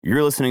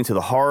You're listening to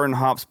the Horror and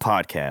Hops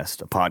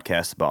Podcast, a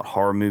podcast about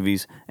horror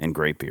movies and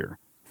great beer.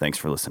 Thanks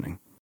for listening.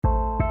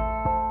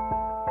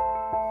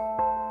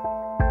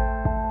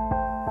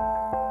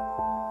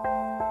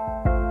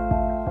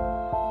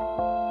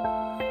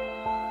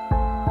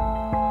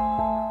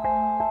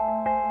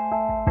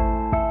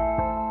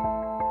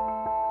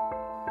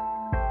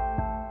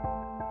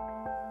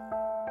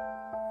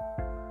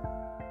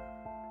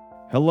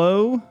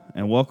 Hello,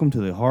 and welcome to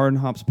the Horror and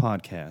Hops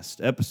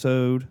Podcast,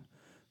 episode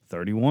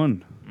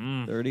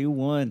 31.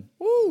 31.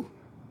 Woo!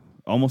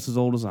 Almost as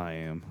old as I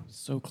am.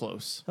 So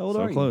close. How old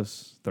So are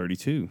close.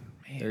 32.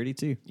 Man,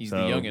 32. He's So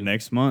the youngin'.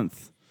 next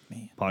month,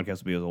 Man.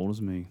 podcast will be as old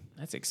as me.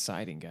 That's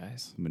exciting,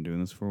 guys. I've been doing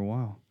this for a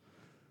while.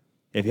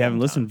 If you haven't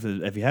listened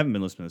to, if you haven't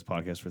been listening to this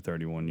podcast for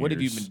 31 years, What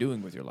have you been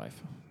doing with your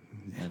life?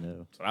 I know.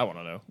 That's what I want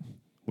to know.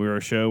 We're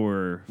a show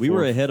where We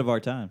were ahead of our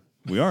time.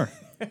 We are.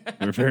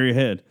 We're very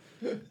ahead.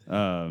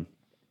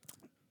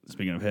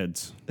 Speaking of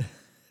heads.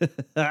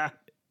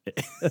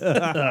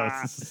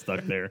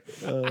 Stuck there.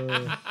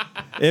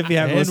 If you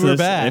haven't listened to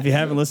this, if you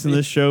haven't listened to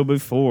this show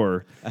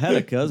before, I had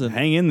a cousin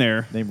hang in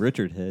there. named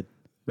Richard Head.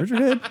 Richard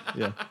Head?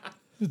 Yeah.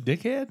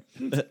 Dickhead?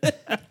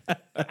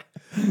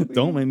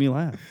 Don't make me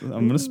laugh. I'm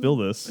going to spill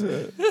this.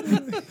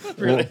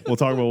 We'll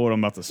talk about what I'm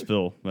about to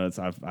spill. But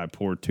I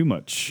poured too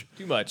much.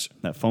 Too much.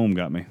 That foam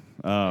got me.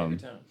 Every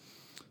time.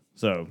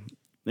 So,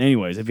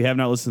 anyways, if you have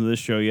not listened to this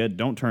show yet,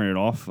 don't turn it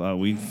off.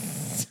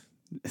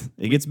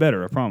 It gets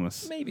better, I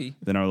promise. Maybe.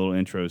 Than our little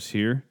intros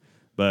here.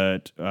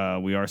 But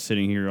we are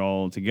sitting here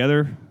all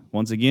together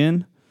once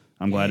again.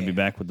 I'm glad to be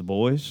back with the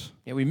boys.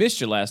 Yeah, we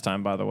missed you last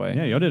time, by the way.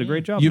 Yeah, y'all did a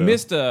great job. You though.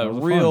 missed That a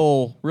was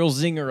real fun.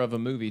 zinger of a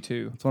movie,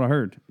 too. That's what I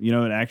heard. You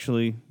know, it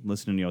actually,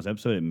 listening to y'all's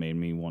episode, it made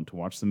me want to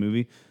watch the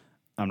movie.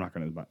 I'm not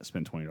going to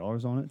spend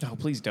 $20 on it. No,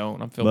 please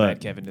don't. I feel But bad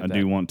Kevin did I that.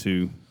 do want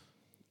to.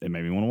 It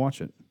made me want to watch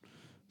it.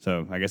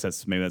 So I guess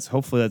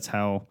hopefully that's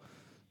how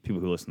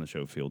people who listen to the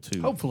show feel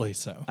too. Hopefully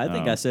so. I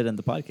think I said in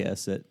the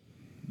podcast that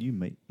you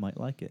might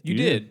like it. You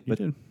did. You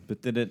did.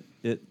 But then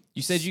it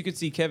You said you could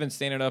see Kevin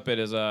standing up at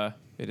his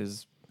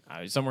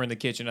somewhere in the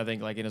kitchen, I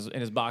think, like in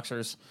his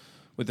boxers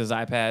with his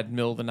iPad,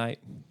 middle of the night,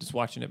 just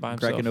watching it by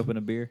himself. cracking open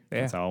a beer.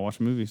 Yeah. That's how I watch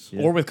movies.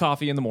 Yeah. Or with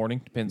coffee in the morning.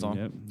 Depends on.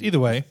 Yep. Either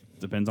way,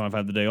 Depends on if I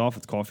have the day off.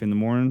 It's coffee in the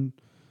morning.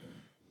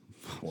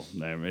 Well,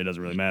 it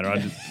doesn't really matter.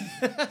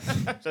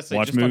 I just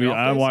watch movies.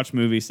 I watch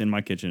movies in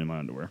my kitchen in my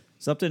underwear.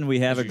 Something we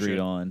have As you agreed should.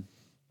 on.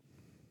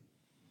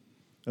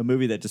 A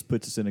movie that just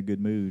puts us in a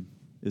good mood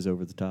is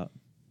Over the Top.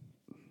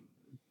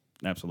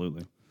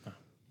 Absolutely.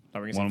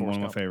 One One of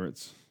my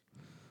favorites.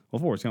 Well,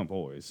 Forrest Gump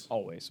always.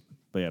 Always.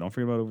 But yeah, don't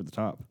forget about Over the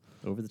Top.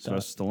 Over the Top.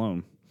 Sylvester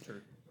Stallone.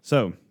 Sure.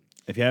 So,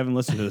 if you haven't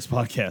listened to this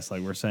podcast,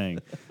 like we're saying,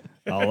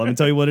 let me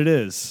tell you what it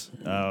is.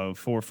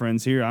 Four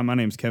friends here. My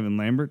name's Kevin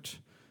Lambert.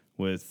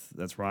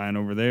 That's Ryan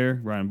over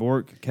there, Ryan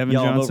Bork, Kevin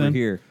Y'all Johnson. over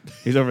here.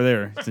 He's over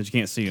there since you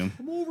can't see him.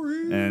 I'm over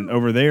here. And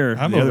over there,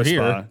 I'm the over other here.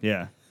 spot,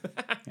 yeah.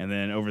 And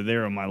then over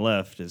there on my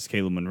left is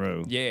Caleb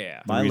Monroe.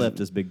 Yeah. My reason- left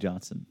is Big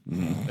Johnson.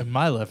 and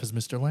my left is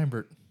Mr.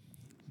 Lambert.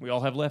 We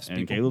all have lefts, And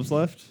people. Caleb's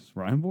left is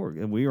Ryan Bork.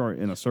 And we are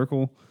in a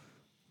circle.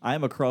 I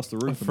am across the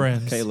room Of from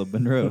friends. Caleb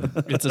Monroe.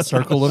 It's a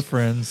circle of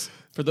friends.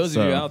 For those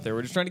of So- you out there,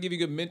 we're just trying to give you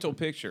a good mental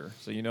picture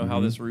so you know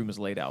how this room is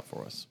laid out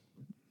for us.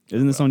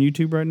 Isn't this on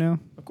YouTube right now?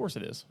 Of course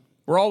it is.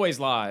 We're always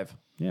live.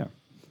 Yeah.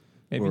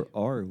 Maybe. Or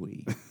are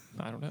we?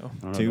 I don't know.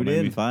 I don't know, Tune don't make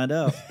in, me- find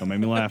out. Don't make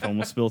me laugh. I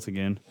almost spilt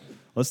again.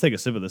 Let's take a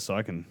sip of this so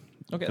I can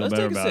Okay, feel let's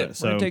better take a about sip.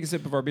 it. We're going to take a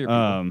sip of our beer.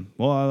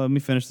 People. Let me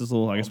finish this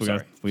little. I guess I'm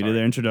sorry. we did Sorry.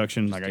 the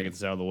introduction. I gotta kidding. get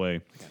this out of the way.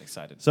 I got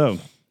excited. So,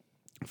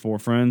 four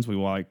friends.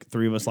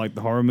 Three of us like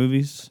the horror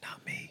movies,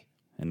 Not me.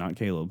 and not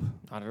Caleb.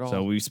 Not at all.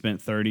 So we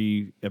spent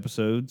 30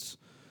 episodes,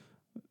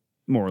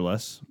 more or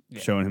less,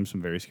 showing him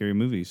some very scary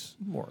movies.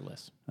 More or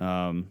less.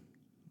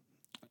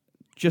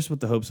 Just with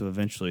the hopes of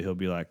eventually he'll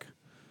be like,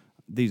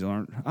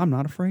 I'm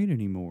not afraid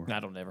anymore.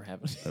 That'll never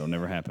happen. That'll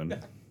never happen.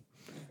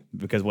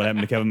 Because what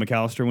happened to Kevin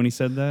McAllister when he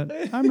said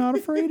that? I'm not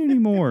afraid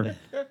anymore.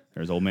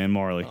 There's old man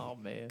Marley Oh,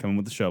 man. coming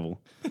with the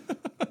shovel.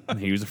 And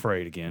he was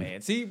afraid again.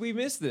 Man, see, we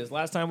missed this.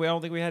 Last time, I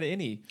don't think we had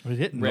any We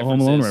didn't. No Home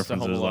Alone to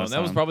references Home Alone. last That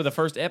was time. probably the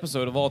first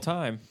episode of all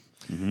time.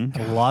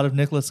 A lot of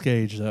Nicolas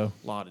Cage, though.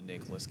 A lot of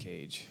Nicolas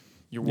Cage.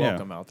 You're Yeah.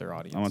 welcome out there,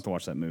 audience. I want to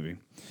watch that movie.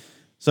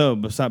 So,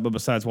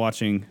 besides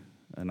watching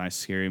a nice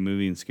scary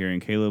movie and scaring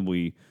Caleb,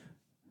 we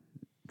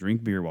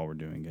drink beer while we're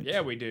doing it.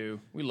 Yeah, we do.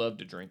 We love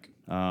to drink.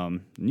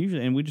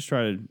 Usually, and we just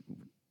try to,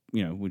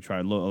 we've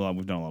done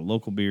a lot of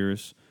local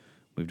beers.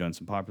 We've done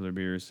some popular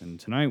beers, and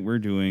tonight we're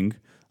doing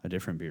a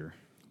different beer.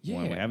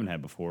 One we Yeah. haven't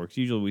had before. 'Cause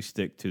usually we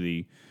stick to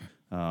the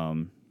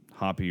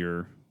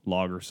hoppier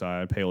lager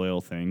side, pale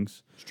ale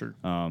things. It's true.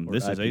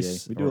 This IPA.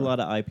 is We do a lot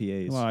of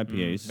IPAs. a lot of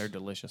IPAs. They're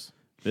delicious.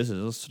 This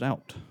is a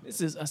stout. This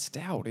is a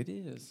stout. It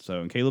is.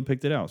 So, and Caleb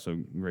picked it out so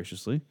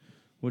graciously.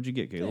 What'd you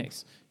get, Caleb?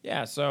 Thanks.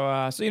 Yeah,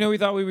 so we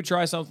thought we would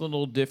try something a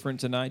little different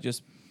tonight,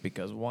 just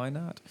because why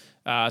not?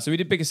 So we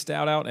did pick a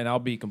stout out, and I'll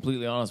be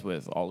completely honest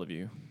with all of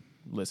you.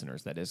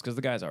 listeners, that is, because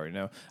the guys already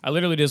know. I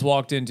literally just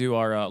walked into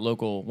our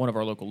one of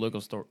our local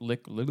liquor store.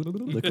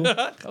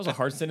 That was a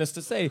hard sentence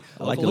to say.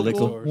 I like Local a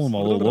liquor. One of my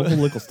local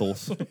liquor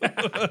stores.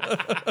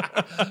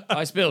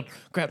 I spilled.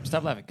 Crap,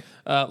 stop laughing.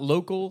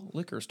 Local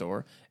liquor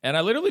store. And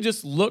I literally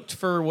just looked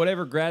for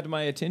whatever grabbed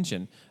my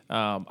attention.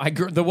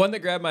 The one that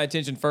grabbed my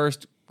attention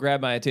first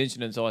grabbed my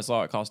attention until I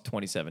saw it cost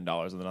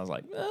 $27. And then I was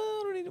like, I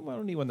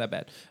don't need one that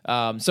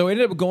bad. So I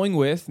ended up going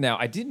with, now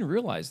I didn't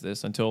realize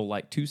this until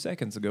like 2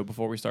 seconds ago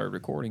before we started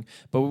recording,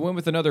 but we went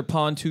with another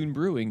Pontoon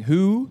Brewing,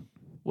 who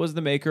was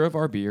the maker of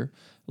our beer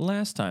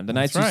last time. The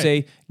Nights You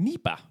Say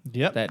Nipa.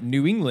 Yep. That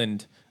New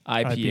England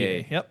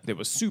IPA. Yep. That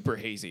was super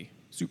hazy.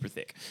 Super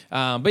thick.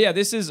 But yeah,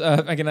 this is,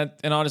 again,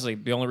 and honestly,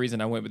 the only reason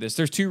I went with this,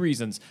 there's two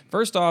reasons.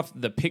 First off,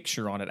 the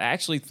picture on it. I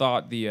actually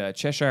thought the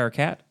Cheshire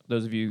Cat,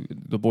 those of you,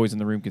 the boys in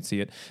the room can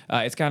see it.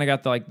 It's kind of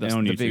got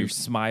the big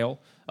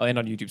smile. Oh, and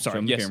on YouTube,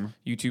 sorry. Yes, camera.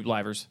 YouTube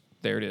Livers.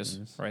 There it is,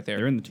 right there.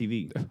 They're in the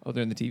TV. Oh,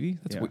 they're in the TV?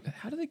 That's weird.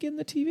 How do they get in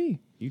the TV?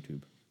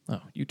 YouTube.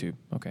 Oh, YouTube.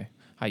 Okay.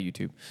 Hi,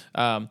 YouTube.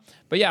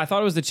 But yeah, I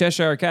thought it was the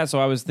Cheshire Cat, so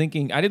I was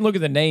thinking, I didn't look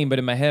at the name, but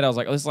in my head, I was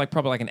like, oh, this is like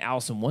probably like an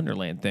Alice in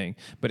Wonderland thing,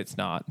 but it's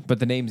not. But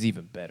the name's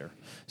even better.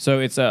 So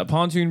it's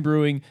Pontoon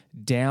Brewing,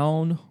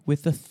 Down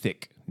with the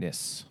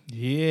Thickness.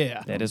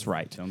 Yeah. That is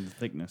right. Down the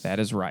thickness. That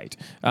is right.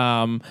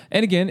 And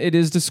again, it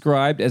is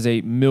described as a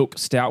milk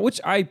stout,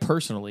 which I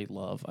personally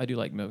love. I do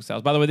like milk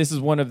stouts. By the way, this is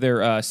one of their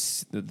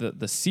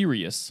the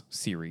Serious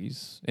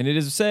series, and it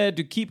is said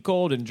to keep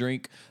cold and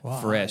drink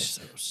fresh.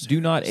 So do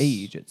not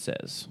age, it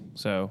says.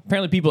 So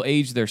apparently, people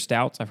age their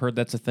stouts. I've heard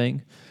that's a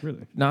thing.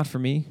 Really? Not for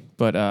me,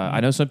 but I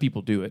know some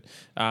people do it.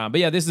 But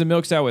yeah, this is a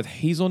milk stout with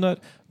hazelnut,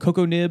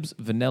 cocoa nibs,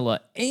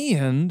 vanilla,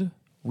 and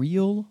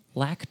real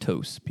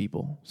lactose,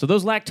 people. So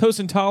those lactose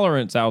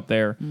intolerants out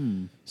there,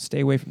 stay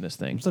away from this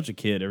thing. I'm such a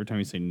kid. Every time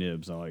you say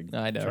nibs, I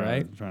know, try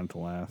right? Trying to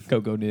laugh.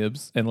 Cocoa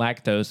nibs and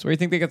lactose. Where do you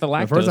think they got the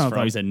lactose The first time I from?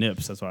 thought you said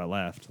nips. That's why I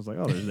laughed. I was like,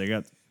 oh, they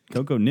got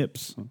cocoa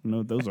nips. I don't know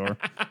what those are.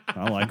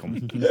 I like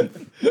them.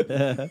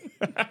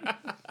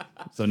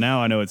 So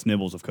now I know it's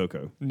nibbles of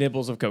cocoa.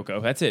 Nibbles of cocoa.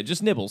 That's it.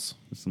 Just nibbles.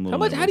 Some How little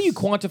much? How do you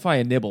nibbles. quantify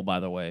a nibble?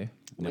 By the way,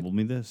 Nibble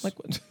me this. like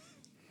what?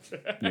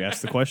 You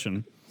asked the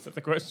question. Is that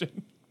the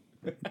question?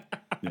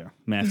 Yeah,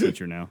 math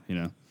teacher now. You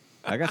know.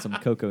 I got some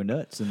cocoa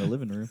nuts in the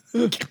living room.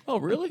 Oh,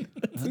 really?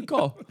 Good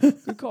call.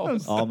 Good call.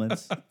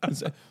 Almonds.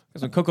 There's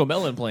some cocoa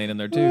melon playing in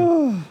there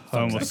too. I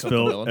almost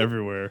spilled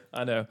everywhere.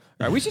 I know.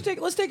 All right,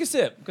 let's take a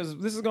sip because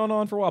this has gone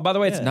on for a while. By the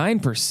way, it's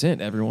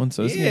 9%, everyone.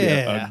 So this is gonna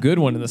be a good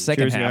one in the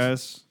second Cheers, half.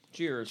 guys.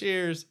 Cheers.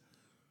 Cheers.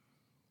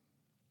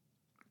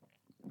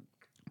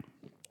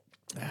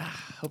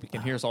 Hope you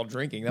can hear us all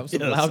drinking. That was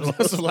some loud, that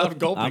was some loud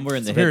gulping. I'm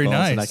wearing the very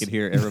headphones and I nice. can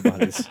hear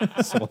everybody's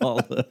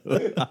swallow.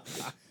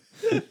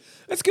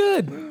 That's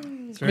good.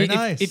 It's very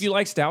nice. If you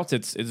like stouts,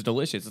 it's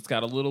delicious. It's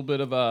got a little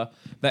bit of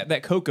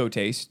that cocoa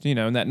taste,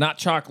 and that not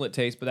chocolate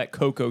taste, but that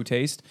cocoa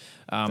taste.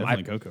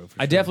 Definitely cocoa. For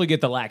I sure. definitely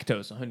get the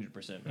lactose,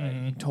 100%.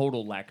 Right?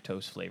 Total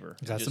lactose flavor.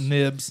 Got some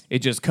nibs. It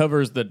just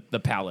covers the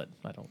palate.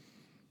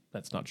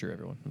 That's not true,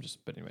 everyone.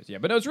 But anyways, yeah.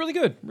 But no, it's really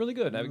good, really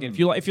good. Again,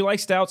 if you like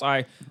stouts,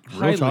 I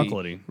highly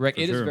chocolatey, It for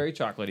is sure. very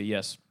chocolatey.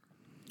 Yes,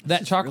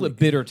 that chocolate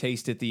bitter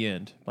taste at the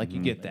end, like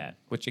you get that,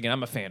 which again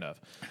I'm a fan of.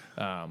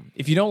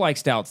 If you don't like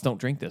stouts,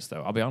 don't drink this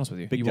though. I'll be honest with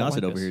you. Big You won't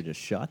Johnson like over this. here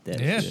just shot that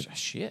Yeah. shit.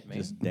 Shit, man.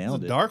 Just It's a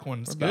downed it. dark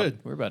one. It's good.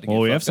 We're about to get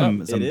Well, we have fucked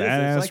some up. It is.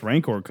 badass It's like-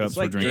 Rancor cups It's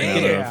we're like drinking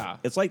drinking out of. Yeah.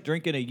 It's like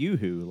drinking a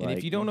Yoo-Hoo. And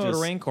if you don't know what a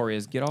Rancor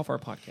is, get off our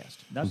podcast.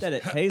 Not that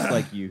it tastes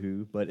like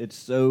Yoo-Hoo, but it's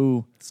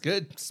so It's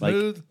good. like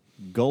Smooth.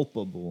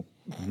 gulpable.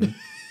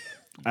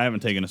 I haven't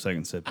taken a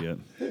second sip yet.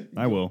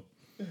 I will.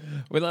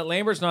 Well,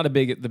 Lambert's not the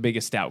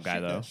biggest stout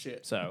guy though.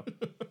 shit. So,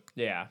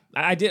 yeah,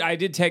 I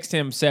did text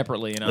him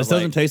separately, and I This was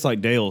doesn't like, taste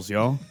like Dale's,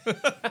 y'all.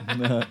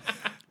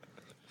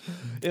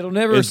 it'll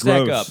never It's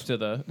stack gross. up to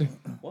the.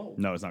 Whoa,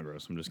 No, it's not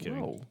gross. I'm just kidding.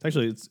 Whoa.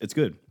 Actually, it's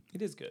good.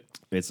 it is good.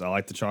 I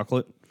like the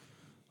chocolate.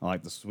 I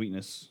like the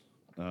sweetness.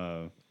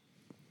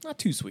 Not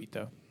too sweet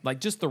though. Like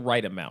just the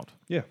right amount.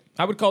 Yeah.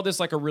 I would call this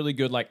like a really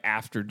good like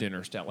after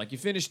dinner stout. Like you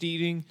finished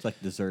eating. It's like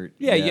dessert.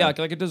 Yeah,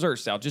 like a dessert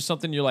stout. Just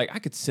something you're like, I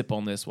could sip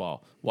on this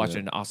while watching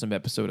an awesome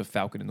episode of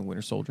Falcon and the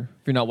Winter Soldier.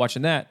 If you're not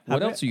watching that,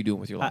 what else are you doing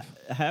with your life?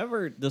 Have I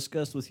ever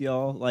discussed with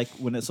y'all like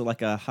when it's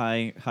like a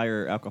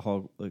higher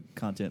alcohol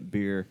content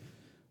beer?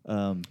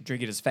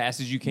 Drink it as fast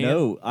as you can.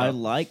 No, I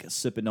like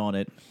sipping on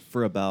it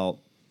for about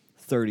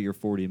 30 or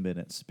 40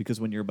 minutes because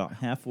when you're about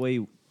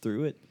halfway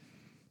through it,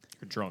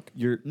 You're drunk.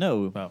 you're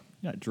Oh.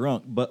 not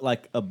drunk, but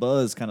like a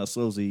buzz kind of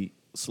slowsy.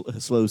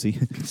 Slowsy?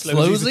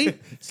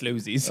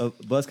 Slowsies. A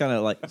buzz kind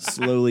of like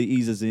slowly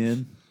eases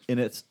in, and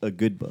it's a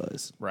good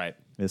buzz. Right.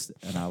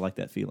 And I like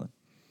that feeling.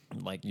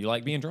 Like you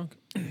like being drunk.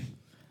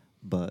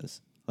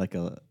 Buzz, like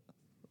a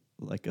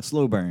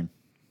slow burn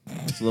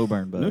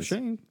buzz. No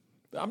shame.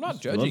 I'm not I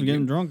judging love you.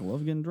 getting drunk. I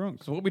love getting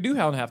drunk. So what we do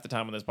half the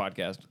time on this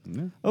podcast.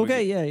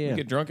 Okay, We yeah,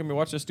 get drunk and we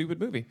watch a stupid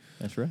movie.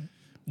 that's right.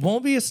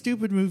 Won't be a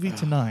stupid movie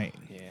tonight.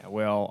 Yeah,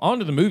 well, on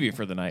to the movie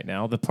for the night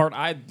now. The part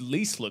I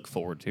least look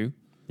forward to.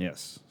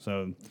 Yes.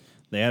 So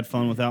they had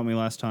fun without me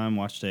last time.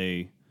 Watched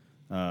a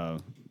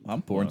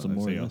I'm pouring some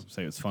more.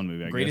 Say it's a fun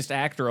movie. I Greatest guess.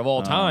 actor of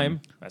all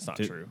time. That's not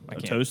To- true. I a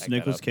can't toast back to that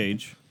Nicolas up.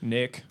 Cage.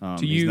 Nick, to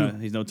He's you.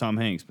 he's no Tom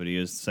Hanks, but he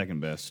is second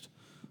best.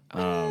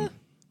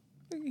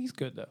 He's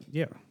good though.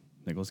 Yeah,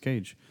 Nicolas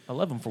Cage. I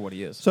love him for what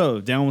he is. So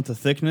Down with the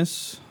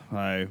Thickness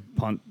by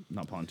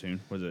not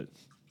Pontoon. Was it?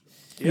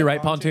 You're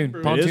right, Pontoon. It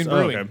is? Pontoon Oh,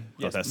 Brewing. okay.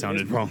 Yes, Thought that it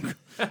sounded is. wrong.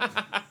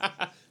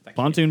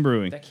 Pontoon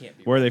Brewing. that can't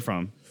be Where are they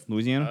from?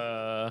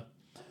 Louisiana.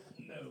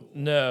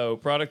 No,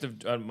 product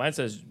of mine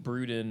says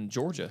brewed in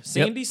Georgia,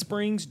 Sandy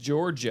Springs,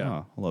 Georgia.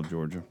 Oh, I love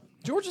Georgia.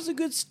 Georgia's a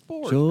good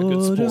sport. Georgia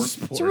A good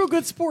sport. It's a real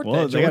good sport.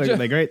 Well, that, they got Georgia.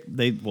 they great.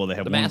 They have The one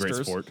great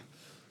Masters. sport. the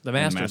The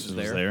Masters is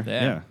was there.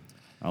 Yeah.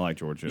 I like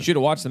Georgia. You should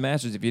have watched the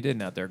Masters if you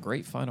didn't out there.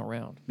 Great final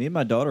round. Me and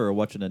my daughter are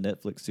watching a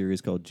Netflix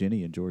series called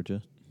Jenny in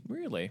Georgia.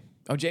 Really?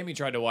 Oh, Jamie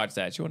tried to watch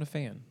that. She wasn't a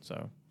fan,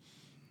 so.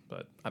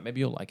 But maybe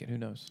you'll like it. Who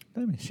knows?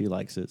 I mean, she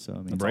likes it, so I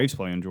The mean, Braves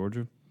play in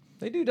Georgia.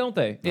 They do, don't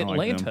they? I like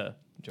Atlanta, them.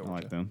 Georgia. I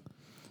like them.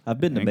 I've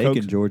been to And Macon,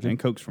 Coke's- Georgia. And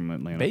Coke's from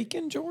Atlanta.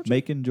 Bacon, Georgia?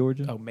 Macon,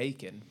 Georgia. Oh,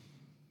 Macon.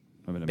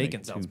 I've been to Bacon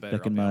Macon, sounds too. better.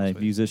 Back in I'll be my honest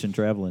with you. musician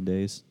traveling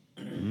days.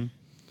 You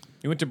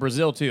went to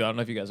Brazil too. I don't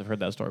know if you guys have heard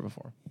that story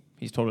before.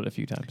 He's told it a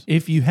few times.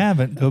 If you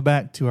haven't, go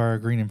back to our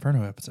Green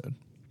Inferno episode.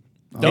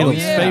 Oh, Caleb's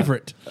yeah.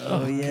 favorite.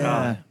 Oh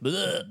yeah,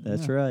 Blech.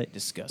 that's right.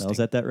 Disgusting. I was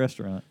at that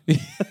restaurant.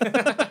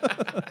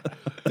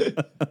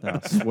 I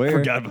swear.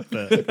 Forgot about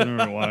that. I don't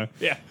remember why.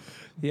 Yeah.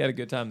 He had a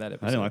good time that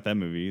episode. I didn't like that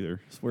movie either.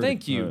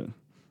 Thank you.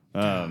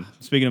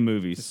 Speaking of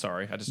movies,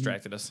 Sorry, I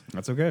distracted us.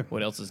 that's okay.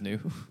 What else is new?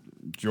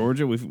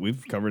 Georgia,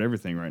 we've covered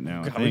everything right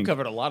now. I God, think. we've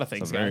covered a lot of It's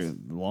things, a very guys.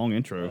 long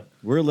intro.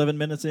 We're 11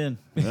 minutes in.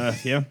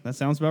 Yeah, that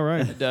sounds about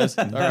right. It does.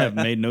 All That right. have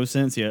made no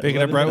sense yet.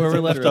 Picking up right where we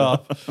left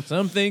off.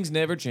 Some things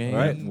never change. All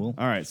right. Well,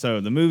 All right, so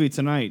the movie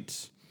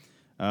tonight,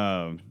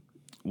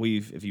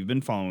 if you've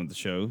been following the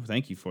show,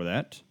 thank you for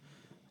that.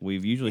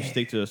 We've usually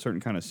stick to a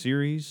certain kind of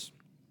series,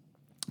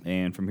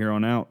 and from here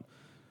on out,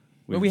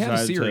 Well, we have a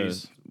decided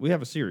series. we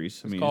have a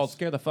series. It's called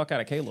Scare the Fuck Out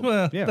of Caleb.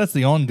 Well, Yeah. that's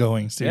the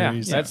ongoing yeah,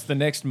 series. that's the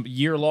next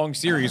year-long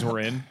series we're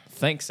in.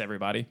 Thanks,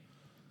 everybody.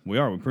 we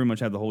pretty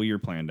much have the whole year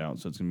planned out,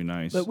 so it's gonna be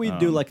nice. but we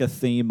do like a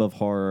theme of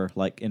horror,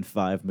 like in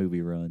 5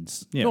 movie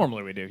runs. yeah.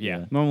 Normally we do,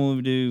 yeah. Normally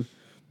we do.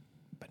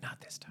 But not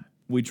this time.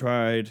 We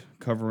tried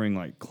covering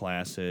like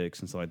classics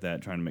and stuff like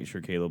that, trying to make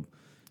sure Caleb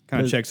kind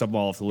of Pos- checks up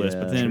all off the list.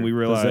 Yeah, but then we sure.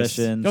 realized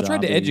Possession, Y'all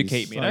tried to zombies.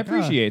 educate me, and I like,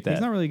 appreciate that. he's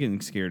not really getting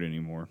scared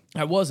anymore.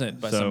 I wasn't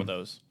by So- some of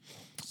those.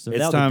 So It's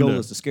now the time goal to-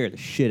 is to scare the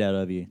shit out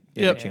of you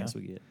every Yep. chance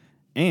we get.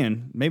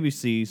 And maybe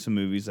see some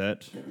movies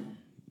that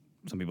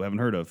some people haven't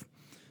heard of.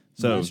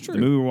 So That's the true.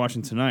 movie we're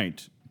watching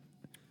tonight,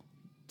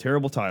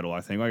 terrible title,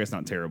 I think. Well, I guess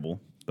not terrible,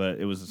 but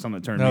it was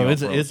something that turned me No,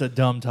 off. it's a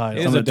dumb title. It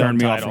is something a that turned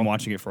dumb me off title. from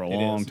watching it for a It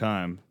long is.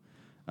 time.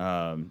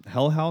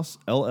 Hell House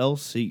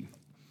LLC.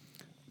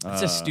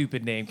 It's a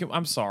stupid name.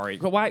 I'm sorry.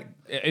 But why?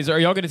 Are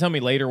y'all going to tell me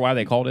later why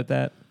they called it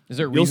that? Is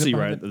there a You'll reason see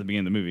behind right at the beginning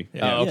of the movie.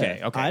 Oh, okay,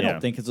 okay. I Yeah.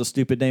 don't think it's a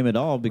stupid name at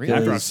all because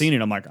After I've seen it,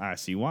 I'm like, I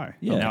see why.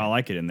 Yeah. Now I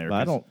like it in there.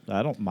 I 'cause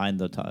don't mind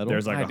the title.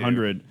 There's like I do.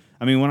 100.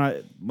 I mean,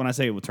 when I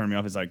say it would turn me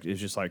off, it's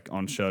just like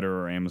on Shudder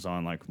or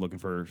Amazon, like looking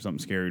for something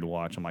scary to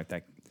watch. I'm like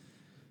that.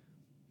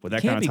 With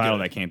that Can't kind of be title,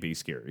 good. that can't be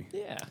scary,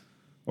 Yeah.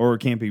 or it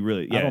can't be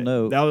really. Yeah, don't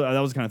know. That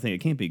was the kind of thing. It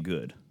can't be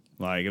good.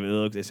 Like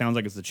if it sounds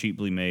like it's a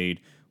cheaply made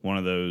one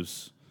of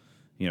those,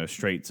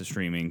 straight to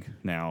streaming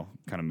now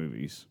kind of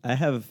movies. I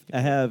have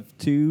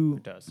 2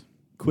 It does.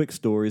 quick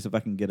stories if I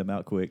can get them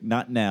out quick.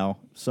 Not now,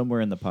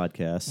 somewhere in the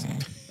podcast.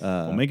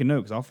 Well, make a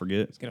note because I'll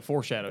forget. It's going to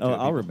foreshadow. Oh, to I'll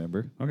people.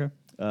 remember. Okay,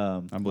 I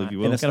believe you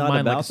And will. it's Got a not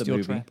mind like a about the steel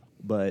movie, trap.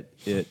 but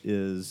it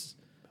is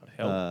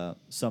Hell.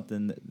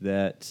 something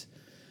that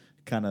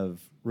kind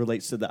of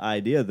relates to the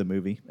idea of the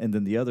movie. And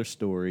then the other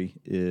story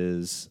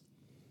is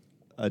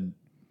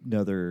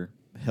another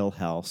Hell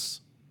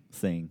House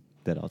thing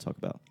that I'll talk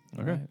about.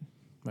 Okay.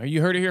 Well,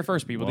 you heard it here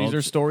first, people. Well, These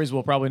are stories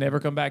we'll probably never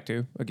come back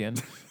to again,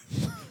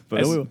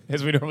 But,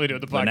 as we normally do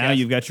with the podcast. but now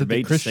you've got your The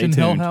bait. Christian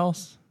Stay Hell tuned.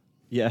 House.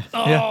 Yeah.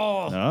 Yeah.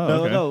 Oh,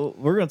 Oh, okay. No,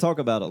 we're going to talk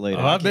about it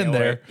later. Oh, I've been can't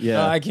there. wait.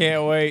 Yeah. I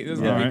can't wait. This is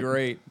going to Alright. be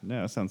great.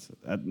 Yeah, that sounds.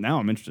 Now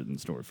I'm interested in the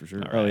story for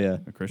sure. Oh, yeah.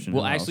 A Christian.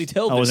 We'll Hell actually House.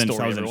 tell I this was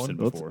story, I was everyone.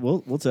 interested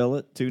before. We'll tell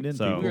it. Tune in,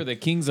 So- people. We are the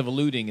kings of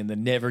alluding and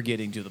then never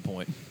getting to the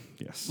point.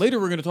 Yes. Later,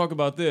 we're going to talk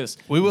about this.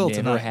 We will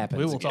Never tonight. happens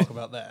We will again. talk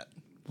about that.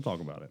 We'll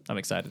talk about it. I'm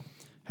excited.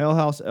 Hell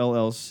House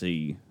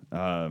LLC.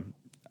 I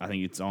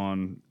think it's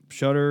on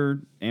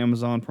Shudder,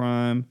 Amazon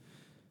Prime.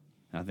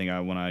 I think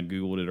when I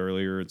googled it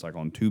earlier, it's like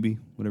on Tubi,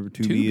 whatever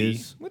Tubi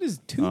is. What is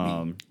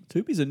Tubi?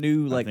 Tubi's a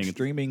new think it's-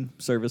 streaming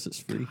service. It's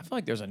free. I feel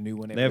like there's a new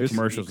one. They have every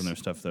commercials weeks. in their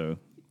stuff though.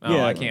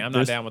 Oh, I can't. I'm not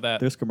there's- down with that.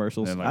 There's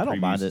commercials. They have, like, I don't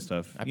previews mind and it.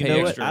 stuff. I You pay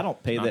know extra. what? I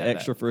don't pay not the have that.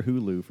 extra for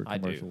Hulu for I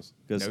do. commercials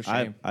No because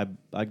shame.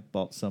 I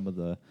bought some of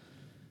the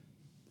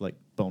like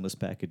bonus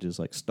packages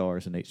like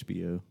Stars and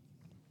HBO.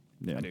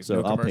 Yeah. I do.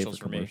 So No I'll pay commercials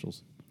for for me.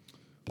 commercials.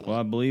 Well,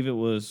 I believe it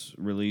was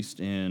released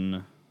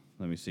in,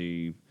 let me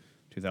see,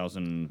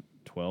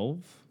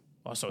 2012.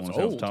 Oh, so I it's wanna say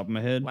off old. the top of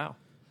my head. Wow.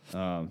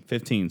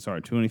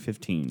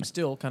 2015.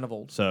 Still kind of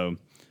old. So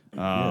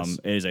Yes.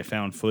 it is a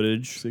found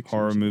footage 6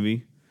 horror years.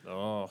 movie,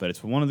 Oh. but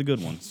it's one of the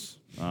good ones.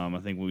 I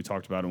think we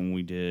talked about it when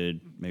we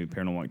did maybe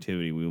Paranormal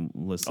Activity. We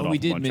listed off we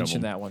a did bunch mention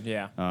of them. that one.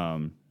 Yeah.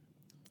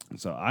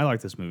 So I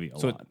like this movie a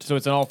lot. So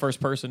it's an all first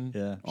person.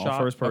 Yeah. All shot?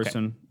 first Okay.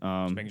 person.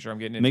 Just making sure I'm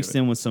getting into Mixed it.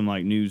 in with some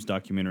like news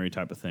documentary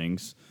type of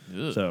things.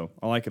 Ugh. So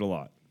I like it a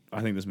lot.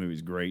 I think this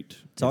movie's great.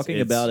 Talking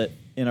about it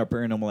in our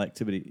Paranormal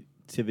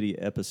Activity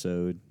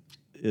episode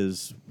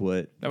is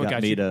what That got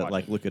got you me to to watch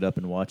like it. look it up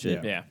and watch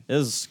it. Yeah. It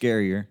is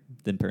scarier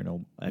than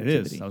Paranormal It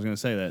Activity. is. I was going to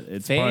say that.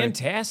 It's probably-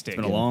 Fantastic.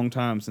 It's been a long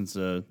time since.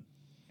 I'm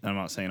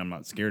not saying I'm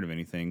not scared of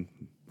anything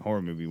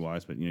horror movie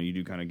wise, but you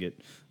do kind of get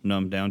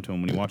numbed down to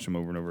them when you watch them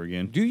over and over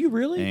again. Do you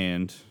really?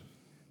 And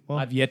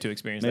I've yet to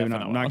experience maybe that not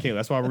phenomenon. Caleb.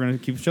 That's why we're going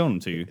to keep showing them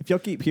to you. If y'all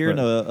keep hearing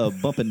a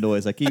bumping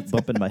noise, I keep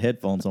bumping my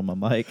headphones on my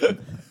mic.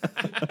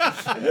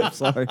 I'm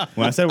sorry.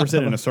 When I said we're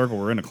sitting in a circle,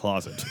 we're in a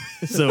closet,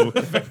 so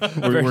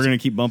we're going to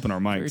keep bumping our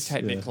Very mics.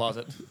 tight knit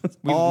closet.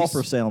 All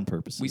for sound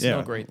purposes. We Yeah.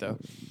 smell great though.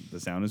 The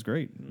sound is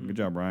great. Good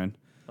job, Brian.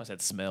 I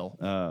said smell.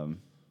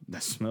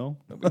 That smell.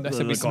 I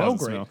said we The smell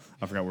closet great.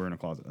 I forgot we're in a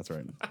closet. That's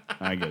right.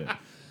 I get it.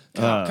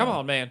 Come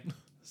on, man.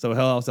 So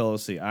Hell House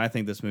LLC. I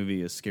think this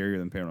movie is scarier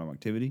than Paranormal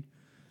Activity.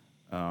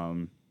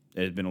 It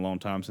had been a long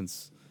time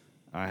since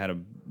I had a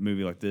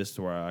movie like this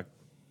to where I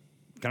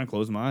kind of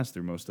closed my eyes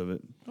through most of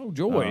it. Oh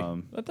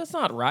joy. That's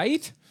not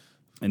right.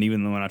 And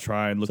even when I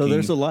tried looking, So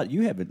there's a lot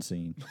you haven't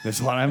seen. there's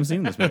a lot I haven't seen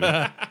in this movie.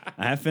 I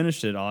have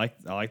finished it. I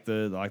like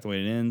the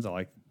way it ends. I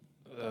like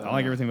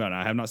everything about it.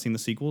 I have not seen the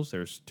sequels.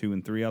 There's 2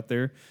 and 3 out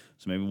there,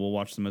 so maybe we'll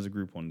watch them as a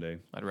group one day.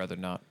 I'd rather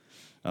not.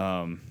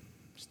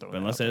 But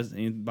unless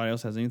anybody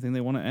else has anything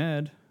they want to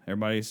add,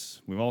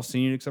 we've all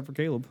seen it except for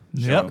Caleb.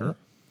 Yep. So,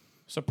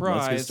 Surprise.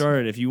 let's get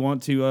started. If you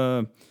want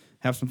to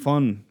have some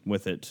fun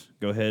with it,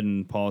 go ahead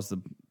and pause the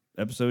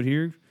episode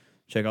here.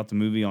 Check out the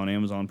movie on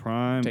Amazon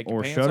Prime Take your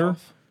or pants Shudder.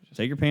 off.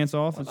 Take your pants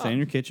off and stay in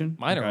your kitchen.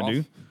 Mine like are I off.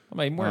 do. I'm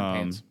not even wearing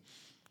pants.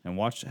 And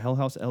watch Hell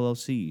House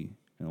LLC.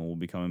 And we'll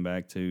be coming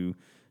back to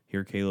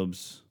hear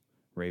Caleb's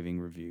raving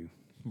review.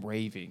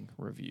 Raving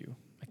review.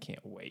 I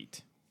can't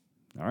wait.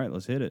 All right,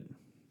 let's hit it.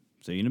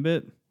 See you in a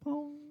bit.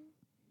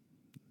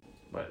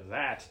 What is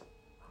that?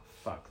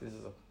 Fuck, this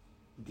is a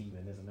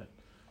demon, isn't it?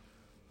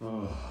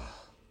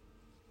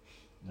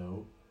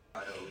 No.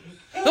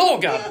 Oh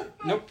god!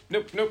 Nope.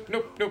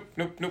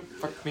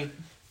 Fuck me.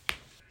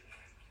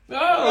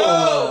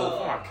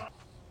 Oh! Fuck.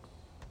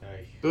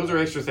 Those are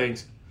extra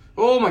things.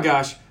 Oh my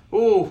gosh.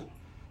 Oh,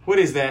 what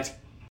is that?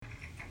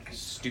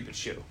 Stupid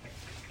show.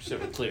 So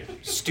we're clear.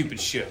 Stupid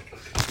show.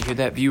 You hear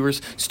that,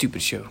 viewers?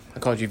 Stupid show. I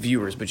called you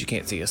viewers, but you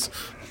can't see us.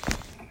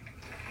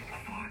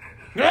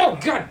 Oh,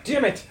 god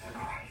damn it!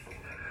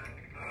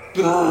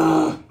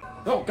 Ugh.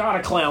 Oh god,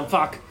 a clown.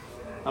 Fuck.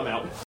 I'm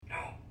out.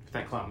 If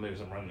that clown moves,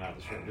 I'm running out of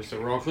this room. Just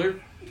so we're all clear.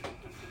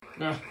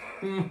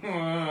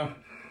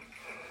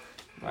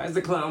 Why is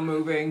the clown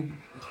moving?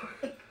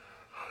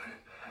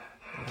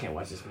 I can't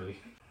watch this movie.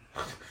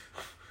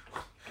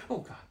 Oh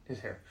god, his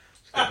hair.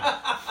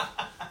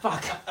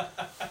 Fuck.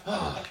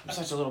 Oh, I'm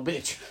such a little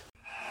bitch.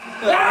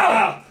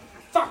 Ah!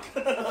 Fuck.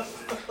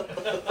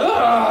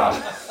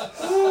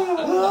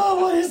 Oh,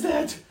 what is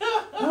that?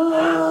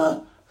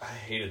 I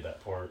hated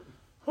that part.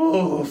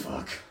 Oh,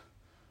 fuck.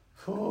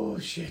 Oh,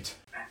 shit.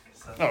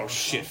 Oh,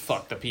 shit.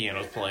 Fuck, the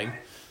piano's playing.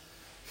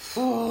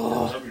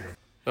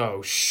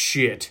 Oh,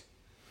 shit.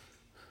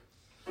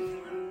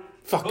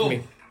 Fuck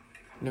me.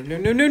 No.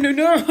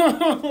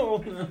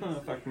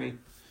 Fuck me.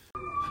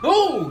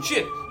 Oh,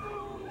 shit.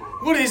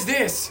 What is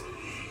this?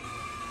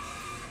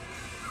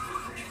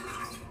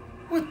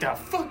 What the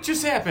fuck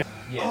just happened?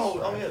 Yes.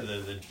 Oh yeah,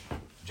 the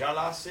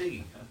Jala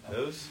Sea.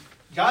 Those.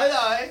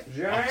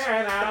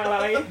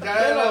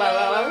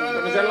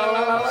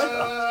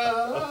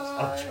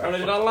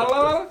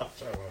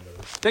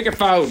 Take your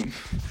phone.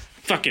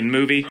 Fucking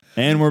movie.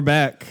 And we're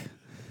back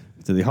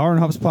to the Horror and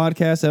Hops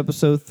Podcast,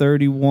 episode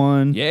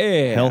 31.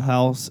 Yeah. Hell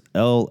House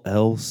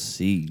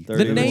LLC.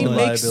 The name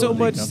Liability makes so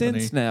much company.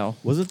 sense now.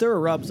 Wasn't there a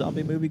Rob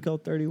Zombie movie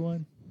called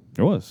 31?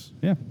 There was,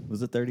 yeah.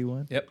 Was it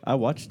 31? Yep. I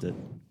watched it.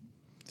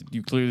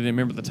 You clearly didn't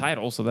remember the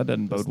title, so that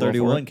doesn't bode It's well for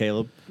 31, it.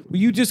 Caleb. Well,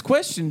 you just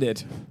questioned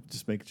it.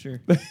 Just making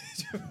sure.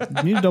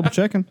 You need double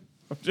checking.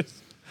 Just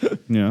You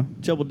know,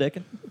 Double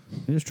decking.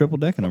 you're just triple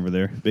decking over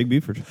there. Big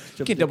Buford.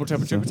 can't double check.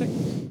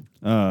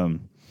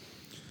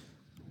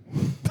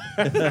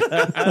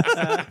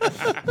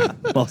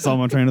 Lost all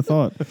my train of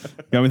thought.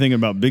 Got me thinking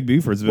about Big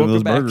Buford's. Welcome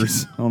Those back.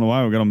 burgers. I don't know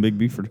why we got on Big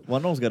Buford. One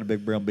of them's got a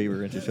big brown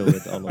beaver and show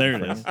it all There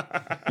it is.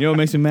 You know what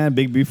makes me mad?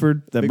 Big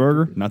Buford. That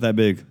burger, not that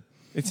big.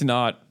 It's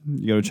not.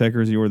 You go to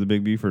Checkers, you order the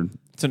Big Buford.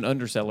 It's an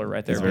underseller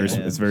right there.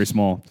 It's very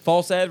small.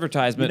 False You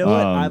advertisement. know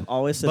what? Um, I've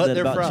always said but that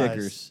they're about fries.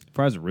 Checkers.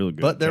 Fries are really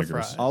good. But at they're Checkers.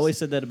 fries. Always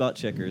said that about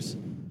Checkers.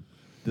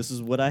 This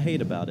is what I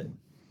hate about it.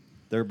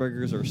 Their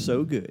burgers are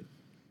so good,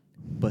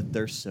 but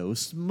they're so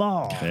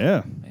small.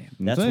 Yeah. That's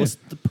I'm saying. what's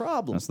the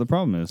problem. That's the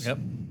problem is. Yep.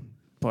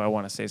 Boy, I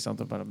want to say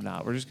something, but I'm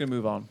not. We're just going to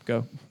move on.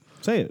 Go.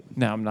 Say it.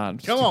 No, I'm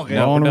not. Come on, We're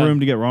all in we're a done. room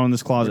together. We're all in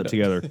this closet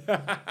together.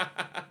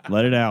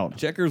 Let it out.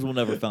 Checkers will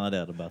never find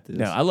out about this.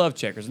 No, I love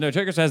Checkers. No,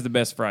 Checkers has the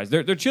best fries.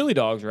 Their chili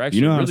dogs are actually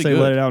You know how really to say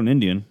good. let it out in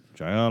Indian.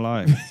 Jai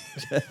alai.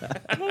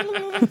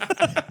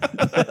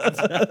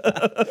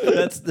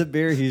 That's the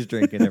beer he's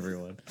drinking,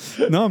 everyone.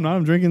 No, I'm not.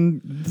 I'm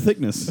drinking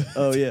thickness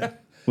Oh, yeah.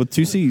 with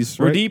 2 C's.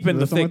 We're right? deep in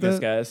the Is that something like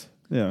thickness,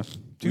 that? guys.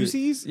 Yeah. 2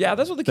 C's? Yeah,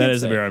 that's what the kids That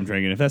is say. the beer I'm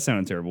drinking. If that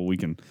sounded terrible, we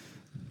can.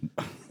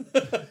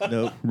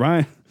 Nope.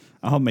 Ryan,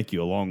 I'll make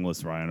you a long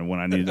list, Ryan. And when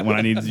I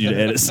need you to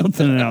edit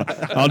something out,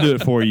 I'll do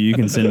it for you. You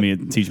can send me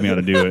teach me how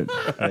to do it.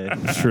 Hey,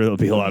 I'm sure there'll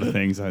be a lot of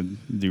things I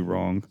do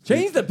wrong.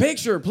 Change the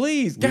picture,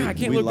 please. God, I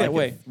can't we look like that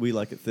way. We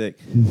like it thick.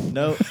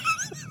 No,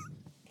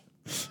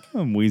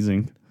 I'm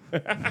wheezing.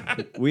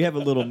 we have a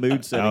little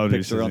mood setting Allergies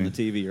picture on the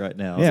to TV right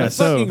now. Yeah, A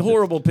so fucking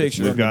horrible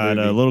picture. we've got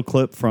a little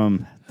clip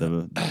from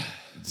the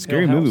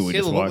scary Hell movie House. we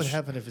just Caleb, what would watched.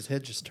 happen if his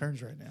head just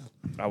turns right now?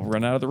 I'll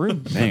run out of the room.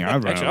 Dang,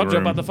 I'd run Actually, out I'll of the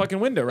jump room. out the fucking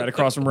window right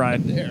across from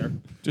Ryan. There.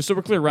 Just so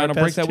we're clear, Ryan, Right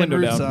I'll break past that window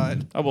Timber's down.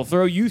 side. I will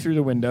throw you through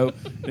the window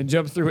and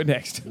jump through it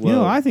next. You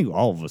know, I think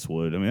all of us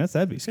would. I mean,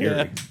 that'd be scary.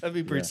 Yeah, that'd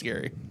be pretty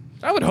scary.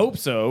 I would hope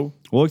so.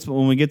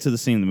 When we get to the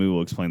scene in the movie,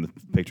 we'll explain the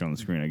picture on the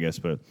screen, I guess.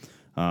 But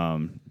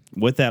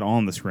with that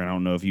on the screen, I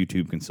don't know if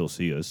YouTube can still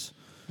see us.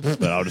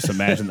 But I'll just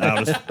imagine.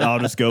 I'll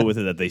just go with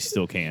it that they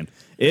still can.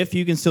 If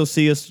you can still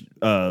see us,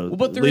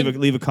 but they're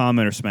leave a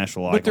comment or smash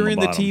a like. But they're on in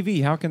the the bottom.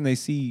 TV. How can they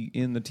see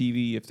in the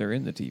TV if they're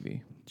in the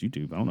TV? It's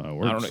YouTube. I don't know how it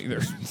works. I don't know either.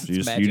 It's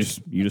You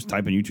magic. just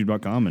type in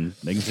YouTube.com and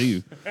they can see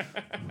you.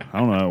 I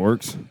don't know how it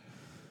works.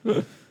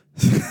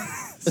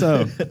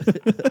 So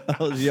I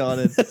was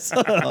yawning.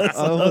 I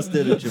almost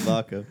did a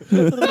Chewbacca.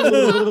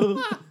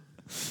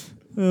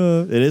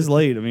 it is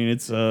late. I mean,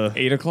 it's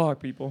 8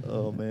 o'clock, people.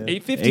 Oh, man.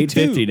 8:52.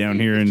 8:50 down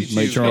here in 8:52.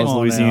 Lake Charles, Come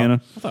on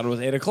Louisiana. I thought it was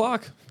 8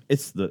 o'clock.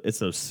 It's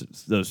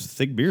those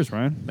thick beers,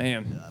 Ryan.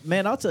 Man,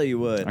 Man, I'll tell you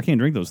what. I can't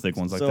drink those thick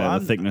ones like So that.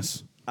 I'm- The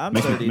thickness I'm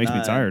makes 39.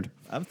 me tired.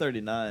 I'm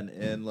 39,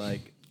 and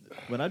like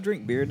when I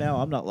drink beer now,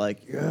 I'm not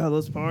like, yeah,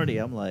 let's party.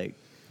 I'm like,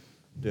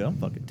 dude, I'm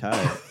fucking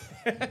tired.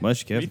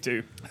 Bless you, me Kev.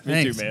 too.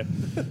 Thanks. Me too,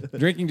 man.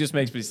 Drinking just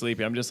makes me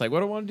sleepy. I'm just like, what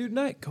do I want to do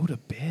tonight? Go to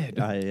bed.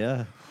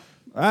 Yeah.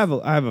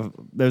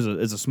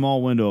 It's a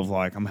small window of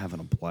like I'm having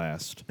a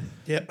blast,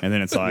 Yep. and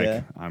then it's like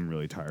Yeah. I'm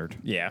really tired.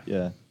 Yeah.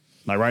 Yeah.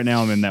 Like right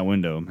now, I'm in that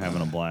window. I'm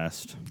having a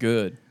blast.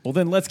 Good. Well,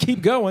 then let's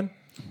keep going.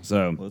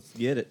 So Let's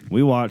get it.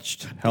 we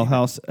watched Hell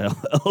House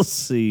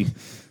LLC.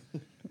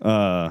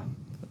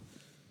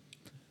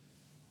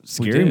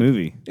 Scary did.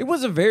 movie. It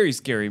was a very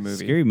scary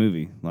movie. Scary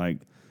movie. Like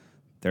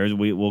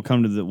we'll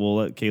come to we'll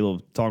let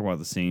Caleb talk about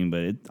the scene,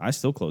 but I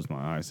still closed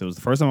my eyes. It was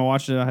the first time I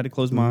watched it. I had to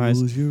close my eyes,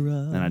 Close your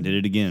eyes. and I did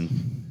it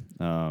again.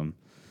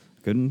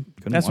 Couldn't.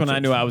 That's when watch I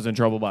it. knew I was in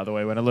trouble, by the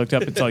way. When I looked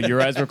up and saw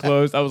your eyes were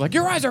closed, I was like,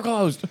 your eyes are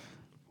closed.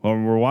 Well,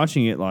 we're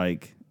watching it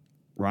like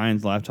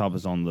Ryan's laptop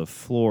is on the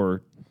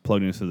floor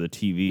plugged into the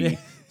TV. Yeah.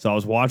 So I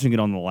was watching it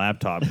on the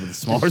laptop with a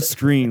smaller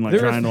screen, like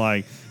There was- trying to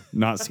like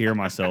not scare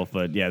myself.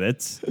 But yeah,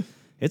 it's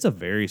a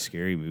very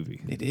scary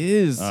movie. It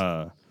is.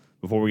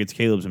 Before we get to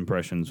Caleb's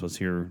impressions, let's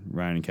hear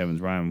Ryan and Kevin's.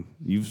 Ryan,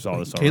 you saw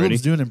this already.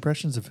 Caleb's doing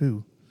impressions of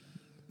who?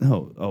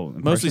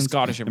 Mostly Mostly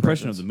Scottish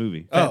impression impressions. of the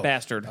movie. Fat Oh.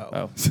 bastard.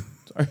 Oh.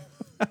 Sorry.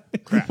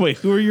 Wait,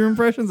 who are your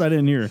impressions? I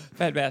didn't hear.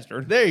 Fat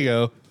bastard. There you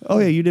go. Oh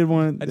yeah, you did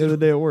one the other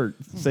day at work.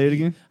 Say it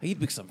again. I eat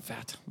because I'm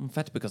fat. I'm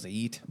fat because I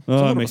eat. Oh,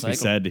 It's a it makes me motorcycle.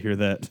 sad to hear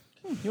that.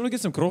 You want to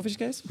get some crawfish,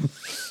 guys?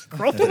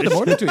 Top of the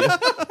morning to you.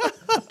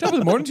 Top of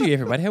the morning to you,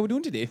 everybody. How we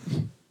doing today?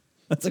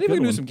 That's Today we're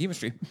going to do some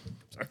chemistry.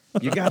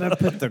 You gotta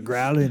put the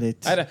growl in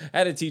it. I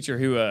had a teacher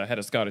who had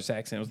a Scottish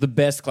accent. It was the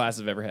best class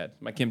I've ever had.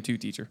 My Chem 2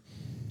 teacher.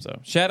 So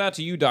shout out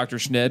to you, Dr.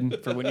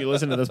 Schnedden, for when you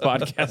listen to this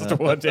podcast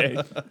one day.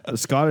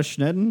 Scottish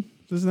Schnedden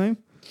is his name.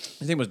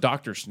 His name was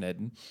Dr.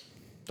 Schnedden.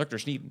 Dr.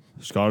 Schneeden.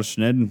 Scottish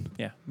Schnedden.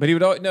 Yeah. But he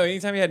would always, no,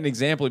 anytime he had an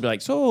example, he'd be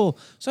like, so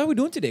how are we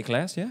doing today,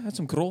 class? Yeah, had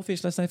some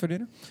crawfish last night for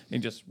dinner.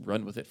 And just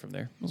run with it from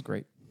there. It was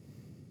great.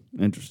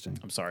 Interesting.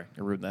 I'm sorry.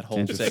 I ruined that whole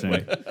Interesting.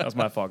 segue. That was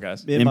my fault,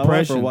 guys. Me and my wife are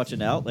Impressions.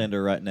 watching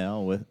Outlander right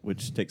now,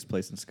 which takes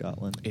place in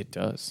Scotland. It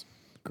does.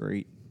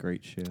 Great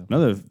show.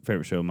 Another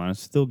favorite show of mine is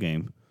Still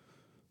Game.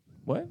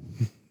 What?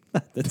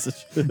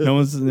 That's no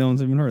one's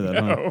even heard of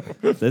that.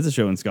 Huh? That's a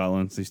show in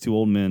Scotland. It's these two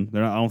old men.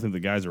 They're not, I don't think the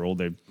guys are old.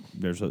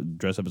 They're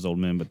dressed up as old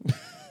men, but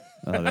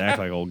they act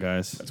like old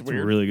guys. It's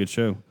weird. a really good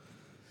show.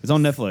 It's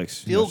on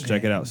Netflix. You should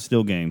check it out.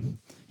 Still Game.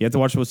 You have to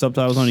watch it with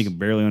subtitles on. You can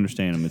barely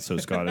understand them. It's so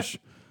Scottish,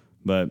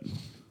 but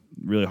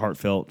really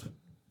heartfelt,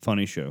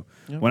 funny show.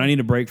 Yep. When I need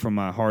a break from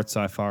my hard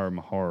sci-fi or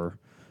my horror,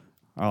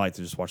 I like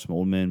to just watch some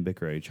old men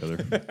bicker at each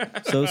other.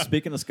 So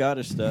speaking of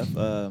Scottish stuff,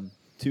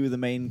 two of the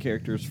main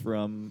characters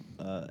from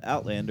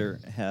Outlander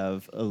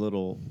have a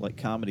little like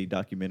comedy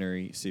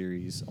documentary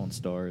series on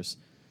Stars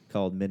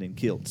called Men in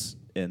Kilts,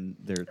 and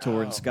they're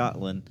touring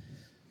Scotland,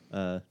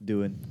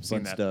 doing Seen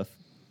fun that. stuff.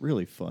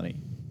 Really funny,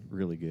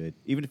 really good.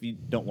 Even if you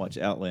don't watch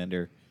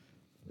Outlander,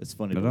 it's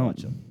funny I to don't.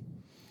 watch them.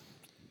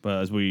 But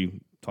as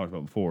we talked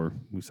about before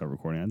we started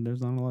recording,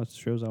 there's not a lot of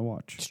shows I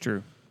watch. It's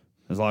true.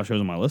 There's a lot of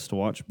shows on my list to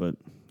watch, but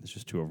it's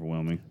just too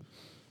overwhelming.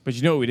 But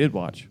you know what we did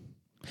watch?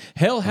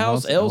 Hell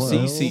House House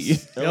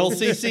LCC.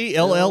 LCC,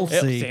 L-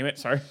 LLC. damn it,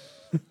 sorry.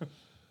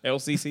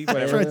 LCC, I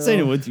whatever. tried saying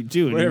it with you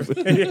too. and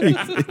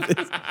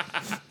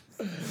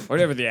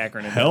Whatever the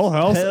acronym is. Hell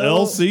House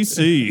Hell-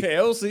 LCC.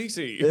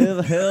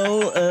 LCC.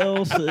 Hell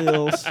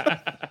else.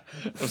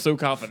 I'm so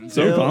confident.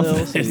 So Hell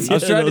confident. LLC. I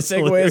was trying to That's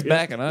segue us hilarious.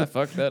 back, and I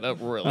fucked that up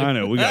royally. I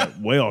know we got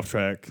way off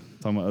track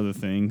talking about other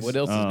things. What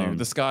else is new?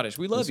 The Scottish.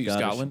 We love you,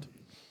 Scottish. Scotland.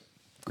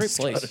 Great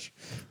place.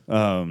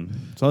 So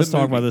let's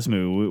talk movie. about this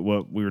movie.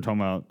 What we were talking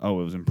about?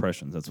 Oh, it was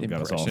impressions. That's what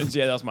got us off. Impressions.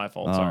 Yeah, that was my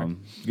fault. Sorry.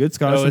 Good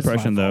Scottish No, it's my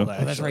impression fault, though.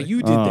 Oh, that's right. actually. You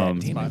did that.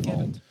 It's Damn my it, fault.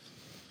 Kevin.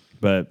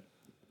 But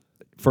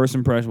first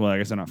impression. Well, I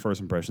guess they're not first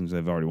impressions.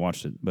 They've already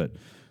watched it. But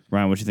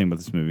Ryan, what you think about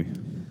this movie?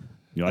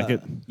 You like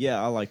it? Yeah,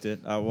 I liked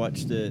it. I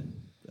watched it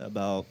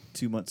about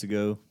 2 months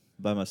ago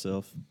by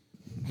myself.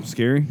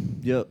 Scary?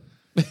 Yep.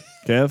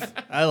 Kev?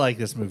 I like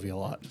this movie a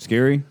lot.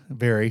 Scary?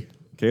 Very.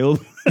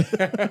 Caleb?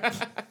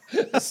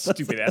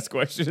 Stupid ass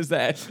question is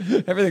that?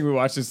 Everything we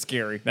watch is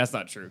scary. That's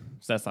not true.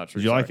 That's not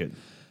true. Did you like Sorry. it?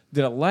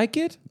 Did I like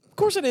it? Of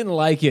course I didn't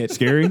like it.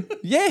 Scary?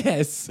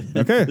 Yes.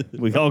 Okay.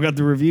 We all got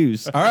the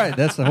reviews. All right,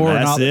 that's the horror.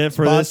 That's it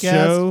for this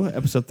show.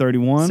 Episode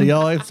 31. See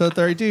y'all episode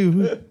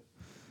 32.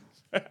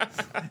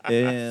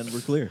 And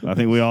we're clear. I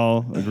think we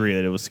all agree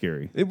that it was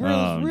scary. It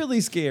was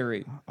really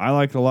scary. I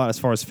like it a lot as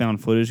far as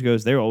found footage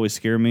goes. They always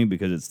scare me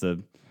because it's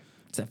the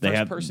It's that they first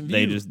have person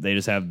they view.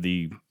 just have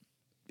the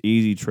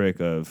easy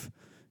trick of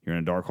you're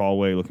in a dark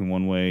hallway looking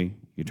one way,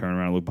 you turn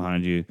around and look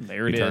behind you,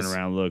 There you it turn is.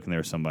 around and look, and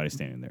there's somebody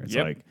standing there. It's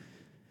Yep. like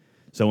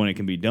so when it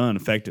can be done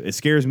effective, it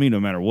scares me no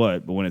matter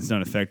what. But when it's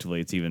done effectively,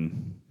 it's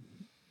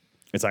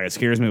like it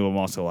scares me, but I'm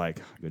also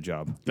like, good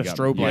job. The You got-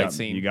 strobe you light got-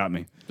 scene. You got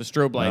me. The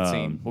strobe light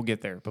scene. We'll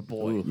get there. But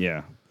boy,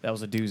 Yeah. that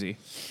was a doozy.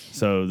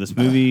 So this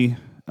movie,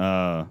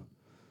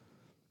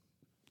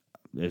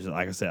 is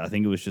like I said, I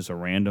think it was just a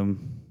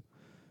random.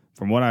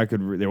 From what I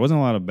could, there wasn't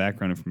a lot of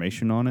background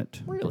information on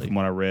it. But Really? from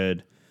what I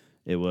read,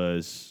 it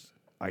was,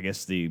 I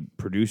guess, the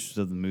producers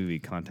of the movie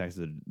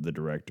contacted the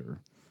director,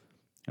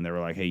 and they were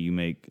like, "Hey, you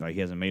make like he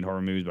hasn't made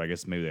horror movies, but I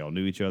guess maybe they all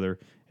knew each other."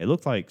 It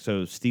looked like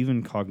so.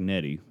 Stephen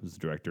Cognetti was the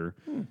director,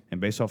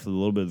 and based off of a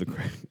little bit of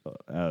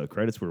the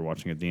credits we were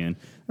watching at the end,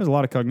 there's a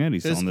lot of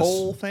Cognettis His on this.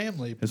 whole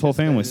family. His whole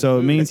family. So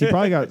it means he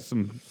probably got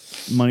some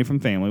money from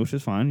family, which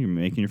is fine. You're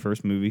making your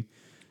first movie.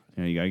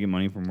 You know, you got to get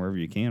money from wherever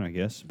you can, I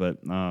guess. But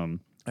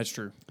That's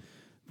true.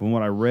 from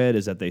what I read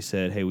is that they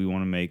said, hey, we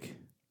want to make,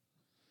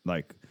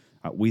 like,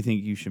 we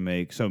think you should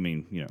make, so I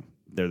mean, you know,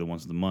 they're the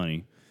ones with the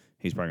money.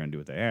 He's probably going to do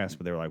what they ask.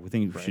 But they were like, we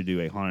think we should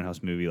do a haunted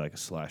house movie, like a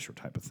slasher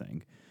type of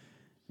thing.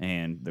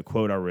 And the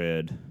quote I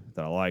read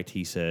that I liked,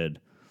 he said,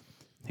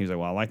 he was like,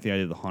 well, I like the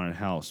idea of the haunted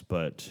house,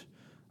 but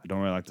I don't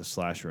really like the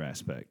slasher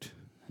aspect.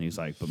 And he's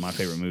like, but my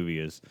favorite movie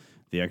is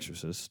The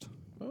Exorcist,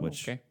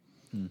 which okay.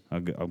 I'll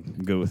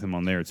go with him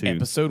on there too.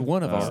 Episode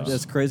 1 of ours.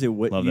 That's crazy.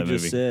 What Love you that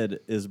just movie. said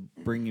is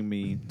bringing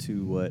me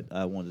to what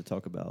I wanted to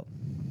talk about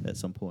at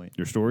some point.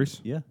 Your stories,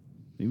 Yeah.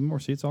 even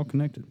more. See, it's all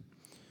connected.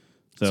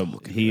 So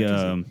he,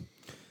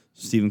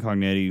 Stephen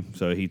Cognetti,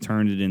 so he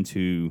turned it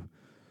into,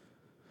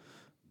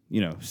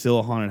 you know, still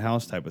a haunted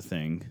house type of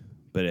thing,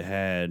 but it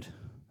had,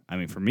 I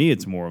mean, for me,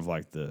 it's more of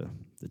like the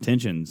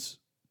tension's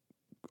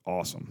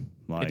awesome.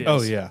 Like, is.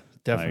 Oh yeah, like,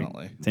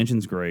 definitely.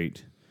 tension's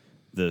great.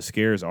 The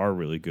scares are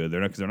really good. They're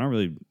not because they're not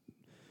really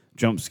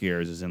jump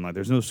scares. As in, like,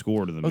 there's no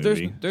score to the Oh,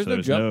 movie. there's So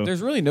no jump.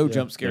 There's really no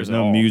jump scares there's at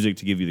no all. music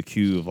to give you the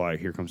cue of like,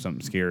 here comes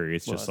something scary.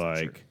 It's Well, just that's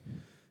not like,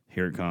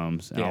 here it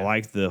comes. And Yeah. I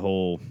like the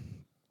whole.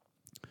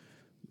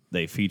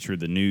 They featured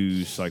the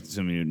news, like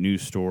some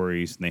news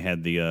stories, and they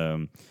had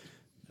the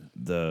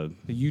The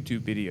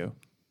YouTube video.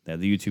 they had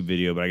the YouTube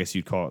video, but I guess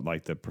you'd call it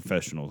like the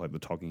professionals, like the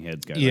talking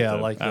heads guy. Yeah, the,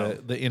 like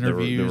the the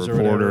interviews or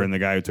reporter whatever. and the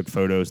guy who took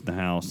photos in the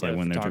house, Yeah, like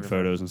when they took photographer.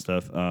 photos and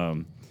stuff.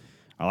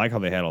 I like how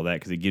they had all that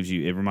because it gives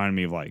you. It reminded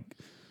me of like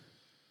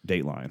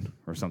Dateline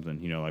or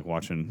something, you know, like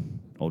watching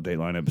old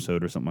Dateline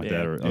episode or something like Yeah.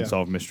 that, or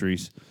Unsolved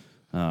Mysteries.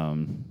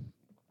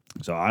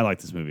 So I like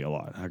this movie a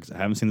lot. I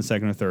haven't seen the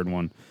second or third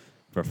one,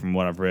 but from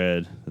what I've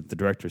read, that the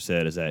director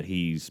said is that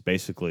he's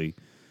basically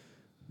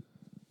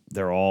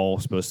they're all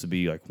supposed to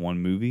be like one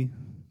movie,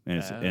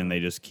 and and they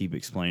just keep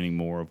explaining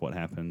more of what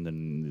happened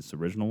in this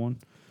original one.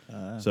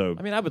 So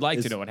I mean, I would like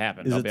to Is- know what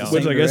happened. is I'll it be the honest.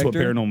 which same I guess what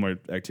director?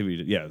 Paranormal Activity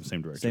did. Yeah, the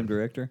same director. Same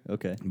director?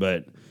 Okay.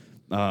 But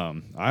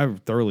I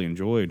thoroughly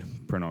enjoyed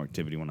Paranormal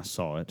Activity when I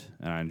saw it,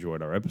 and I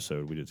enjoyed our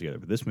episode we did together.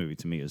 But this movie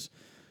to me is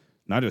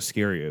not just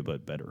scarier,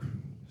 but better.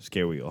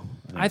 Scarier.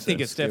 I think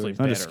it's definitely not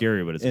better. just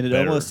scary, but it's And it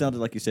better. almost sounded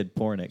like you said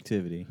porn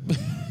activity.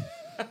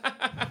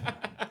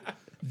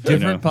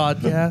 Different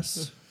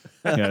podcasts,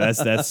 Yeah,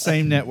 that's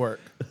same network.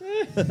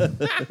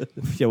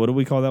 yeah. What do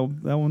we call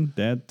that one?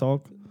 Dad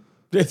talk.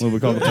 What do we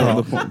call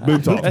the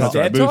boob talk? That's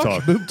Sorry, dad boob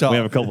talk? Boob talk. We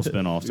have a couple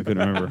spinoffs. I couldn't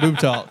remember. Boob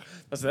talk.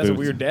 That's a Boobs.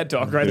 weird dad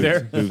talk right Boobs- there.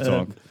 Boob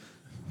talk.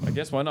 I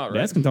guess why not, right?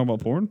 Dads can talk about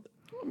porn.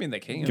 I mean, they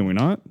can. Can we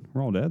not?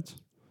 We're all dads.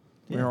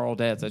 We're all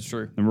dads. That's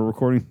true. And we're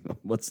recording.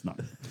 Let's not.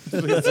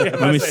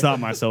 Let me stop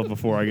myself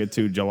before I get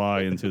too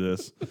July into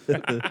this.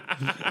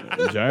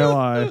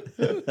 July.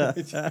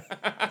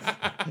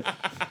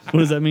 What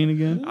does that mean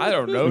again? I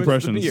don't know.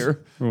 Impressions It's the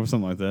beer. or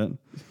something like that.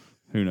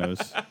 Who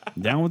knows?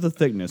 Down with the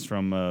thickness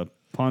from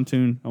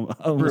Pontoon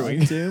Brewing.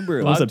 Pontoon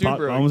Brewing. I almost said Pontoon pot, I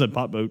Brewing. almost said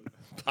pot boat.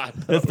 Pot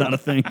That's not a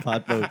thing.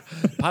 Hot boat.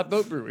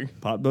 boat brewing.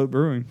 Pot boat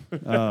brewing.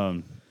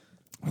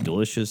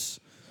 Delicious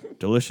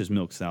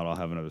milk stout. I'll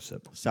have another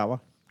sip. Sour.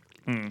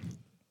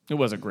 It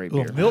was a great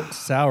Well, beer. milk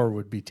sour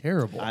would be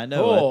terrible. I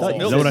know. Oh, I thought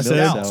you Is that what I said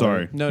said? milk sour.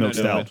 Sorry. No, milk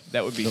stout.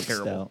 that would be Milk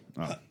terrible.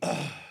 stout.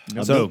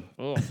 So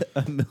Oh.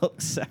 A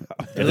milk sour.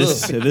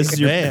 this is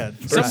your Man.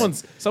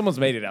 Someone's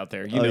made it out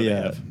there. You Oh, know they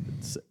yeah. have.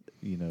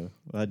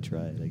 I'd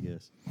try it, I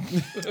guess.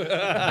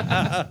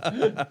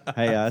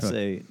 Hey, I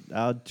say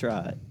I'll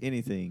try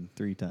anything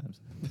 3 times.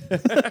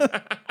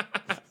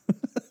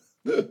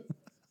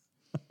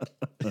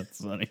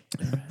 That's funny.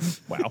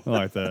 Wow. I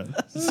like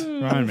that.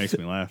 Ryan makes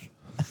me laugh.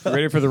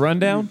 Ready for the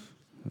rundown?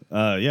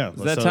 Yeah.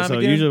 that time so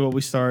again? usually what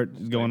we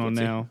start going on Let's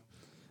see. now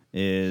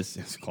is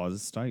it's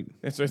closet's tight.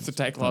 It's a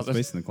tight It's closet.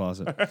 space in the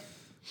closet.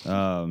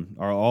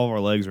 All of our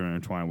legs are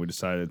intertwined. We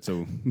decided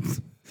to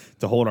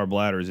hold our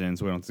bladders in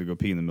so we don't have to go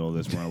pee in the middle of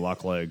this. We're going to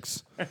lock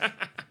legs.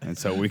 And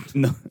so I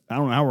don't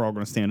know how we're all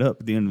going to stand up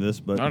at the end of this,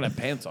 but I don't have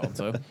pants on,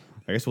 so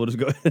I guess we'll just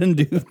go ahead and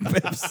do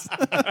Pips.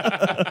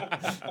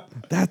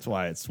 That's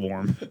why it's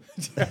warm.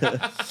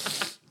 I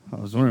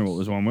was wondering what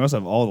was warm. We also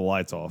have all the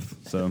lights off.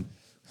 So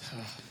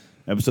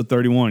episode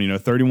 31,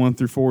 31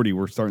 through 40,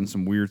 we're starting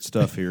some weird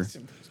stuff here.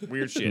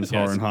 weird shit. It's Yes.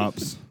 hard and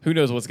hops. Who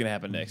knows what's going to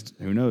happen next?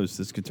 Who knows?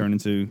 This could turn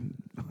into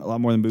a lot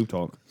more than boob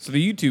talk. So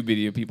the YouTube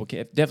video people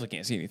definitely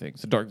can't see anything.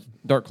 It's a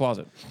dark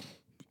closet.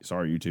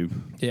 Sorry, YouTube.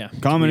 Yeah.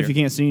 Comment if you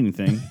can't see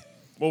anything.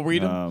 We'll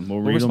read them. We'll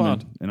read them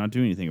respond. and not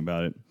do anything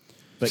about it.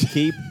 But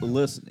keep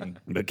listening.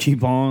 But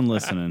keep on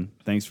listening.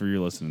 Thanks for your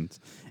listening.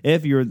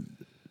 If you're,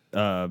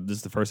 this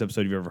is the first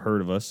episode you've ever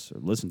heard of us, or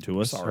listened to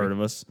us, Sorry. heard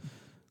of us,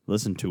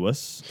 listened to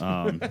us.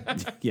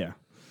 Yeah.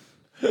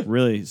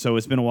 Really. So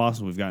it's been a while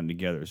since we've gotten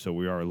together. So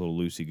we are a little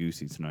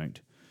loosey-goosey tonight.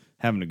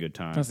 Having a good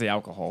time. That's the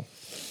alcohol.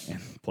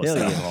 Plus Hell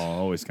the yeah. alcohol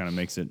always kind of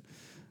makes it,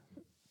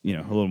 a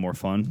little more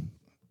fun.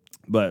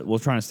 But we'll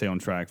try and stay on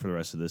track for the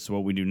rest of this. So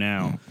what we do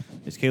now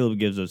is Caleb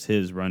gives us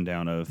his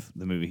rundown of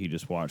the movie he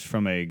just watched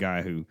from a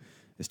guy who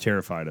is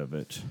terrified of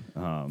it.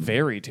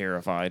 Very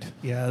terrified.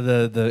 Yeah,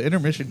 the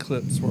intermission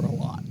clips were a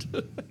lot.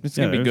 It's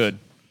going to be good.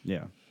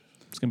 Yeah.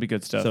 It's going to be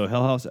good stuff. So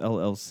Hell House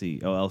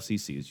LLC,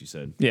 LCC, as you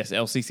said, yes,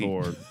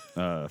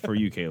 LCC. for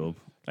you, Caleb.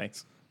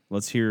 Thanks.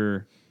 Let's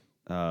hear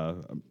a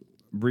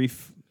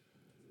brief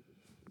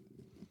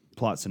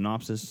plot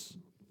synopsis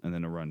and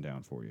then a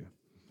rundown for you.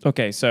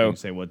 Okay, You so can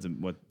say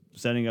what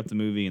setting up the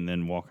movie and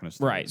then walking us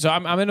through. right. So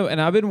I'm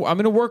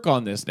gonna work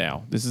on this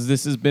now. This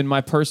has been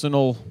my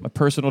personal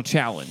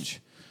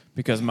challenge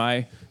because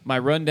my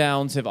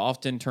rundowns have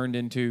often turned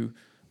into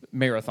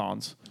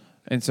marathons,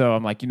 and so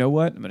I'm like, you know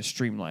what? I'm gonna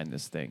streamline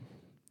this thing.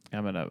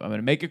 I'm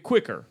gonna make it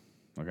quicker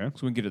Okay.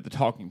 so we can get to the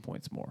talking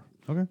points more.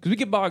 Okay. Because we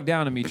get bogged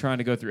down in me trying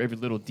to go through every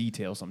little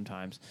detail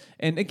sometimes.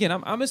 And again,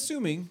 I'm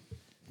assuming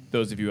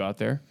those of you out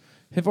there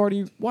have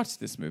already watched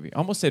this movie. I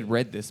almost said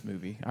read this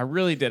movie. I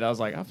really did. I was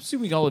like, I'm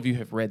assuming all of you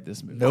have read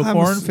this movie. No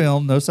foreign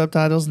film, no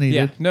subtitles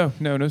Yeah, needed.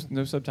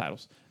 no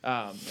subtitles.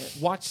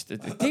 Watch the.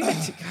 Damn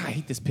it, God, I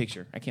hate this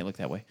picture. I can't look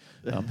that way.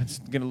 It's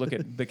gonna look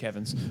at Big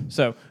Heavens.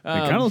 So It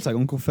kind of looks like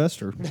Uncle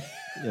Fester.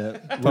 Yeah.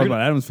 Talk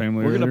about Adam's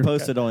Family. We're going earlier. to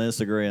post it on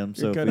Instagram,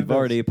 so if kinda we've does.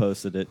 already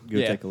posted it, go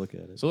Yeah. take a look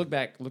at it. So look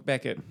back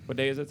at what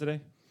day is it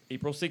today?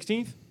 April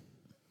 16th,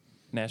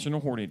 National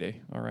Horny Day.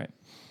 All right,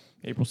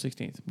 April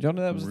 16th. Did y'all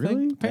know that was a Really?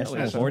 thing? Apparently,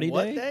 National Horny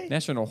What Day? day?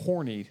 National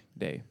Horny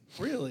Day.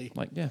 Really?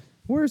 Like, yeah.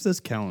 Where's this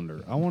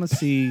calendar? I want to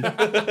see.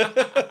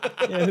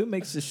 Yeah, who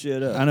makes this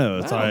shit up? I know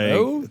it's I don't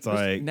know. it's There's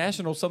like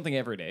National something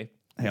every day.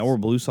 hey, I wore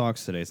blue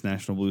socks today. It's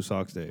National Blue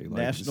Socks Day.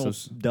 Like, National it's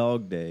so-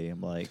 Dog Day. I'm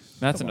like,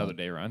 That's come another on.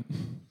 day, Ryan.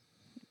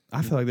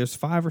 I feel like there's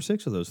 5 or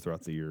 6 of those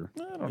throughout the year.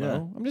 I don't Yeah.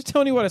 know. I'm just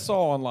telling you what I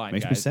saw online,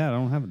 Makes me guys. sad. I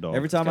don't have a dog.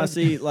 Every time I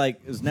see, like,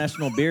 it's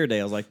National Beer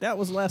Day, I was like, that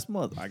was last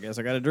month. I guess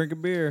I got to drink a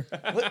beer.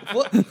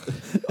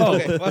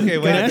 Okay,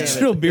 wait.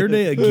 National Beer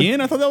Day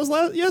again? I thought that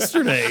was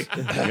yesterday.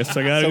 I guess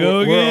I gotta go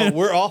again.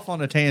 We're off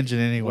on a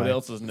tangent anyway. What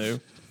else is new?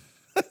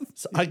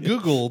 So I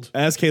Googled.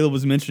 As Caleb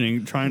was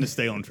mentioning, trying to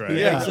stay on track.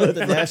 Yeah. So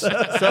the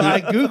national, So I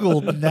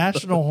Googled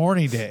National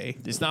Horny Day.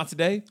 It's not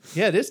today.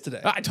 Yeah, it is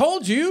today. I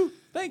told you.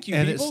 Thank you,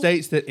 And people. it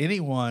states that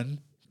anyone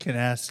can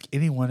ask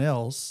anyone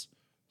else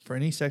for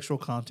any sexual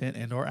content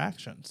and or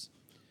actions.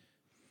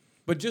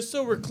 But just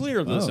so we're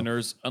clear,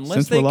 listeners, unless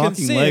Since they we're locking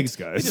consent, legs,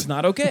 guys. it is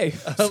not okay.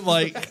 I'm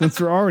like, Since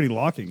we're already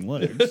locking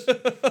legs,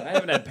 I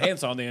haven't had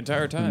pants on the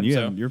entire time, and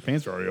so your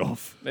pants are already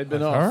off. they've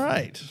been off. all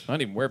right. I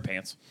don't even wear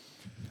pants.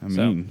 I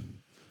So- mean,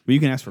 but you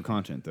can ask for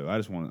content though. I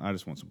just want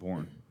some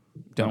porn. I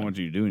Done. don't want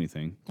you to do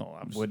anything. Oh,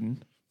 I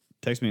wouldn't.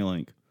 Text me a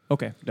link.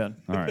 Okay, done.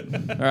 All right.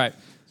 All right.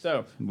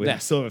 So, We yeah.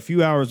 still have a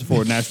few hours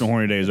before National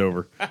Horny Day is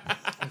over.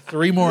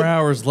 3 more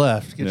hours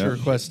left. Get Yeah. your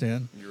request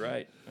in. You're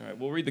right. All right,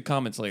 we'll read the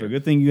comments So later.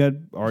 good thing you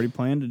had already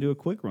planned to do a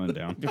quick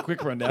rundown. A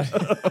quick rundown.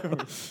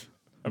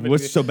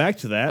 So back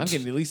to that. I'm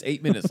getting at least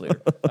 8 minutes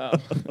later.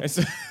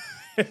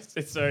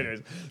 So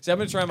anyways, so I'm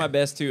going to try my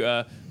best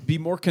to be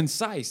more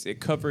concise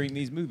at covering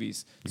these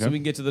movies so Okay. we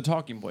can get to the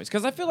talking points.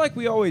 Because I feel like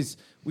we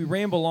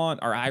ramble on,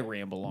 or I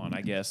ramble on,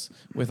 I guess,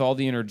 with all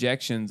the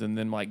interjections, and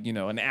then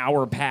an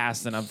hour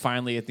passed and I'm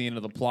finally at the end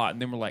of the plot,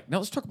 and then we're like, now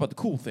let's talk about the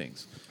cool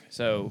things.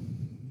 So,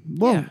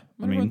 Well, yeah, I'm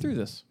going to run through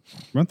this.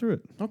 Run through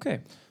it.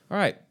 Okay. All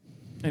right.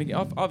 And again,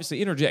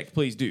 obviously, interject,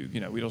 please do.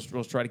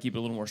 We'll try to keep it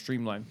a little more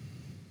streamlined.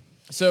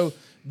 So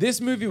this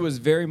movie was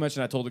very much,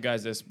 and I told the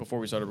guys this before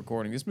we started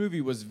recording, this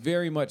movie was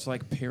very much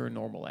like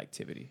Paranormal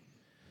Activity.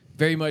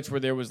 Very much where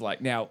there was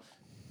now,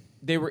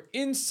 they were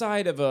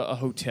inside of a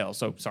hotel.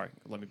 So, sorry,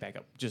 let me back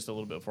up just a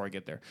little bit before I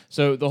get there.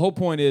 So the whole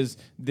point is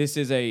this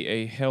is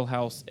a Hell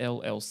House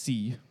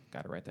LLC.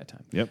 Got it right that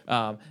time. Yep.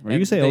 Or you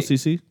can say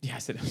LCC.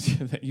 Yes,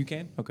 you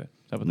can? Okay.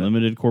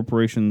 Limited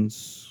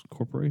corporations.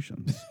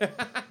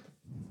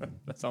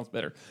 That sounds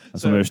better.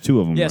 That's why there's two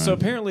of them. Yeah, around. so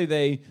apparently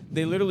they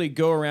literally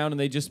go around and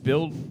they just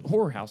build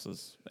horror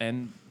houses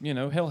and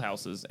hell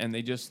houses, and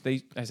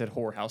I said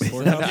horror houses.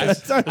 I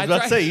was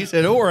about to say, you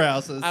said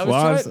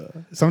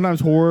whorehouses.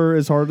 Sometimes horror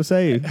is hard to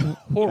say.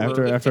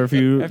 Horror. After a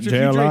few After a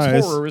few drinks,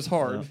 JLIs. horror is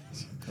hard.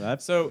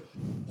 So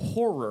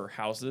horror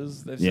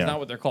houses, that's not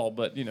what they're called,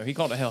 but he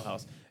called it a hell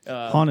house.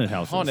 Haunted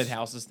houses. Haunted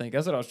houses,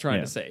 that's what I was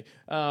trying to say.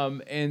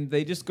 And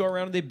they just go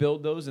around and they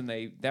build those, and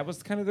that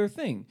was kind of their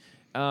thing.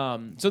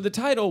 So the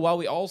title, while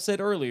we all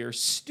said earlier,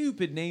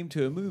 stupid name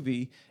to a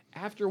movie,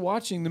 after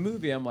watching the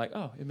movie, I'm like,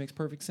 oh, it makes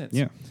perfect sense.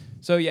 Yeah.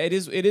 So yeah, it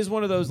is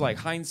one of those,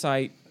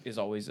 hindsight is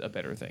always a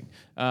better thing.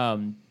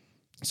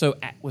 So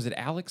was it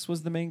Alex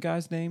was the main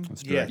guy's name?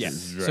 Yes.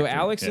 Yeah. So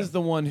Alex is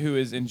the one who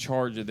is in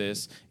charge of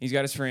this. He's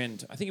got his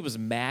friend, I think it was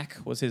Mac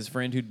was his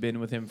friend who'd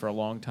been with him for a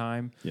long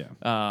time. Yeah.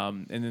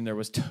 And then there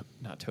was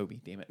not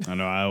Toby, damn it. I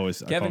know. I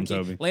call him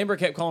Toby. Lambert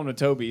kept calling him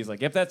Toby. He's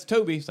like, yep, that's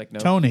Toby. He's like, no,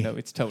 Tony. No,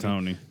 it's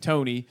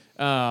Tony.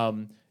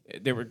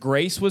 There were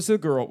Grace was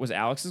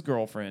Alex's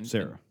girlfriend.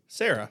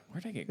 Sarah.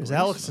 Where'd I get It was Grace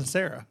Alex from? and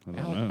Sarah.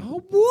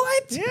 Oh,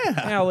 what? Yeah.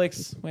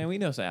 Alex. Man, we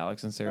know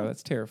Alex and Sarah.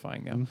 That's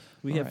terrifying now.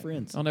 We have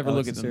friends. I'll never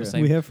Alex look at and them the Sarah.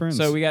 same. We have friends.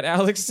 So we got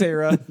Alex,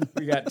 Sarah,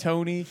 we got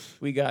Tony,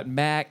 we got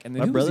Mac, and then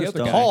My who was the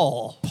brother's other guy?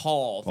 Paul.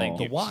 Paul, thank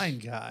The you. wine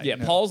guy. Yeah,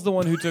 No. Paul's the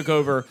one who took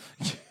over.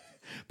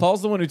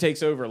 Paul's the one who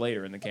takes over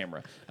later in the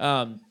camera.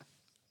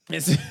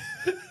 It's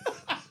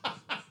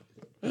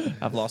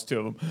I've lost two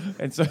of them,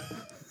 and so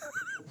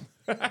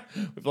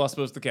we've lost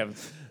most of the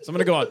Kevins. So I'm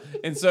gonna go on.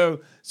 And so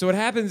what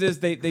happens is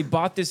they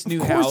bought this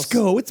new house.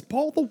 Go. It's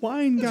Paul the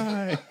wine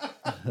guy.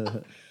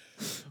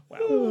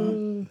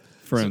 Wow.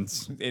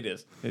 Friends. It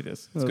is.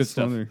 It's That's good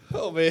stuff. funny.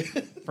 Oh, man.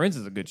 Friends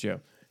is a good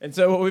show. And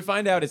so what we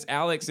find out is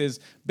Alex is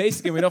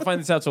basically, we don't find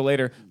this out till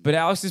later, but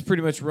Alex has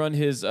pretty much run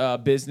his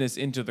business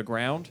into the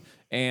ground,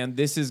 and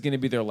this is going to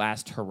be their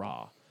last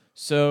hurrah.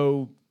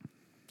 So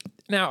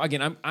now,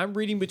 again, I'm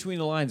reading between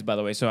the lines, by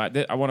the way. So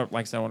I want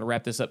to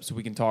wrap this up so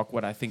we can talk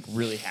what I think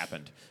really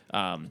happened.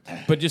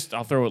 But just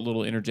I'll throw a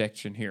little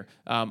interjection here.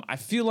 I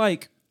feel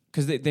like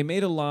because they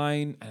made a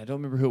line, and I don't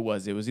remember who it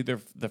was. It was either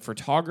the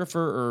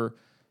photographer or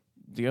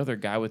the other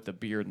guy with the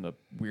beard and the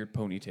weird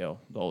ponytail,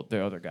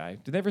 the other guy.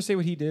 Did they ever say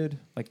what he did?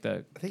 I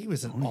think he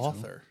was an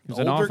author. He was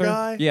An an older author?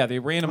 guy? Yeah, they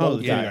ran him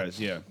old guy. guys.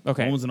 Yeah.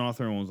 Okay. One was an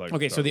author and one was like.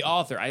 Okay, so the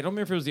author. I don't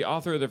remember if it was the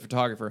author or the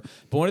photographer,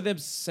 but one of them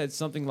said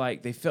something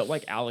like they felt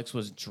like Alex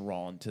was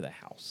drawn to the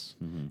house.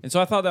 Mm-hmm. And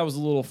so I thought that was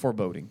a little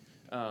foreboding.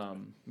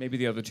 Maybe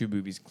the other two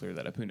movies clear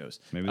that up. Who knows?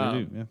 Maybe they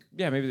do. Yeah.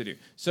 Yeah, maybe they do.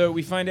 So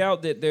we find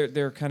out that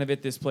they're kind of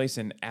at this place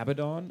in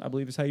Abaddon, I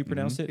believe is how you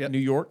pronounce it, Yep. New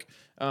York.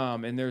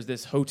 And there's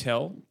this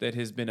hotel that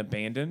has been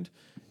abandoned,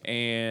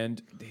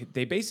 and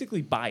they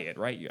basically buy it,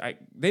 right?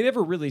 They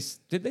never really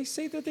did. They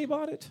say that they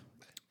bought it.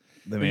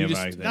 They may have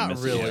just- accidentally Not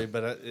missed it, really, yeah.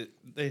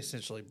 but they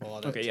essentially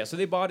bought it. Okay, yeah. So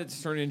they bought it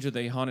to turn it into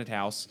the haunted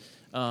house,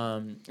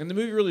 and the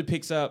movie really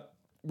picks up.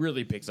 I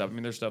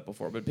mean, there's stuff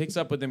before, but it picks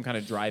up with them kind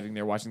of driving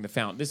there, watching the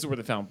found. This is where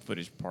the found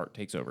footage part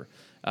takes over,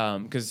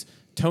 because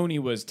Tony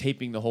was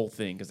taping the whole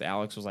thing because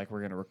Alex was like, "We're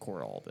going to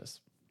record all this."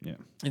 Yeah.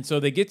 And so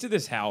they get to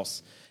this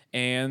house,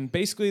 and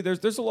basically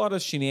there's a lot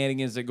of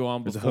shenanigans that go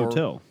on It's a before.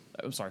 hotel.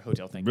 I'm sorry,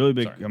 hotel. Thank you. Really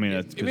big. Sorry. I mean,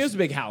 it was a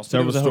big house. But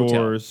Several it was a hotel.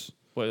 stores.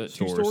 Was it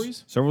 2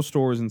 stories? Several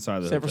stores inside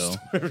the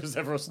hotel.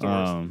 Several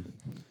stores.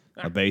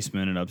 A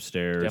basement and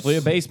upstairs. Definitely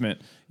a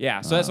basement. Yeah,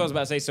 so that's what I was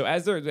about to say. So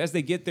as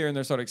they get there and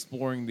they start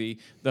exploring the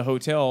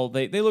hotel,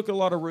 they look at a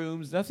lot of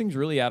rooms. Nothing's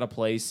really out of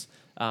place.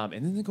 And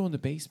then they go in the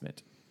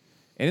basement.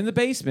 And in the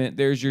basement,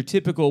 there's your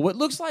typical, what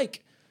looks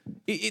like,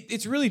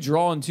 it's really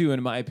drawn to,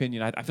 in my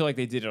opinion. I feel like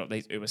they did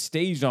it. It was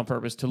staged on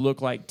purpose to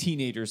look like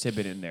teenagers had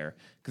been in there.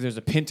 Because there's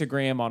a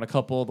pentagram on a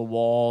couple of the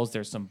walls.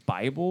 There's some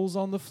Bibles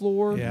on the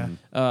floor. Yeah.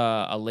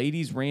 A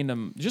lady's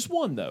random, just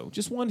one though,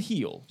 just one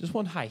heel, just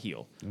one high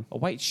heel, a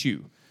white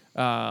shoe.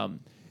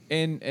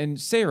 And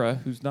Sarah,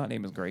 whose not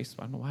name is Grace,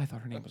 I don't know why I thought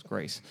her name was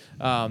Grace.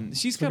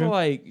 She's kind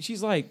of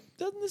she's like,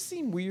 doesn't this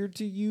seem weird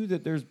to you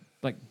that there's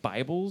like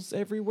Bibles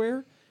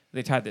everywhere?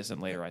 They tied this in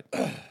later,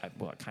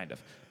 well, kind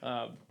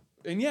of.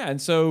 And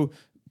so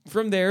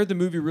from there, the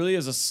movie really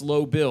is a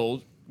slow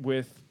build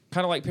with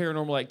kind of like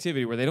Paranormal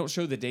Activity, where they don't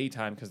show the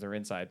daytime because they're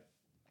inside.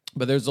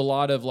 But there's a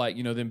lot of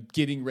them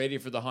getting ready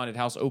for the haunted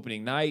house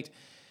opening night.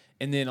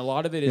 And then a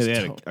lot of it is... they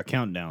had a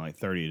countdown like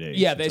 30 days.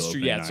 Yeah, that's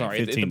true. opening Yeah, night. sorry.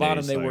 At the 15 bottom,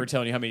 days, they were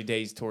telling you how many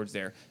days towards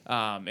there.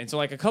 And so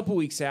like a couple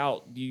weeks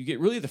out, you get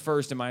really the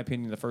first, in my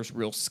opinion, the first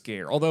real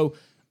scare. Although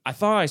I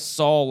thought I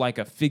saw like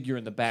a figure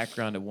in the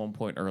background at one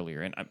point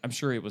earlier, and I'm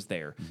sure it was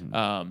there.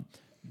 Mm-hmm.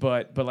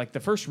 But like the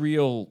first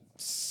real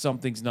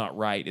something's not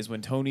right is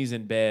when Tony's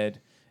in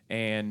bed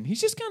and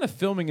he's just kind of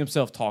filming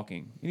himself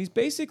talking. And he's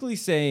basically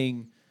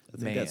saying, I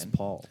think that's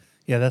Paul.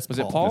 Yeah, that's Was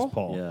Paul. it Paul? That's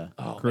Paul. Yeah.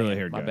 Oh,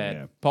 Curly-haired my guy, bad.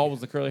 yeah. Paul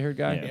was the curly-haired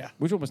guy? Yeah.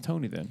 Which one was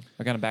Tony then?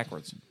 I got him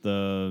backwards.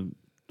 The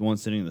one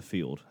sitting in the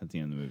field at the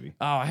end of the movie.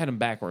 Oh, I had him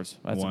backwards.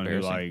 That's The one who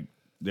embarrassing.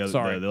 the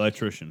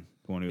electrician.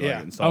 The one who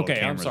Yeah. installed Okay,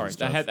 I'm cameras sorry. and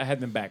stuff. I had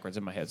them backwards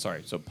in my head.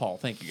 Sorry. So Paul,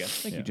 thank you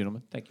guys. Thank you,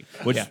 gentlemen. Thank you.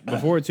 Which Yeah.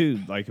 before too,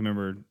 like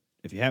remember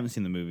if you haven't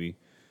seen the movie,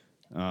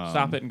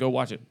 Stop it and go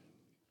watch it.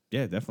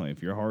 yeah, definitely.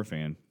 If you're a horror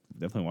fan,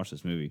 definitely watch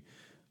this movie.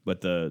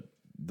 But the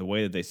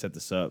way that they set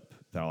this up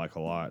that I like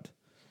a lot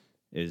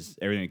is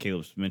everything that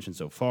Caleb's mentioned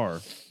so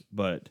far.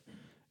 But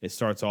it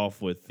starts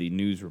off with the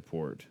news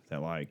report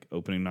that like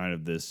opening night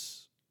of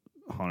this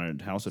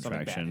haunted house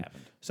attraction,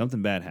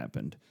 something bad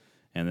happened.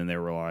 And then they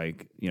were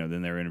like,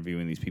 then they were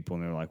interviewing these people,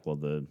 and they're like, well,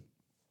 the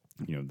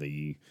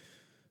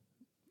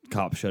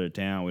cops shut it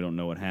down. We don't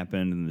know what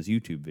happened, and this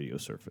YouTube video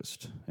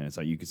surfaced, and it's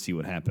like you could see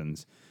what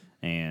happens,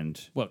 and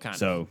you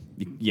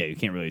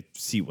can't really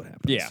see what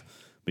happens. Yeah,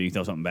 but you can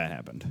tell something bad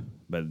happened,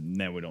 but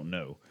now we don't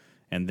know.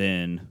 And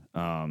then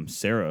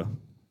Sarah,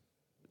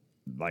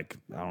 like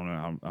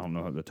I don't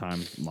know the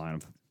timeline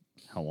of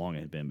how long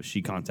it had been, but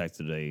she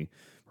contacted a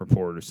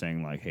reporter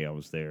saying like, hey, I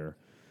was there.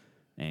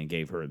 And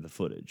gave her the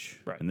footage.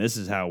 Right. And this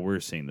is how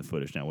we're seeing the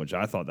footage now, which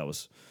I thought that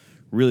was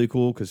really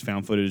cool because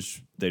found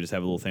footage, they just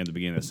have a little thing at the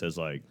beginning that says,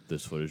 like,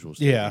 this footage was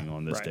taken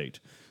on this date.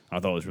 I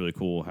thought it was really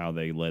cool how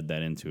they led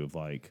that into of,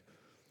 like,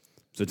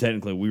 so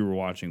technically we were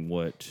watching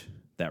what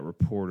that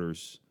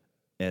reporter's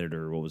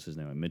editor, what was his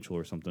name, Mitchell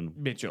or something?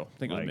 Mitchell. I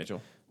think it was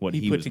Mitchell. What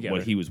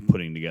he was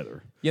putting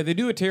together. Yeah, they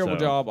do a terrible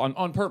job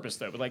on purpose,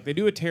 though. But, like, they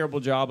do a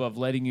terrible job of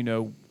letting you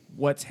know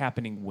what's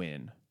happening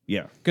when.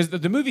 Yeah. Because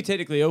the movie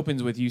technically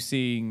opens with you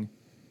seeing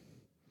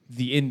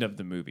the end of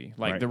the movie,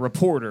 like the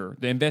reporter,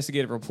 the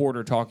investigative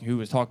reporter who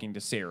was talking to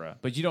Sarah,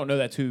 but you don't know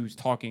that's who's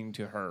talking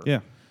to her.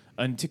 Yeah,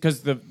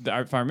 because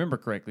if I remember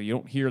correctly, you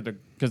don't hear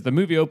because the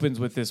movie opens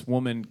with this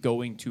woman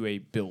going to a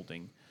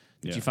building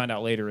that you find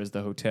out later is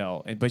the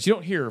hotel, but you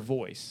don't hear her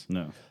voice.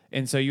 No,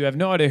 and so you have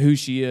no idea who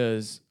she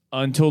is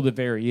until the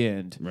very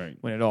end, right?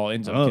 When it all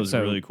ends up. Oh, it was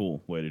a really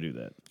cool way to do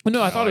that. Well,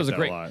 no, I thought it was a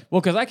great.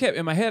 Well, because I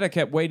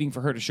kept waiting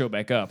for her to show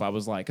back up. I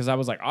was like,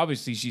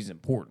 obviously she's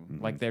important.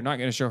 Mm-hmm. Like they're not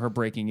going to show her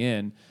breaking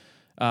in.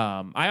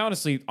 I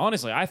honestly,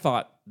 I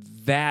thought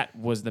that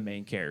was the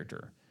main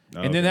character,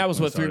 and then that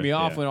was what threw me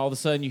off when all of a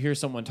sudden you hear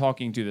someone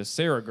talking to this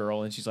Sarah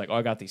girl, and she's like, "Oh,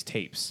 I got these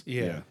tapes."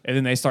 Yeah, and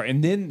then they start,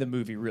 and then the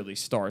movie really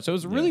starts. So it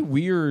was a really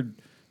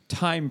weird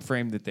time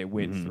frame that they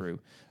went through,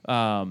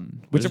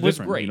 which was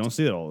great. You don't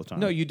see it all the time.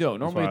 No, you don't.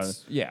 Normally,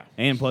 it's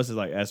and plus, it's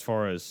like as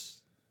far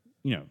as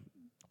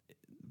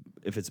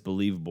if it's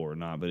believable or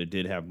not, but it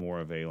did have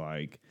more of a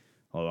like,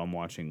 oh, I'm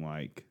watching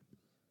like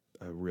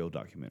a real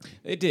documentary.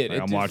 It did.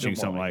 Like, I'm watching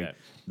something like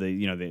I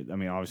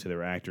mean, obviously they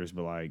were actors,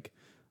 but like,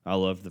 I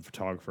love the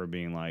photographer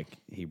being like,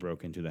 he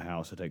broke into the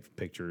house to take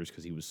pictures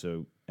because he was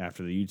so,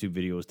 after the YouTube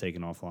video was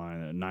taken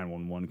offline, a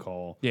 911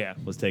 call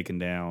was taken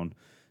down.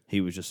 He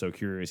was just so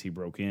curious. He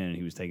broke in and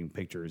he was taking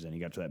pictures and he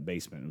got to that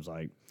basement. It was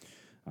like,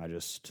 I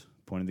just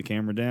pointed the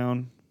camera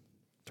down,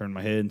 turned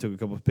my head and took a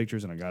couple of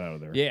pictures and I got out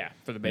of there. Yeah,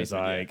 for the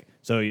basement.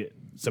 It's like,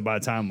 so by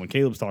the time when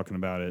Caleb's talking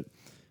about it,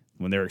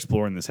 when they're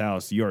exploring this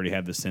house, you already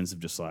have this sense of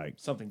just like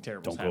something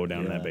terrible. Don't go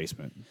down in that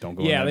basement. Don't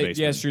go in that basement.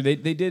 Yeah, it's true. They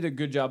did a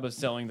good job of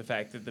selling the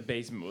fact that the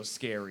basement was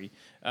scary.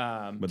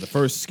 But the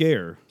first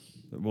scare,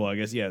 well, I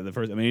guess the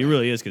first. I mean, it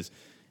really is because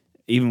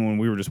even when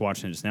we were just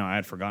watching it just now, I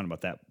had forgotten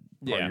about that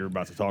part you're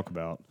about to talk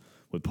about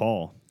with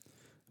Paul.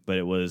 But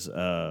it was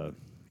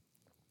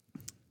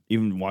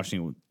even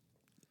watching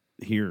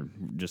it here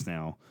just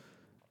now.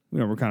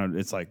 We're kind of.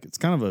 It's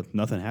kind of a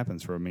nothing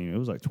happens for. I mean, it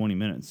was like 20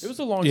 minutes. It was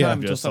a long time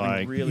until something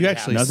like, really. You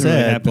actually happened.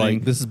 said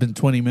like this has been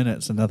 20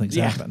 minutes and nothing's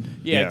happened.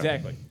 Yeah,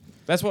 exactly.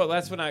 That's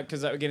when I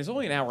because again it's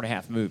only an hour and a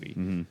half movie,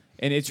 and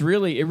it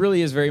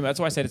really is very much. That's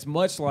why I said it's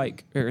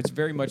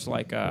very much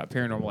like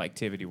Paranormal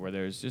Activity, where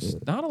there's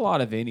just not a lot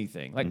of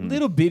anything, like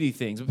little bitty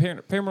things.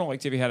 But Paranormal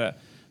Activity had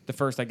the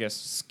first, I guess,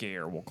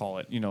 scare, we'll call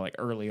it, like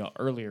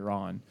earlier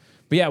on.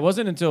 But yeah, it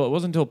wasn't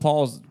until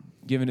Paul's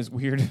given his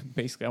weird,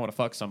 basically, I want to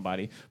fuck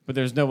somebody, but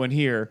there's no one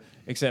here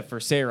except for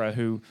Sarah,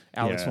 who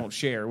Alex won't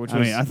share.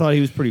 I thought he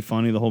was pretty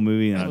funny the whole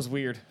movie. That was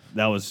weird.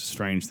 That was a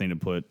strange thing to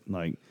put.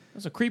 Like, it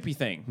was a creepy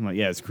thing. I'm like,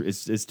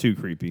 it's too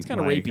creepy. It's kind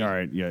of rapey. All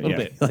right, yeah, a little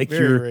bit. Like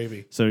very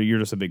rapey. So you're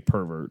just a big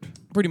pervert.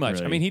 Pretty much.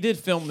 Really. I mean, he did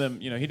film them.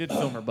 He did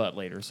film her butt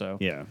later. So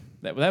yeah,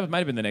 that might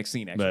have been the next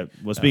scene. Actually,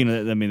 but speaking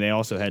of that, I mean, they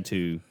also had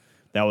to.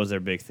 That was their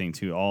big thing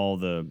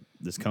too.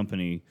 This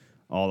company,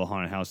 all the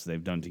haunted houses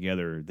they've done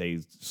together, they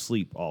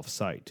sleep off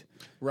site.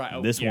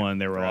 Right. This one,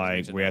 they were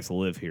like, we have to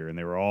live here, and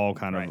they were all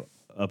kind of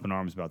up in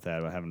arms about that,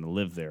 about having to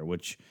live there.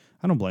 Which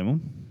I don't blame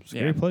them. It's a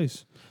great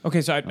place.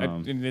 Okay, so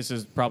and this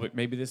is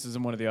maybe this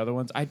isn't one of the other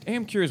ones. I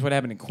am curious what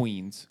happened in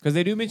Queens, because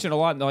they do mention a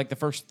lot in like the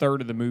first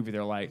third of the movie.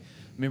 They're like,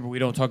 remember, we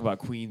don't talk about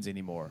Queens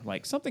anymore.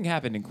 Like something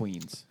happened in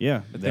Queens.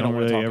 Yeah, they don't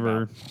really talk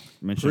ever about.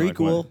 mention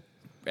Prequel.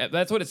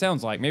 That's what it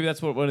sounds like. Maybe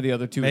that's what one of the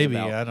other two Maybe,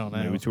 is about. I don't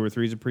know. Maybe 2 or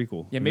 3 is a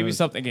prequel. Yeah, Who maybe knows?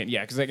 something again.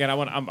 Yeah, because again,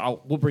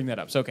 we'll bring that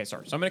up. So okay,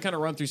 sorry. So I'm going to kind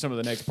of run through some of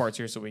the next parts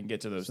here so we can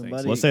get to those things.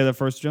 Let's say the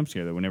first jump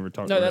scare that we never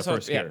talked No, about. that's what.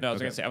 first Yeah, scare. no, I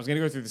was gonna say. I was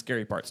gonna go through the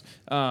scary parts.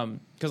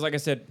 Because, like I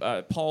said,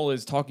 Paul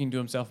is talking to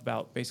himself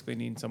about basically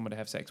needing someone to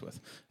have sex with.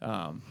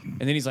 And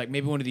then he's like,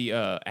 maybe one of the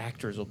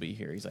actors will be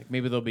here. He's like,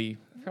 maybe they'll be.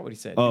 I forgot what he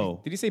said. Oh.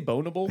 Did he say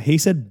bonable? He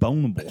said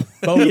boneable.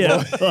 Bonable.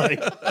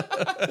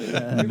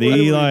 Yeah,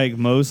 the like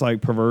most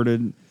like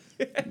perverted,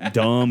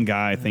 dumb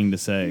guy thing to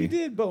He say.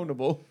 did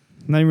bonable.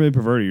 Not even really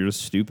perverted. You're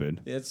just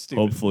stupid. Yeah, it's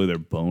stupid. Hopefully they're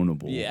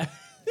boneable. Yeah.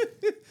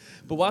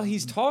 But while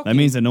he's talking, That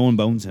means that no one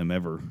bones him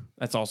ever.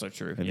 that's also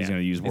true. If he's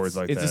gonna use words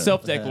like it's that. It's a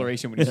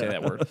self-declaration when you say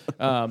that word.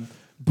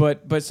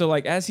 But so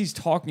like as he's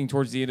talking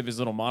towards the end of his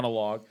little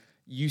monologue,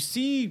 you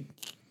see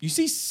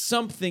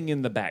something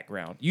in the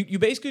background. You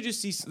basically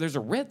just see there's a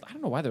red. I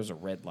don't know why there's a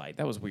red light.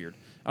 That was weird.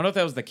 I don't know if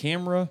that was the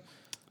camera.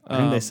 I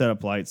think they set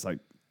up lights like.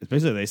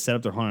 Basically, they set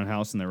up their haunted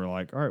house and they were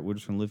like, "All right, we're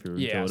just gonna live here."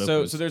 Yeah. until it So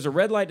opens." there's a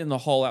red light in the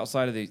hall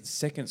outside of the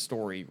second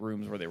story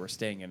rooms where they were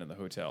staying in the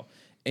hotel,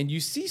 and you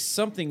see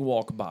something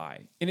walk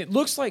by, and it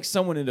looks like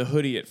someone in a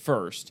hoodie at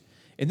first,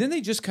 and then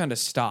they just kind of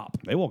stop.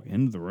 they walk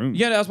into the room.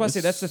 Yeah, I was about to say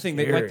that's the thing.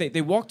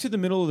 They walk to the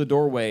middle of the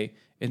doorway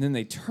and then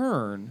they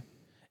turn,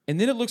 and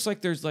then it looks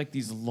like there's like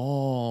these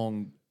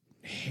long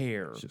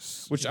hair,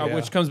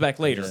 which comes back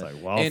later. Just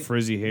like wild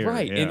frizzy hair,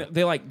 right? yeah. And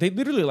they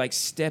literally like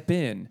step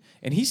in,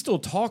 and he's still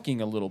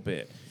talking a little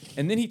bit,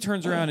 and then he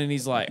turns around and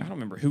he's like, I don't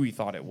remember who he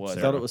thought it was.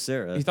 I thought it was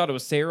Sarah. He thought it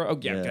was Sarah. Oh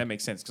yeah, Yeah. that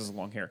makes sense because of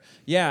long hair.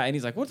 Yeah, and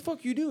he's like, "What the fuck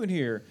are you doing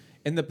here?"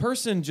 And the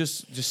person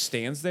just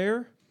stands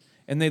there,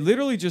 and they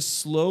literally just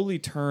slowly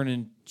turn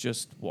and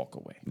just walk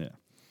away. Yeah.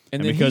 And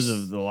And then because he's-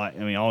 of the light,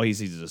 I mean, all he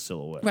sees is a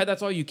silhouette. Right,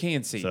 that's all you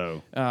can see.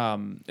 So-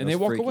 and they That's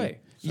walk freaky. away.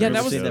 So Yeah, I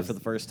that was seen that for the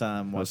first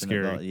time. was Watching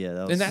it. scary. Yeah,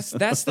 that was, and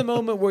that's the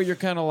moment where you're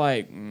kind of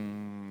like,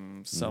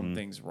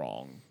 something's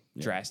wrong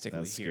drastically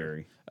that's here.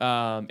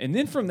 scary. And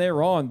then from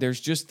there on, there's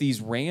just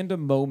these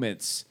random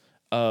moments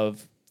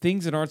of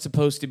things that aren't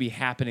supposed to be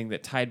happening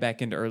that tied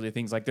back into earlier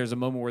things. Like there's a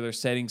moment where they're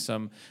setting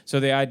some. So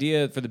the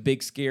idea for the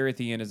big scare at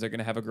the end is they're going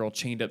to have a girl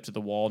chained up to the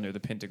wall near the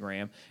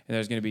pentagram, and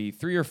there's going to be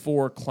 3 or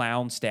 4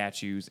 clown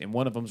statues, and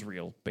one of them's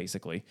real,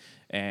 basically,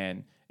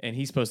 and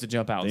he's supposed to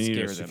jump out They and need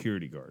scare a them.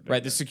 security guard.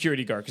 Right, the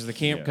security guard, because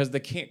the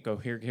can't go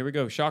here. Here we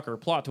go, shocker,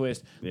 plot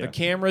twist. Yeah. The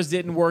cameras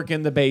didn't work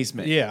in the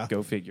basement. Yeah.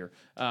 Go figure.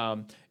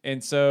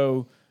 And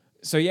so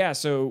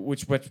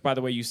which by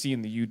the way you see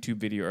in the YouTube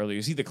video earlier,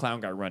 you see the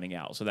clown guy running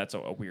out. So that's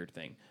a weird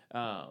thing.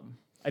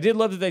 I did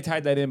love that they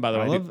tied that in. By the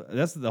way, I love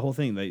that's the whole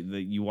thing. That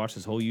you watch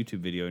this whole YouTube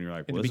video and you're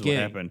like, In well, the this is what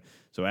beginning. happened.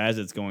 So as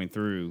it's going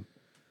through,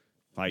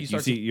 like You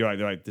start they're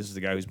like, this is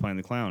the guy who's playing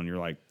the clown. And you're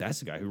like, that's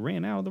the guy who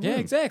ran out of the room. Yeah,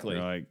 exactly.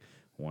 You're like,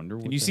 wonder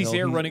what you the see hell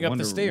Sarah he- running up the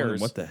wonder stairs.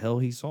 what the hell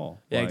he saw.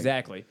 Yeah, Like,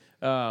 exactly.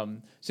 So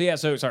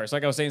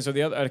like I was saying, so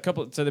the other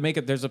so they make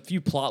it. There's a few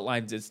plot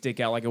lines that stick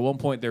out. Like at one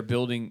point they're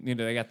building,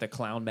 they got the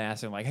clown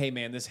mask and like, hey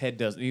man, this head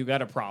doesn't. You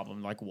got a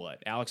problem? Like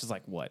what? Alex is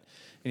like what?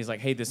 And he's like,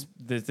 hey,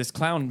 this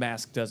clown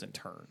mask doesn't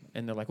turn.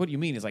 And they're like, what do you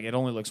mean? He's like, it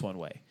only looks one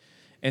way.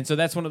 And so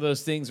that's one of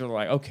those things where they're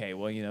like, okay,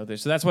 well,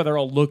 so that's why they're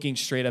all looking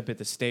straight up at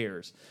the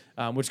stairs,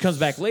 which comes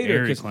back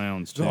later. Scary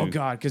clowns, too. Oh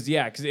God,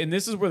 and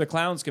this is where the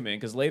clowns come in,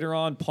 because later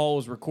on Paul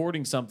is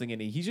recording something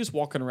and he's just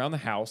walking around the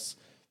house,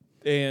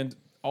 and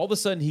all of a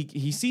sudden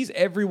he sees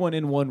everyone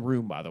in one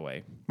room. By the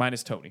way,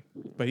 minus Tony,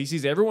 but he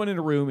sees everyone in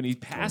a room and he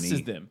passes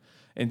Tony. them.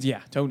 And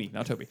yeah, Tony,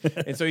 not Toby.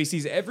 And so he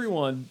sees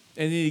everyone,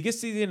 and then he gets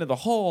to the end of the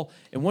hall,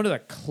 and one of the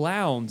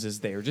clowns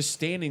is there, just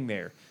standing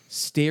there,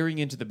 staring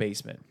into the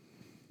basement.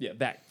 Yeah,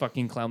 that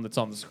fucking clown that's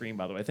on the screen,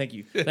 by the way. Thank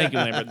you,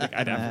 Lambert. I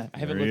haven't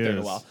There looked he there in a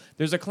is. while.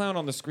 There's a clown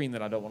on the screen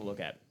that I don't want to look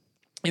at.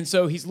 And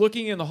so he's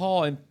looking in the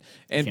hall, and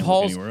Can't look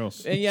Paul's anywhere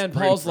else. and It's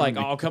right Paul's in front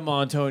like, of me. "Oh, come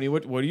on, Tony,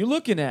 what are you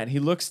looking at?" He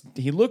looks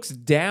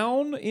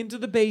down into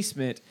the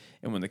basement,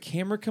 and when the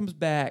camera comes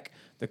back,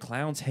 the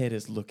clown's head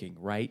is looking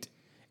right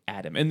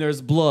at him, and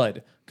there's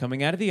blood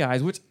coming out of the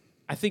eyes, which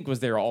I think was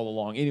there all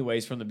along,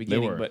 anyways, from the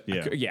beginning. were, but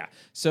yeah.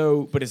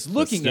 So, but it's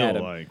looking still, at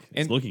him, like,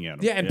 it's looking at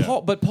him, Yeah, and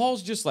yeah.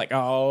 Paul's just like,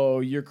 "Oh,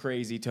 you're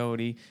crazy,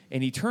 Tony,"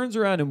 and he turns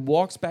around and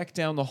walks back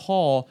down the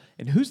hall,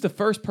 and who's the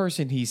first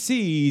person he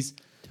sees?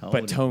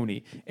 But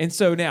Tony. And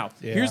so now,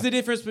 here's the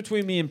difference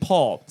between me and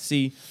Paul.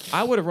 See,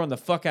 I would have run the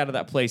fuck out of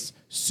that place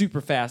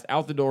super fast,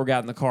 out the door, got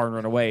in the car, and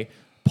run away.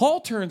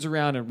 Paul turns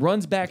around and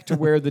runs back to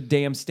where the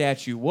damn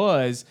statue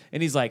was,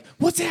 and he's like,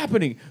 "What's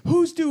happening?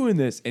 Who's doing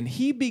this?" And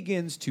he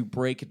begins to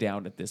break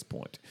down at this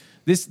point.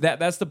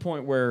 That's the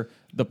point where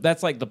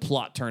that's like the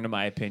plot turn, in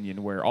my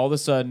opinion, where all of a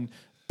sudden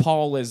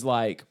Paul is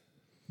like,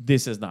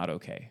 "This is not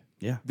okay.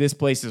 Yeah. This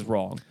place is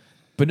wrong."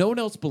 But no one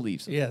else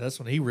believes him. Yeah, that's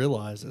when he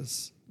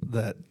realizes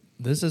that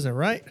this isn't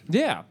right.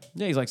 Yeah.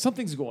 He's like,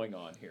 something's going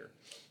on here.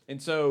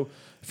 And so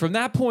from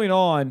that point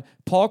on,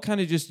 Paul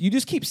kind of you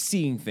just keep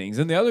seeing things.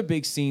 And the other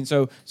big scene,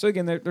 so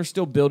again, they're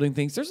still building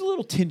things. There's a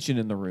little tension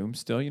in the room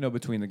still,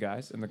 between the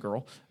guys and the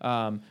girl.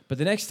 But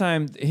the next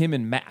time him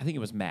and Mac, I think it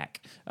was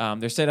Mac,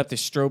 they're set up the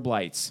strobe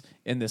lights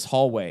in this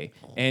hallway.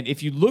 And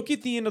if you look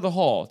at the end of the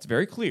hall, it's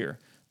very clear.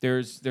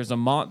 There's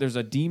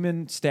a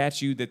demon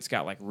statue that's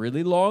got like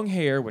really long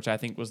hair, which I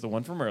think was the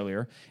one from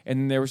earlier, and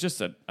then there was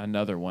just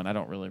another one. I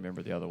don't really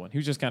remember the other one. He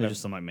was just kind of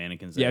just some like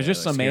mannequins. yeah,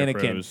 just like some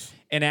mannequin. scarecrows.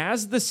 And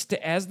as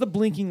the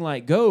blinking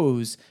light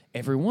goes,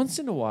 every once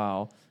in a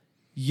while,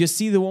 you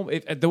see the one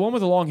with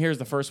the long hair is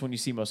the first one you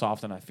see most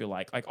often. I feel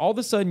like all of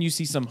a sudden you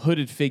see some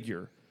hooded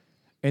figure,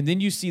 and then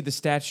you see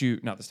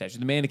the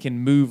mannequin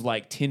move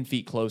like 10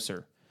 feet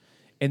closer,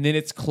 and then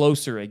it's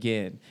closer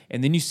again,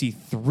 and then you see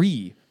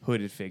 3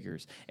 hooded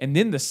figures. And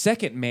then the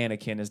second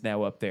mannequin is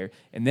now up there.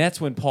 And that's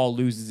when Paul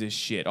loses his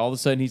shit. All of a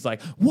sudden, he's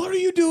like, what are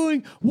you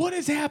doing? What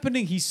is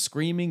happening? He's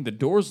screaming. The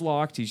door's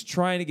locked. He's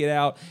trying to get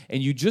out.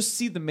 And you just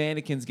see the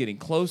mannequins getting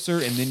closer.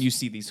 And then you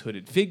see these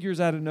hooded figures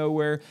out of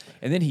nowhere.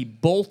 And then he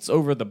bolts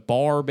over the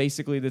bar,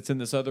 basically, that's in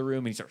this other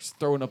room. And he starts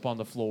throwing up on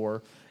the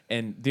floor.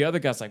 And the other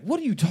guy's like, what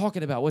are you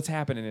talking about? What's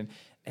happening?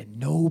 And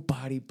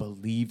nobody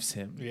believes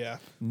him. Yeah.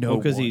 No,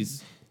 because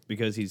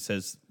he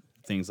says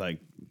things like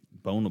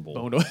boneable.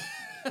 Bono.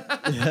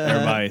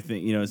 Everybody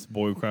think it's the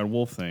boy who cried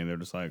wolf thing. They're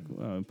just like,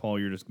 Paul,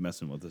 you're just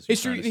messing with us.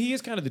 It's true. He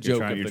is kind of the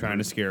joke. You're trying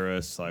to scare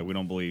us. Like we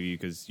don't believe you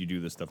because you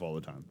do this stuff all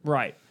the time.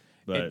 Right.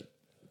 But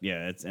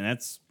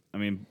that's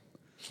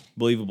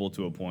believable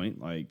to a point.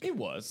 Like It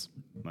was.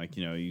 like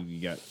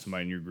you got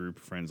somebody in your group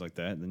of friends like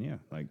that. Then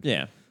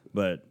Yeah.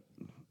 But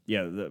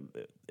yeah,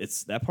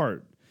 it's that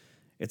part.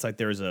 It's like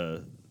there's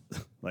a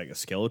like a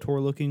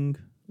Skeletor looking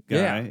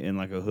guy in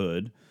like a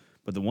hood.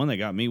 But the one that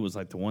got me was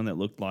like the one that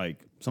looked like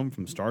something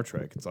from Star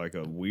Trek. It's like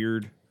a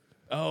weird,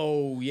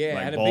 Oh yeah,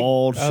 like had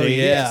bald Oh shape.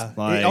 yeah,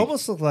 Like, it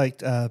almost looked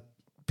like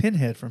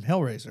Pinhead from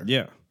Hellraiser.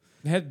 yeah.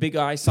 had big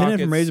eye Pinhead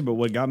sockets. from Razor, but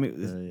what got me,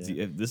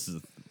 this is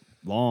a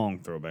long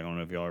throwback. I don't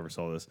know if y'all ever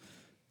saw this.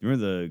 You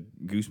remember the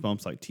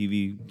Goosebumps like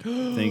TV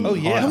thing? Oh,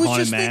 yeah. I was Haunted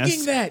just mask?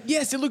 thinking that.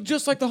 Yes, it looked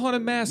just like the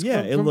haunted mask.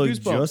 Yeah, from, it from looked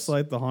Goosebumps. just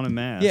like the haunted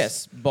mask.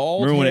 Yes,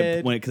 bald Remember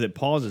head. when it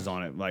pauses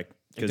on it, like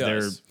because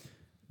does.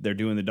 they're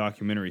doing the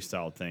documentary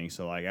style thing.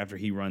 So like after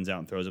he runs out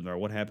and throws up there,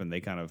 what happened? They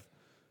kind of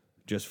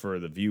just for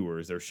the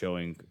viewers, they're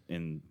showing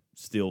in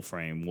still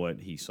frame what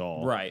he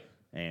saw. Right.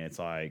 And it's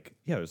like,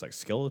 yeah, there's like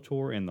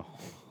Skeletor and the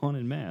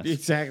haunted mask.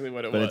 Exactly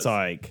what it But was. it's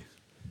like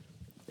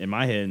in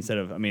my head, instead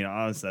of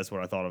honestly, that's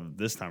what I thought of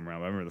this time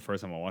around. I remember the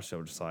first time I watched it, I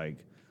was just like,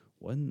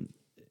 what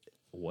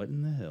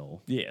in the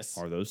hell Yes.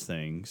 are those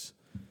things?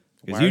 Why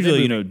Because are they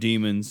usually, moving?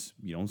 demons,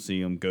 you don't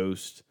see them.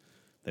 Ghosts,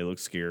 they look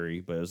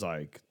scary. But it's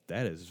like,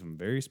 that is some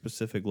very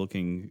specific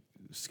looking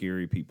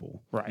scary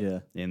people right. Yeah.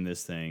 in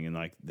this thing. And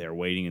like, they're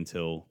waiting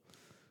until,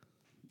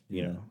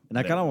 you know. And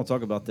I kind of want to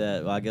talk about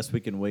that. Well, I guess we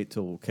can wait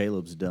till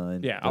Caleb's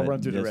done. Yeah, I'll but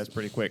run through the just- rest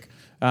pretty quick.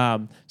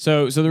 So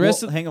the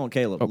rest Hang on,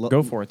 Caleb. Oh,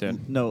 go for it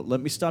then. No, let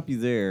me stop you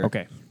there.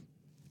 Okay.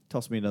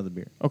 Toss me another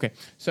beer. Okay.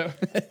 So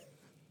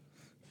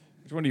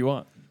which one do you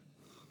want?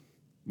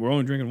 We're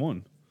only drinking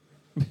one.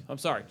 I'm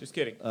sorry. Just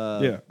kidding.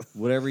 Yeah.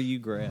 Whatever you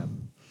grab.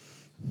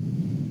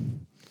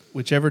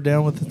 Whichever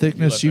down with the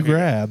thickness you okay.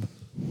 grab.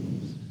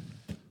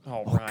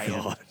 Oh,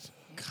 Ryan.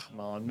 Come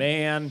on,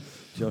 man.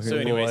 So hear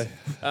the anyways,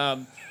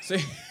 so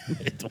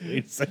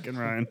Wait a second,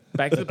 Ryan.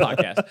 back to the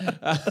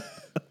podcast.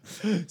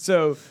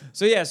 So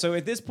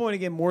at this point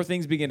again, more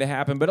things begin to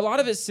happen, but a lot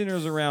of it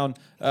centers around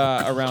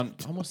I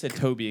almost said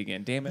Toby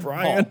again. Damn it,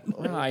 Ryan.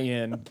 Paul.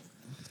 Ryan.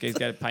 This guy's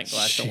got a pint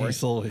glass. Don't worry.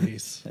 Jeez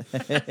Louise.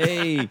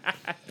 Hey,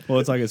 Well,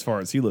 it's like as far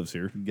as he lives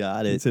here.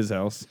 got It's it. his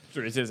house.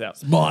 Sure, it's his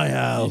house. My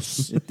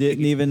house. It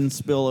didn't even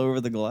spill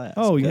over the glass.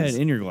 Oh, you had it 'cause-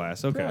 in your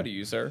glass. Okay. Proud of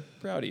you, sir.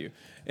 Proud of you.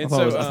 I And thought,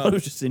 so, it was, I thought it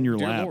was just in your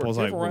dear lap. Lord, I was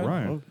like, careful, well,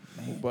 Ryan. Ryan.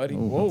 Oh, buddy. Oh,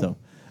 Whoa. so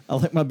I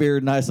like my beer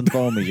nice and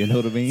foamy. You know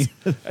what I mean?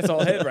 That's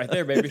all head right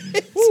there, baby.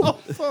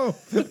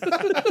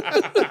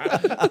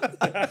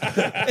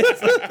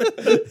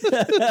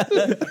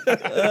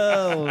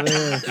 Oh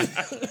man.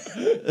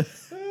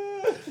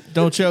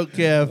 Don't choke,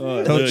 Kev.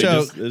 Don't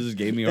choke. This just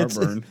gave me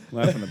heartburn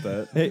laughing at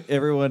that. Hey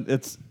everyone,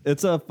 it's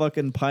a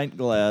fucking pint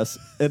glass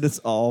and it's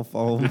all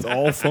foam. It's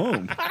all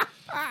foam.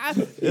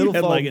 It'll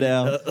Had fall like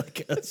down.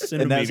 like a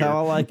centimeter. And that's how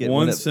I like it, when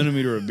 1 it-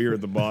 centimeter of beer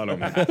at the bottom.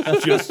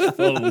 Just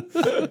foam.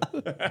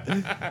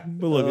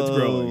 But look, it's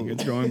growing.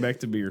 It's growing back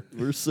to beer.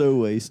 We're so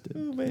wasted.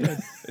 Oh, man.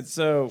 And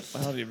so, I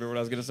don't even remember what I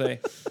was going to say.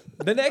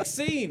 The next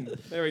scene.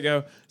 There we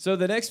go. So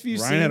the next few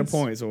scenes. Ryan had a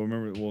point, so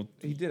remember, well,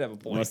 He did have a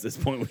point. unless this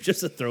point was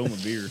just to throw him a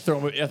beer. Throw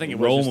him, I think it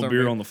was Roll just him a throw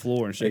beer on the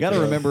floor and shake I got it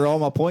to up. remember all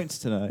my points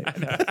tonight.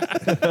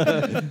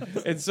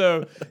 And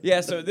so,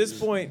 so at this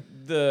point,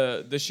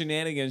 the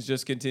shenanigans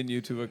just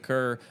continue to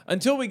occur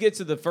until we get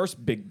to the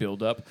first big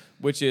buildup,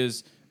 which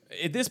is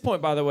at this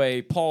point, by the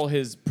way, Paul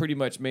has pretty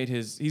much made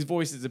he's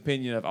voiced his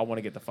opinion of I want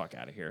to get the fuck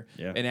out of here.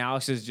 Yeah. And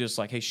Alex is just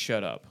like, hey,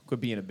 shut up. Quit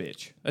being a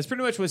bitch. That's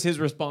pretty much was his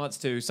response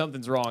to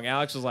something's wrong.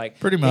 Alex was like,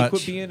 Pretty hey, much.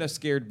 quit being a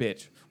scared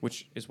bitch,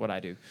 which is what I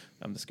do.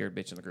 I'm the scared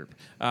bitch in the group.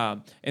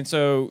 And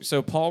so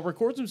Paul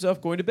records himself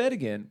going to bed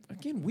again.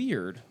 Again,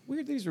 weird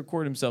that he's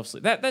recording himself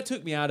sleep. That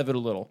took me out of it a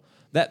little.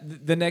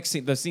 That the next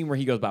scene, the scene where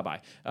he goes bye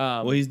bye.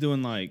 Well, he's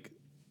doing like,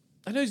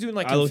 I know he's doing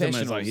like I looked at him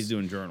confessionals. as like he's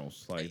doing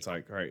journals. Like it's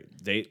like, all right,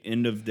 date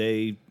end of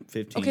day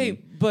 15. Okay,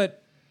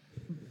 but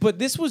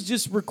this was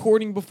just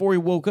recording before he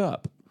woke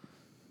up.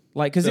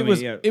 Like, because I it mean,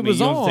 was yeah, it was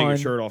you don't have to take on. your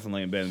shirt off and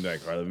lay in bed and be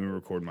like, all right, let me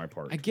record my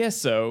part. I guess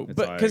so, It's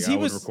but like, because he I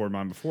was would record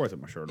mine before I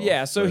took my shirt off.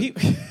 Yeah, so but he-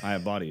 I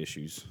have body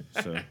issues,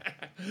 so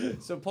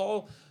so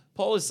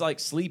Paul is like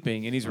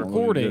sleeping and he's I won't be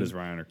recording. good as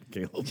Ryan or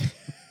Caleb.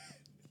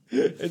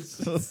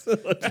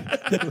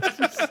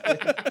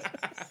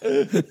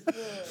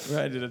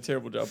 Ryan did a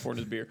terrible job pouring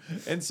his beer.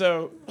 And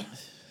so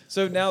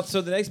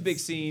the next big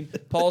scene,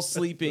 Paul's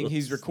sleeping,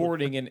 he's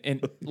recording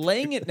and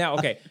laying it. Now,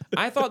 okay,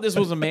 I thought this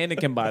was a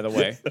mannequin, by the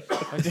way.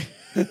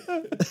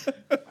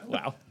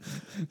 Wow.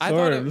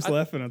 Sorry, I'm just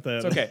laughing at that.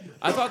 It's okay.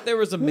 I thought there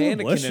was a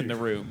mannequin bless in you. the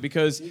room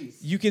because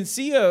you can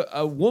see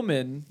a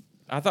woman.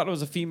 I thought it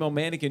was a female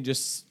mannequin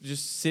just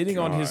sitting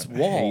on his God, I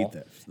wall. hate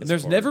that- And this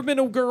there's part. never been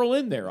a girl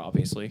in there,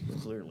 obviously.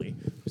 Clearly.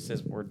 It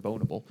says word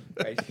bonable.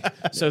 Right?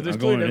 So there's I'm clearly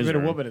going in never his been a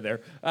room. woman in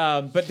there.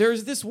 But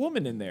there's this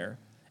woman in there.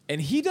 And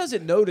he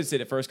doesn't notice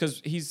it at first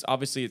because he's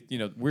obviously,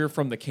 we're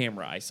from the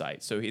camera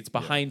eyesight. So it's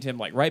behind him,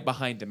 like right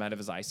behind him out of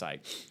his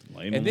eyesight.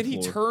 Lay him And on then the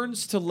he floor.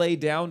 turns to lay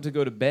down to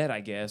go to bed,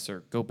 I guess, or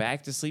go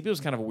back to sleep. It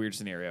was kind of a weird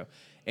scenario.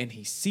 And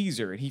he sees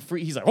her and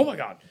he's like, oh my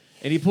God.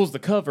 And he pulls the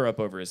cover up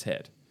over his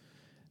head.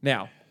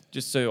 Now,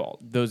 just so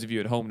those of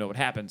you at home know what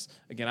happens.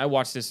 Again, I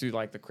watched this through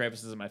like the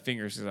crevices of my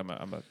fingers because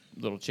I'm a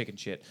little chicken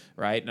shit,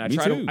 right? And I Me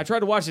too.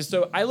 tried to watch this.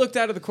 So I looked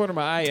out of the corner of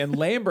my eye, and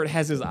Lambert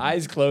has his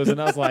eyes closed, and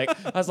I was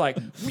like,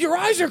 your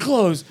eyes are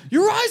closed.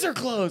 Your eyes are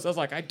closed. I was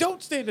like, I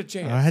don't stand a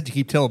chance. I had to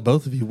keep telling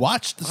both of you,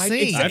 watch the I-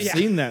 scene. exactly. I've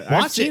seen that.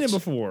 Watch I've seen it. it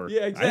before.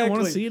 Yeah, I don't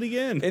want exactly. to see it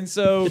again. And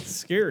so it's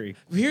scary.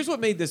 here's what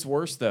made this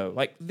worse, though.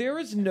 Like, there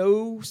is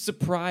no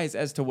surprise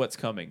as to what's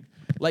coming.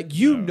 Like,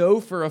 you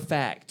know for a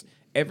fact,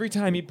 every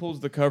time he pulls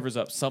the covers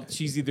up,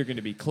 she's either going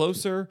to be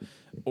closer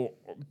or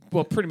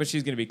pretty much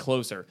she's going to be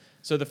closer.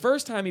 So the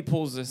first time he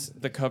pulls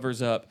the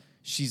covers up,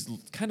 she's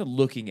kind of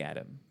looking at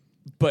him.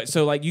 But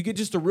so like you get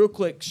just a real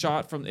quick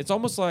shot from it's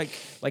almost like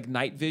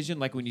night vision,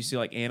 like when you see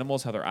like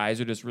animals, how their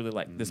eyes are just really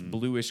like this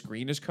bluish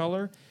greenish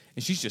color,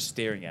 and she's just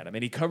staring at him.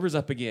 And he covers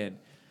up again.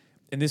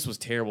 And this was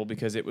terrible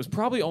because it was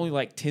probably only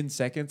like 10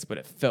 seconds, but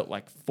it felt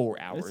like 4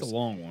 hours. It's a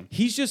long one.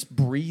 He's just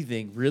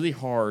breathing really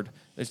hard.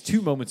 There's 2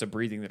 moments of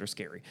breathing that are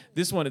scary.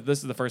 This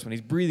is the first one.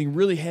 He's breathing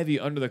really heavy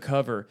under the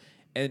cover.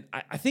 And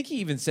I think he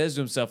even says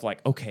to himself,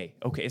 like, okay.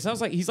 It sounds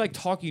like he's like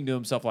talking to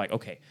himself, like,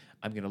 okay,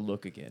 I'm going to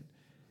look again.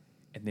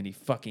 And then he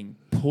fucking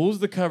pulls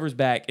the covers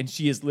back, and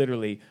she is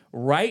literally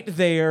right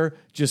there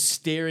just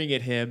staring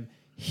at him.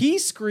 He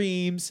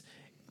screams,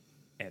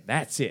 and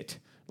that's it.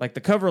 Like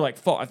the cover,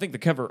 I think the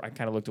cover. I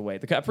kind of looked away.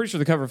 I'm pretty sure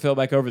the cover fell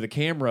back over the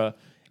camera,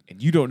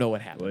 and you don't know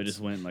what happened. Well, it just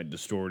went like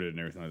distorted and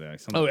everything like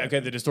that. Oh, okay,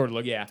 the distorted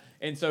look, yeah.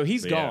 And so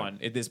he's gone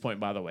at this point.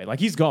 By the way, like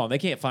he's gone. They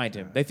can't find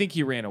him. They think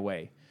he ran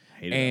away.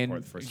 Hated that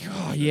part the first time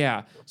I watched it.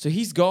 Yeah. So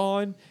he's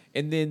gone,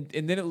 and then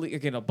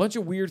again, a bunch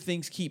of weird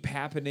things keep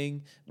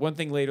happening. One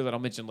thing later that I'll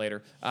mention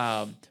later.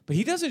 But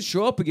he doesn't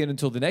show up again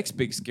until the next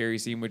big scary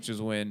scene, which is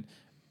when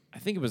I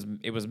think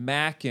it was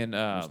Mac and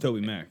It's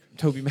Toby Mac.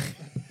 Toby Mac.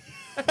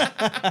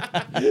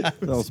 That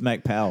was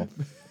Mac Powell.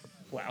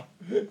 Wow.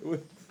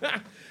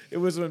 It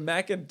was when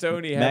Mac and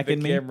Tony Mac have the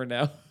and me? camera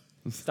now.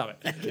 Stop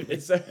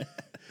it.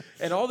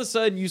 And all of a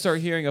sudden you start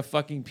hearing a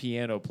fucking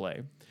piano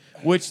play,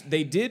 which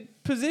they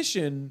did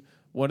position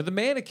one of the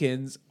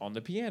mannequins on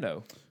the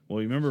piano.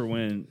 Well, you remember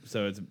when?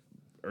 So it's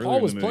earlier Paul in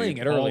the was movie, playing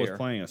it Paul earlier. was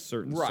playing a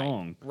certain Right.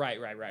 song. Right.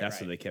 That's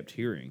what they kept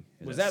hearing.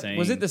 Was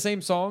it the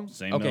same song?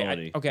 Same okay,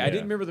 melody. I Yeah.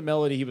 didn't remember the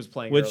melody he was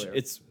playing Which earlier.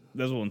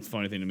 that's one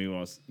funny thing to me when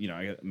I was,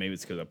 maybe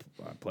it's because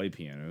I play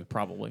piano,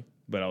 Probably.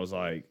 but I was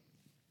like,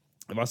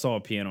 if I saw a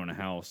piano in a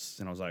house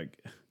and I was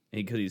like,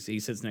 because he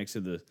sits next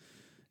to the,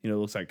 it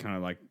looks like kind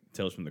of like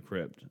Tales from the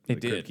Crypt. It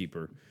the did. Crypt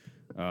Keeper,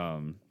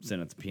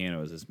 sitting at the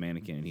piano as this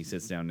mannequin, and he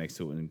sits down next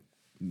to it and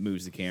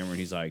moves the camera, and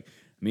he's like,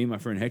 me and my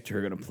friend Hector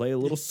are gonna play a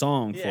little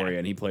song for you,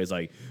 and he plays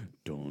like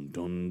dun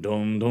dun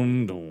dun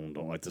dun dun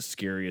dun, like the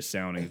scariest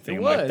sounding thing.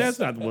 I'm like, was. that's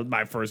not what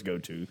my first go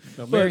to.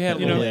 Mary had a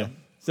little lamb.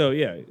 So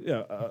yeah,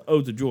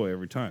 ode to joy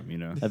every time,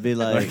 I'd be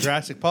like,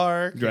 Jurassic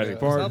Park. Jurassic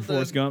Park, something.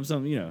 Forrest Gump,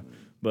 something,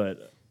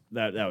 But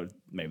that would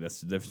maybe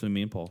that's the difference between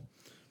me and Paul.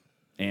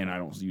 And I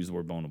don't use the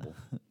word bonable,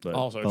 but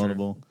Also true.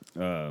 vulnerable.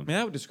 I mean,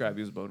 I would describe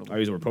you as bonable. I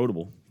use the word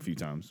potable a few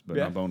times, but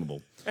Yeah. not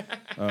bonable.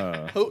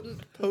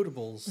 Potent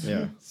potables.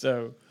 Yeah,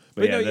 So,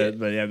 but no,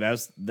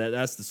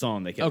 that's the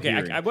song they kept okay.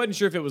 hearing. I wasn't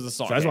sure if it was the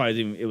song. So that's why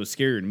it was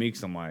scary to me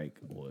because I'm like,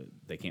 well,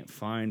 they can't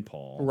find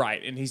Paul.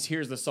 Right, and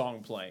here's the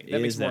song playing.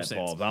 That makes Is more that sense.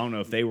 Paul? But I don't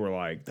know if they were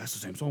like, that's the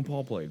same song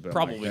Paul played. But I'm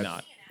Probably like,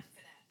 not.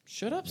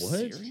 Shut up, What?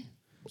 Siri.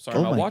 Sorry,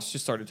 Oh my my- watch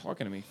just started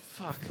talking to me.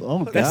 Fuck. Oh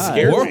my That god!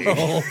 scared me.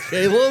 World,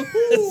 Caleb.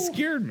 That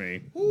scared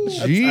me. I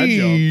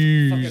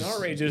Jeez. Fucking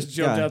heart rate just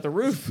jumped God. out the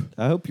roof.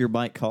 I hope your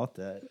mic caught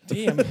that.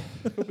 Damn.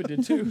 Hope it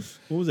did too.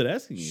 What was it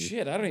asking you?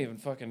 Shit, I don't even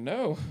fucking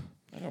know.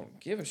 I don't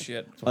give a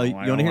shit. Oh, you I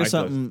want don't to hear like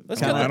something?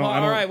 Let's kinda- go. I don't-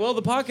 All right. Well,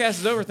 the podcast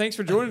is over. Thanks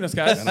for joining us,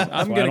 guys. I'm That's why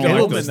I gonna don't go like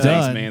home those and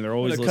things, done. man. They're I'm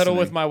always gonna cuddle with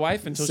listening. my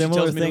wife until she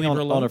Similar tells me to thing leave her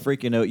on alone. a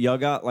freaking note. Y'all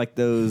got like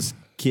those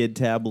kid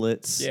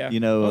tablets. Yeah. You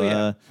know, Oh,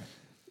 yeah.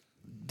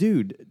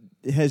 dude.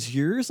 has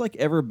yours like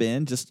ever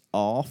been just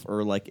off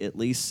or like at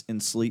least in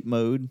sleep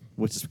mode,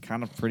 which is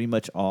kind of pretty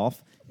much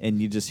off, and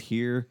you just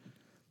hear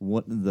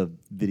one of the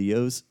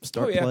videos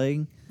start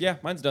playing? Yeah,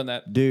 mine's done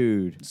that.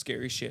 Dude,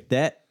 Scary shit.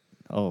 that.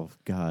 Oh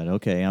God.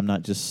 Okay, I'm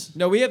not just.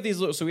 No, we have these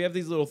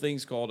little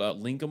things called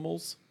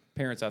Linkamals.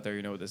 Parents out there,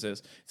 you know what this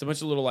is. It's a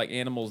bunch of little like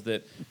animals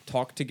that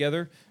talk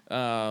together.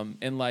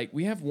 And like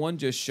we have one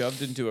just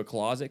shoved into a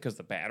closet because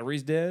the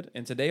battery's dead.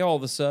 And today all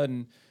of a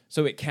sudden,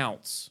 so it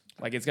counts.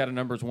 Like it's got a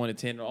numbers 1 to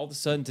 10. And all of a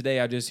sudden today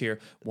I just hear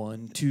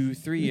 1, 2,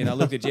 3. And I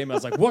looked at Jamie, I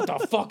was like, what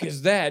the fuck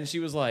is that? And she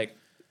was like,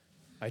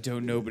 I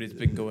don't know, but it's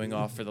been going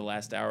off for the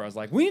last hour. I was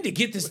like, we need to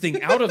get this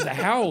thing out of the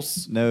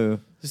house. No.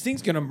 This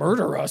thing's gonna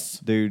murder us.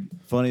 Dude,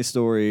 funny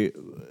story.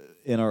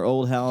 In our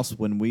old house,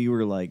 when we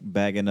were like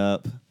bagging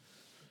up,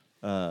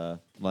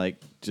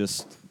 like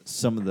just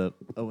some of the.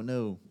 Oh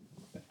no.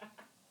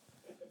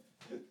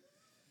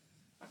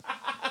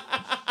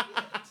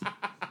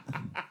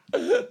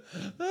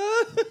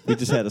 We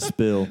just had a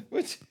spill.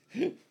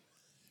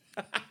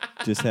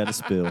 Just had a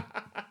spill.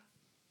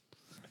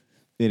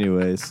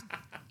 Anyways.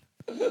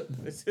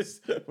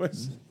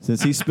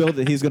 Since he spilled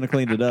it, he's going to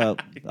clean it up.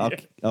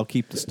 I'll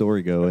keep the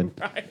story going.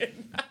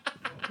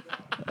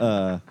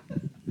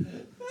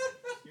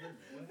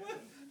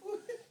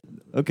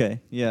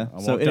 Okay, yeah.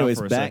 So,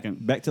 anyways,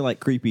 back to like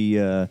creepy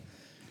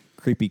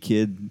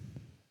kid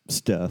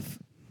stuff,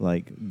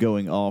 like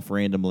going off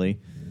randomly.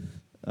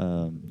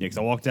 Yeah, because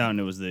I walked out and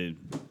it was the.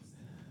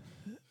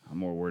 I'm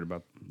more worried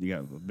about you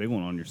got a big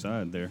one on your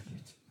side there.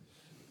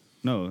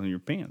 No, in your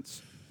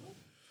pants.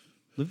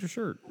 Lift your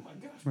shirt. Oh my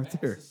gosh, right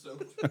there.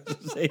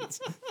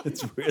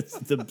 It's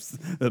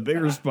the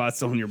bigger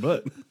spots on your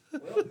butt.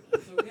 Well,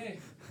 it's okay.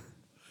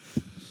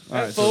 All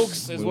right,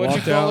 folks, is what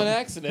you call an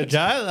accident.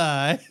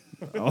 Jai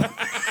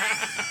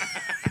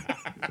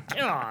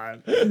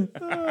God. This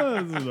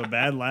is a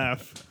bad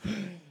laugh.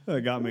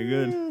 That got me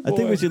good. I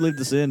think we should leave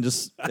this in.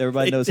 Just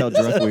everybody knows how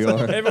drunk we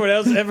are.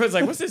 Everyone's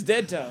like, "What's this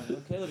dead time?"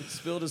 Well, Caleb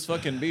spilled his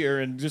fucking beer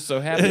and just so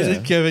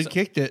happened. Kevin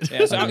kicked it.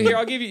 Yeah, so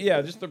I'll give you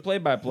just the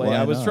play-by-play. Why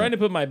I was not? trying to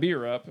put my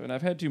beer up, and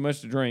I've had too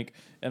much to drink,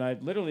 and I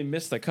literally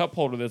missed the cup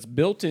holder that's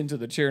built into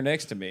the chair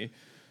next to me.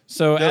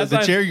 So No, the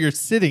chair you're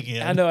sitting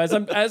in. I know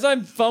as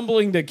I'm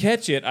fumbling to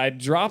catch it, I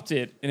dropped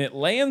it, and it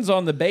lands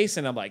on the base,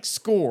 and I'm like,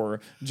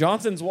 score.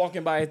 Johnson's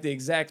walking by at the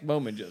exact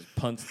moment, just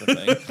punts the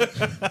thing.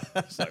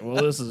 It's like,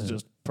 well, this is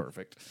just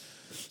perfect.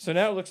 So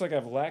now it looks like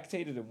I've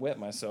lactated and wet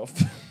myself.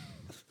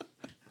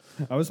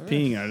 I was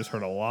peeing. I just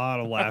heard a lot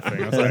of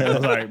laughing. I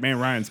was like, man,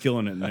 Ryan's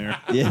killing it in there.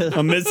 Yeah,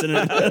 I'm missing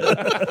it.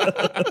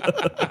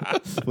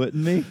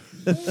 wouldn't me?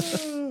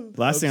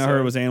 Last thing I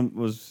heard was Caleb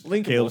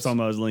Linkables. talking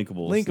about his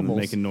linkables. Linkables.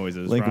 Making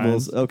noises.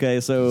 Linkables. Ryan. Okay,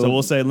 so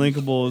we'll say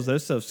linkables. That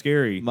stuff's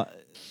scary. my,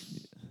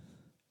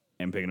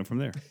 And picking it from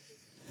there.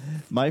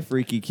 my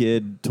freaky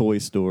kid toy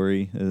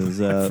story is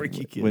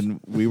Freaky kid. when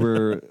we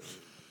were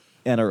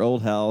at our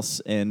old house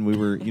and we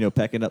were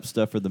packing up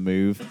stuff for the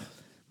move.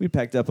 We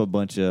packed up a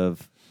bunch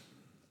of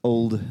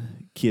old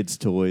kids'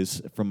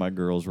 toys from my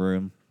girls'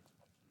 room,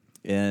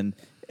 and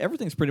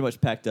everything's pretty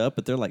much packed up,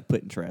 but they're like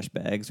put in trash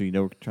bags. We're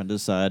trying to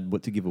decide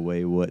what to give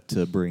away, what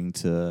to bring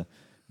to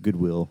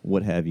Goodwill,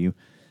 what have you.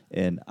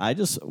 And I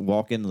just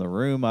walk into the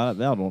room. I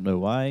don't know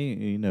why.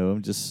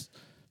 I'm just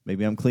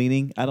maybe I'm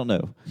cleaning. I don't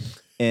know.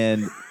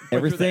 And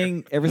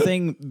everything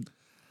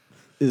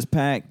is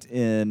packed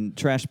in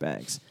trash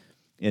bags.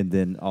 And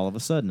then all of a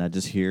sudden, I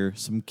just hear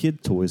some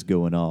kid toys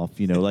going off.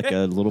 Like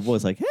a little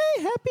voice, like,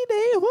 "Hey, happy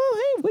day! Whoa,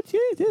 hey, what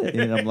you did?"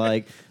 And I'm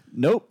like,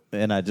 "Nope,"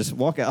 and I just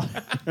walk out.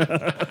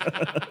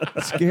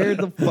 Scared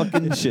the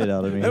fucking shit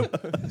out of me.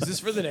 Is this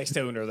for the next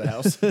owner of the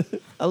house?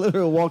 I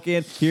literally walk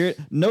in, hear it.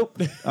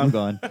 Nope, I'm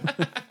gone.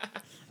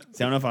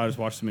 See, I don't know if I just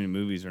watched so many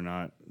movies or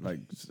not, like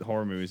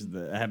horror movies.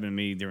 That happened to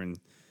me during,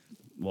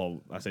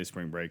 I say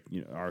spring break.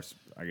 Our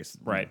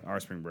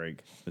spring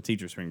break, the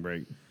teacher's spring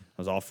break. I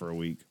was off for a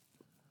week.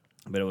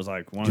 But it was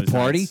like one of those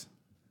party? nights.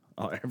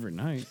 Oh, every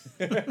night.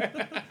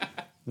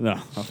 No,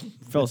 I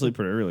fell asleep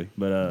pretty early.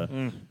 But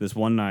this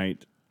one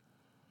night,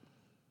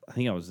 I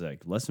think I was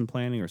like lesson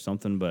planning or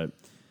something. But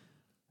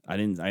I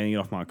didn't get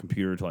off my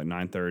computer until like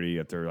 9:30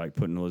 after like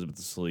putting Elizabeth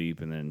to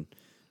sleep, and then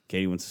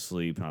Katie went to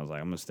sleep, and I was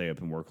like, I'm gonna stay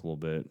up and work a little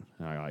bit.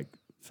 And I like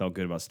felt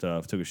good about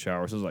stuff. Took a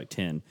shower. So it was like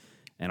 10,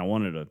 and I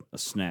wanted a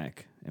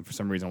snack, and for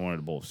some reason I wanted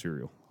a bowl of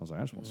cereal. I was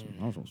like, I just want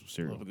some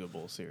cereal. Love a good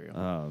bowl of cereal.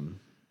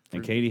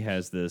 And Katie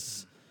has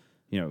this.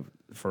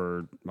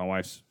 For my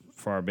wife's,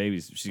 for our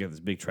babies, she's got this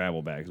big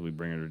travel bag because we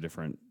bring her to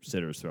different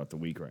sitters throughout the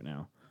week right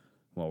now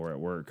while we're at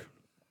work.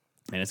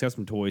 And it's got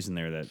some toys in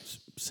there that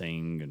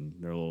sing and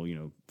they're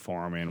little,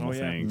 farm animal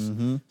things.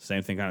 Mm-hmm.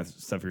 Same thing kind of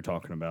stuff you're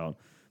talking about.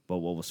 But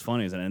what was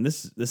funny is, and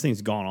this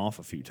thing's gone off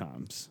a few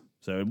times.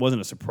 So it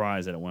wasn't a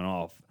surprise that it went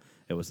off.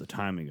 It was the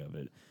timing of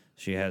it.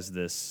 She has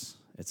this,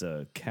 it's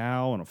a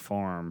cow and a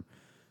farm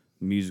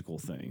musical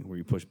thing where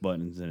you push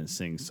buttons and it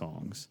sings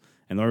songs.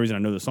 And the only reason I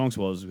know the songs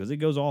well is because it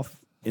goes off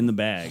in the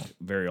bag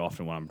very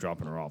often when I'm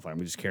dropping her off.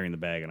 I'm just carrying the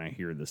bag and I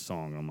hear this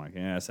song. And I'm like,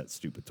 that's that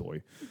stupid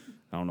toy.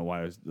 I don't know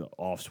why the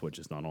off switch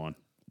is not on.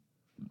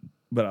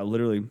 But I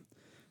literally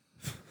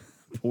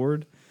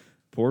poured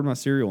my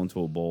cereal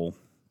into a bowl,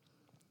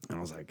 and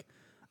I was like,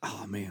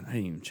 "Oh man, I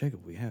didn't even check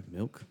if we have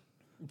milk.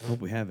 I hope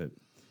we have it."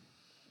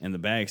 And the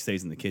bag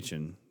stays in the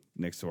kitchen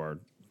next to our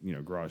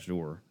garage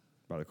door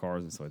by the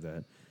cars and stuff like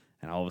that.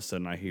 And all of a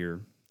sudden, I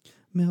hear,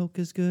 "Milk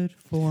is good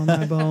for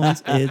my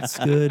bones. It's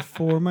good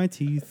for my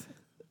teeth."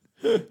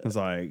 I was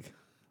like,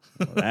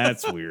 well,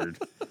 "That's weird."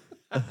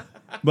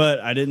 But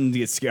I didn't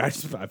get scared.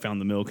 I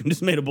found the milk and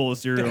just made a bowl of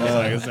cereal.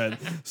 I was like,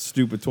 "It's that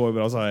stupid toy." But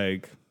I was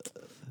like,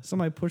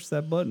 somebody pushed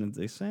that button at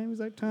the same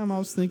exact time I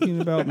was thinking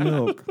about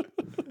milk.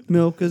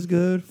 Milk is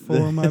good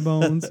for my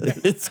bones.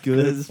 It's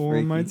good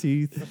for my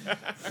teeth.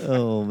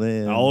 Oh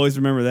man, I always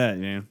remember that,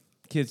 man.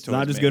 Kids' It's toys,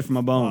 not just man. good for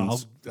my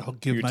bones. I'll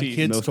give Your my teeth.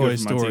 kids' Milk's toy good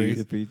for my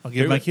stories. teeth. I'll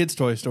give Do my it. kids'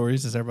 toy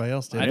stories as everybody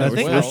else did. I know, I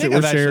think we're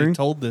I've actually sharing.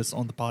 told this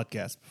on the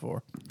podcast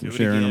before. We're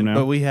sharing them now.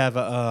 But we have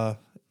a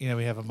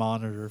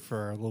monitor for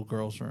our little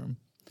girl's room.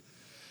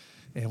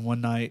 And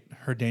one night,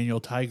 her Daniel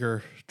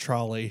Tiger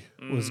trolley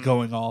was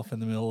going off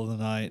in the middle of the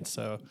night.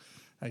 So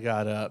I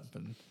got up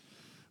and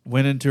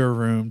went into her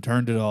room,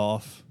 turned it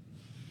off,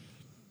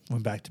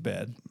 went back to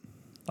bed.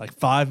 Like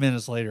 5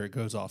 minutes later, it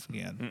goes off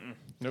again.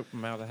 Nope,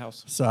 I'm out of the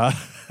house. So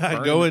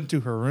I go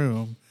into her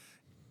room,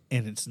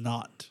 and it's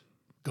not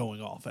going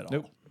off at all.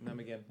 Nope, not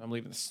again. I'm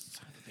leaving this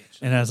son of a bitch.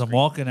 And as I'm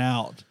walking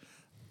out,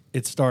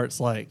 it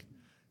starts like,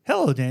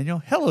 "Hello,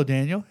 Daniel. Hello,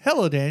 Daniel.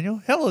 Hello,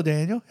 Daniel. Hello,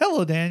 Daniel.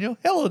 Hello, Daniel.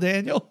 Hello,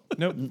 Daniel."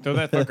 Nope, throw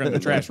that fucker in the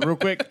trash real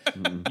quick.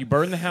 You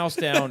burn the house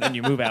down and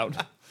you move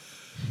out.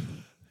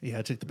 Yeah,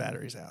 I took the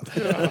batteries out.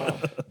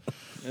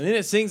 And then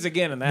it sings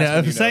again, and that's Now, when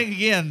if you it's know. saying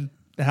again,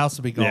 the house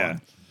will be gone. Yeah.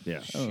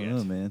 Yeah. I don't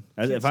know, man.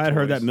 If I had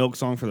heard that milk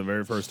song for the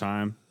very first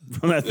time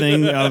from that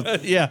thing,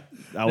 Yeah.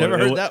 Never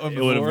heard that one It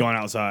would have before. gone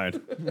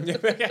outside.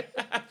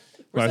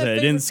 Like I said,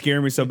 it didn't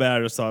scare me so bad.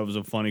 I just thought it was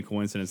a funny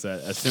coincidence that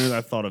as soon as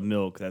I thought of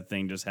milk, that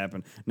thing just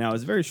happened. Now,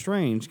 it's very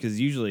strange because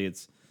usually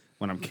it's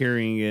when I'm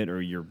carrying it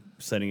or you're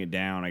setting it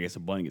down, I guess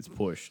a button gets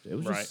pushed. It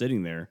was Right. just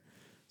sitting there.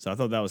 So I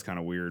thought that was kind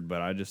of weird,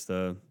 but I just,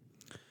 the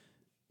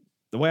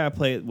way I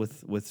play it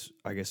with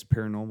I guess,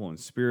 paranormal and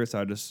spirits,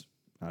 I just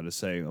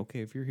say,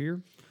 okay, if you're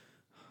here,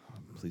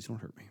 please don't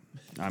hurt me.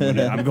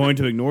 I'm going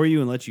to ignore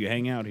you and let you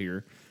hang out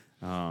here.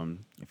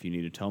 If you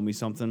need to tell me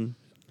something,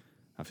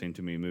 I've seen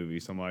too many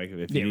movies. So I'm like,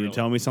 if you need to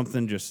tell me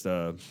something, just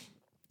spell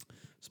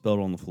it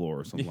on the floor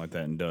or something like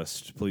that in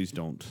dust. Please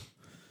don't.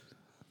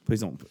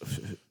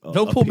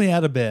 Don't pull me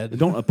out of bed.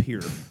 Don't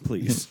appear,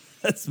 please.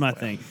 That's my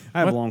thing.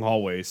 I have long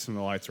hallways and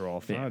the lights are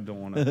off. I don't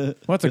want to.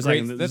 Well, that's a Just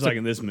great. like, that's like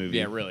in this movie.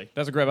 Yeah, really.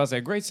 That's a great. I'll say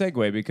a great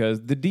segue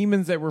because the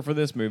demons that were for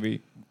this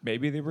movie,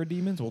 maybe they were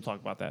demons. We'll talk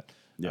about that.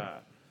 Yeah.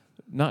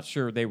 Not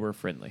sure they were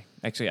friendly.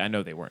 Actually, I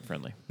know they weren't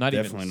friendly. Not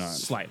Definitely even not.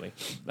 slightly.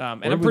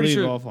 And And I'm pretty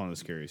sure. off on the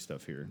scary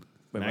stuff here.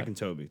 Wait, Mac what? and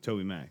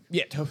Toby Mac.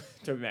 Yeah, Toby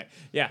Mac.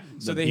 Yeah.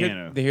 So The they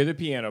piano. hear the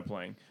piano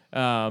playing.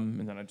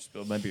 And then I just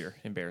spilled my beer.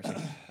 Embarrassing.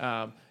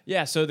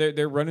 Yeah. So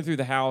they're running through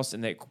the house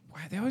and they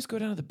always go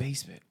down to the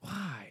basement.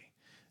 Why?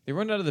 They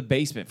run out of the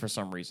basement for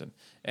some reason,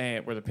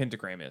 and where the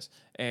pentagram is.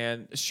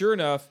 And sure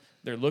enough,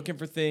 they're looking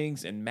for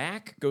things, and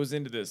Mac goes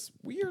into this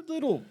weird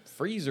little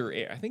freezer.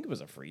 I think it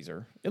was a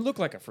freezer. It looked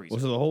like a freezer.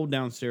 Well, so the whole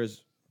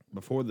downstairs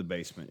before the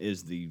basement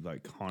is the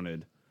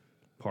haunted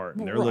part.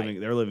 And Right.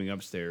 they're living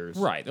upstairs.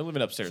 Right, they're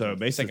living upstairs. So on the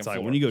basically, second it's like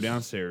floor. when you go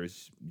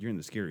downstairs, you're in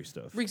the scary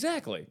stuff.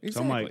 Exactly.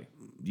 So I'm like,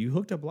 you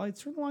hooked up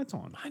lights? Turn the lights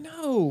on. I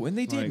know, and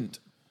they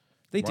didn't.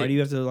 They Why did. do you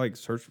have to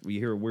search? You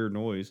hear a weird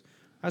noise.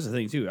 That's the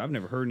thing too. I've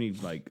never heard any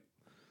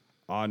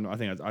odd. I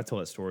think I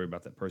told that story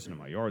about that person in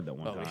my yard that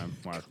one time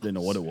when I didn't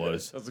know what it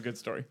was. That's a good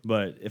story.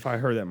 But if I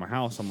heard that in my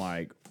house, I'm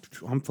like,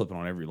 I'm flipping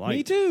on every light.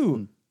 Me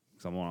too.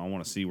 Because I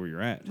want to see where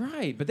you're at.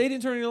 Right, but they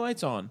didn't turn any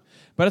lights on.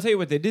 But I'll tell you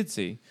what they did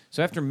see.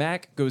 So after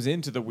Mac goes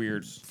into the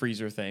weird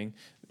freezer thing,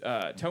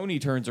 Tony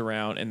turns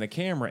around and the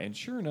camera, and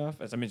sure enough,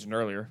 as I mentioned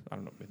earlier, I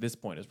don't know, at this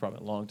point, it's probably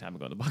a long time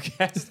ago in the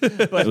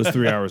podcast. But It was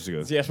 3 hours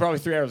ago. yeah, it's probably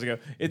 3 hours ago.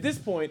 At this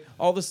point,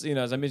 all this,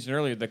 as I mentioned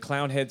earlier, the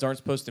clown heads aren't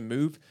supposed to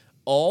move.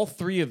 All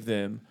three of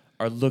them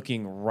are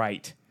looking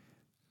right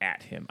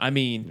at him. I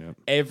mean,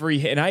 Yep.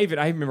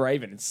 I remember I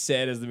even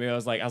said as the movie, I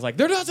was like,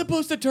 they're not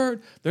supposed to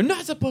turn. They're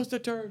not supposed to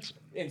turn.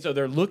 And so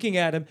they're looking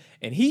at him,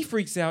 and he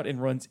freaks out and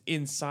runs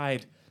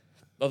inside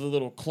of the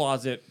little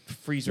closet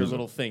freezer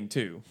little thing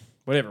too,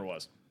 whatever it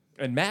was.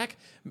 And Mac,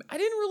 I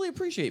didn't really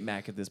appreciate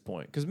Mac at this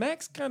point because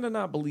Mac's kind of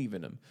not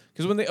believing him.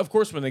 Because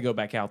when they go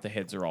back out, the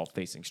heads are all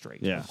facing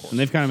straight. Yeah. of course. And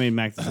they've kind of made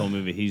Mac this whole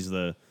movie.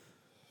 Because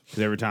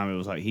every time it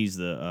was like he's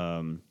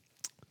the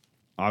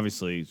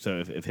obviously. So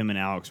if him and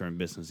Alex are in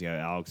business, yeah,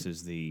 Alex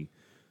is the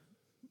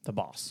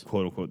boss.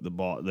 quote unquote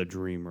the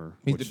dreamer.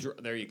 He's which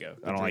there you go.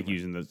 I don't like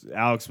using those.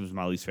 Alex was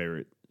my least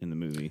favorite in the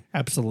movie.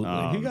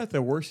 Absolutely. He got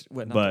the worst.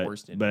 Well, not But the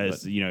worst. but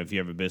as if you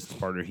have a business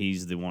partner,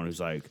 he's the one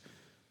who's like,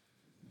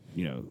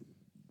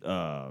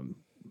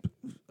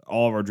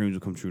 all of our dreams will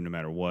come true no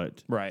matter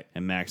what. Right.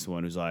 And Mac's the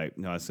one who's like,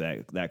 no,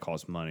 that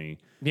costs money.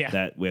 Yeah.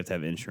 That we have to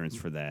have insurance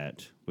for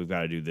that. We've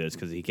got to do this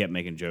because he kept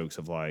making jokes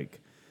of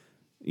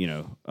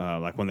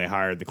like when they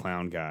hired the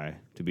clown guy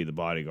to be the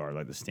bodyguard,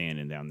 like the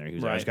stand-in down there. He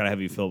was like, I just got to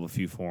have you fill up a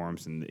few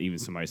forms. And even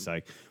somebody's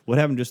like, what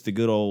happened to just the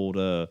good old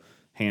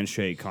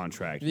handshake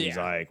contract? And he's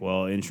like,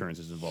 well, insurance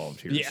is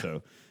involved here. Yeah.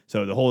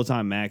 So the whole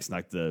time, Mac's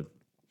like the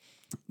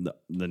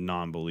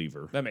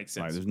non-believer. That makes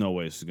sense. Like, there's no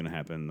way this is going to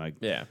happen. Like,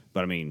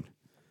 but I mean,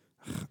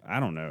 I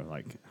don't know.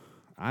 Like,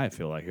 I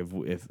feel like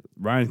if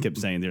Ryan kept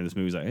saying during this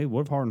movie, he's like, hey,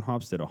 what if Hard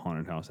Hops did a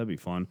haunted house? That'd be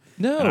fun.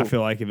 No. And I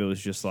feel like if it was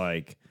just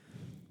like,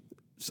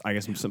 I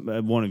guess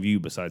one of you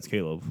besides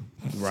Caleb,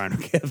 Ryan or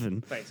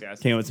Kevin, Thanks, guys.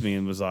 came up to me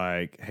and was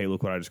like, hey,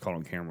 look what I just caught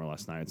on camera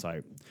last night. It's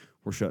like,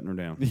 we're shutting her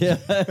down. Yeah.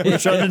 We're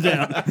shutting her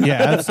down. Yeah,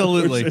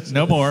 absolutely.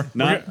 No more.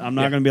 I'm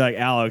not going to be like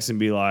Alex and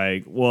be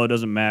like, well, it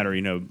doesn't matter.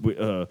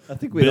 I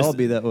think we'd all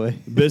be that way.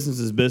 Business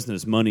is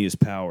business. Money is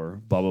power.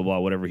 Blah, blah, blah,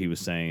 whatever he was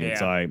saying. It's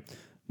like,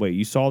 wait,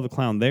 you saw the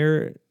clown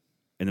there?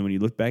 And then when you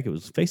look back, it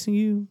was facing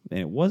you, and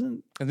it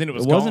wasn't. And then it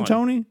was It wasn't gone.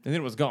 Tony. And then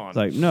it was gone. It's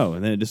like, no,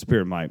 and then it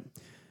disappeared. I'm like,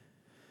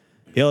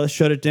 yeah, let's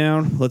shut it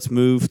down. Let's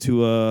move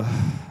to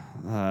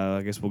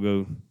I guess we'll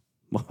go.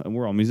 Well, and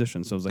we're all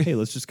musicians, so I was like, hey,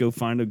 let's just go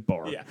find a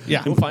bar.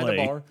 Yeah. We'll find a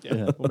play. bar.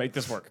 Yeah. We'll make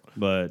this work.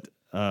 But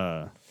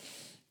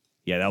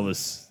yeah, that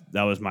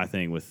was my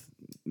thing with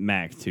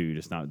Mac too,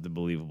 just not the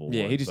believable.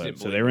 Yeah, one. he just But- didn't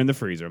So believe they were in the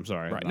freezer. I'm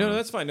sorry. Right. No,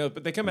 that's fine. No,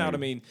 but they come out. I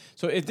mean,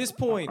 so at this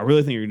point, I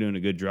really think you're doing a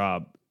good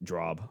job.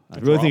 I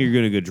really think you're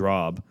doing a good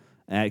job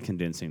at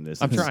condensing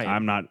this. I'm It's- trying.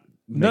 I'm not.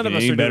 none of making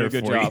us it are any doing better a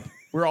good for you. job.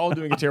 We're all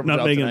doing a terrible Not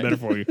job making tonight. it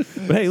better for you.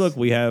 But hey, look,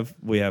 we have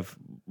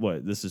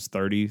what? This is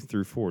 30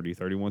 through 40,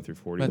 31 through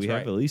 40. That's we right.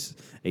 have at least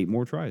 8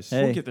 more tries.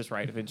 Hey. We'll get this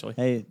right eventually.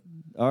 Hey,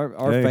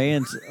 our Hey.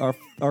 fans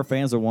our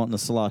fans are wanting a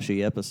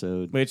sloshy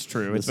episode. It's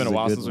true. It's This been is a a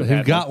while good since one. we've We've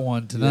had got one.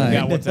 one We tonight.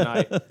 got one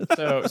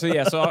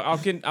tonight. So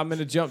I'm going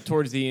to jump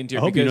towards the end here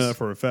I hope you know because that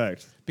for a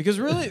fact.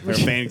 really, Their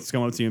fans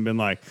come up to you and been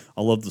like,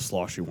 "I love the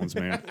sloshy ones,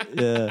 man.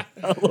 Yeah,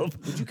 I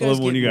love guys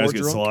when get you guys more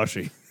get drunk?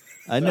 sloshy.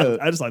 I know.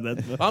 I just like that.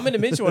 I'm going to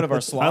mention one of our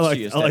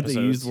sloshiest I like to episodes.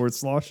 use the word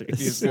sloshy.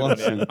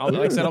 Sloshy. Yeah. Like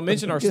I said, I'll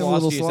mention our Get a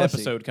little sloshiest sloshy.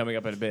 episode coming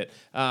up in a bit.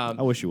 I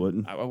wish you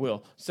wouldn't. I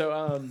will.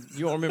 So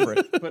you won't remember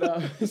it.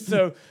 But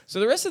so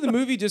the rest of the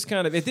movie just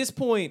kind of at this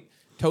point,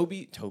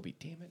 Toby,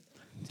 damn it.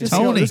 Just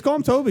call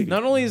him Toby.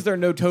 Not only is there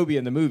no Toby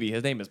in the movie,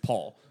 his name is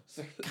Paul.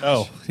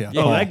 Oh, yeah.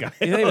 Oh, that guy.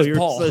 His name Oh, is you're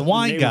Paul. saying The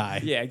wine name-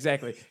 guy. Yeah,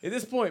 exactly. At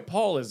this point,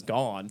 Paul is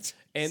gone,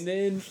 and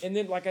then,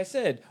 like I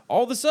said,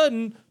 all of a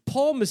sudden,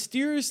 Paul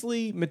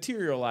mysteriously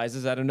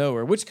materializes out of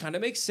nowhere, which kind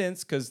of makes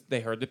sense because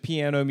they heard the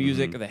piano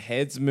music, the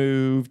heads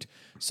moved,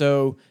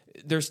 so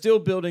they're still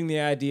building the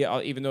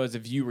idea. Even though as a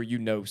viewer, you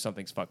know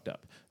something's fucked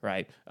up,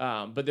 right?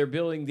 But they're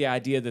building the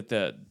idea that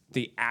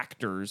the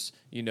actors,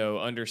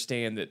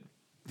 understand that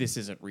this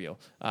isn't real.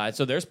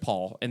 So there's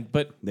Paul,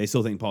 but They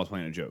still think Paul's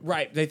playing a joke.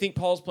 right, they think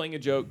Paul's playing a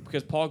joke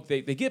because Paul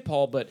they get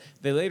Paul, but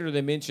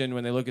they mention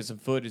when they look at some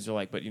footage, they're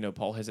like, but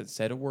Paul hasn't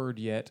said a word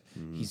yet.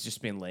 He's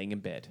just been laying in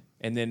bed,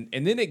 and then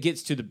it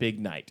gets to the big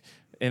night,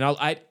 and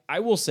I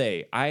will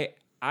say I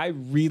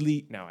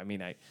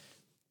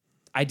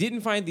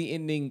didn't find the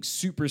ending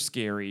super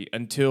scary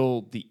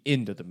until the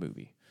end of the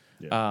movie.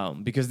 Yeah.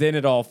 Because then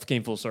it all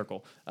came full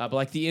circle. But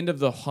like the end of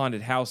the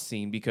haunted house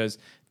scene, because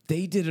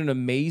they did an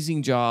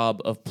amazing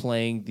job of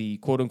playing the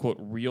quote-unquote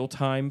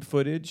real-time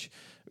footage,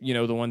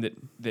 the one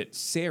that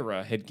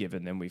Sarah had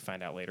given them, we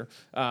find out later,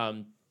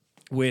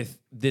 with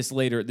this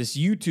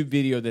YouTube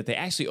video that they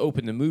actually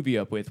opened the movie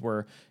up with,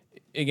 where,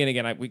 again,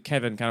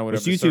 Kevin kind of went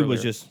over This this YouTube was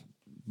earlier. just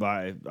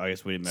by, I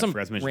guess we didn't Some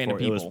forgot to mention random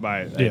before, it was people.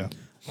 by,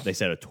 they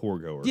said a tour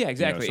goer. Yeah,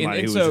 exactly.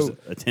 Somebody And who so- was just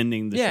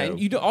attending the show. and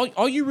you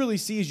all you really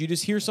see is you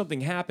just hear something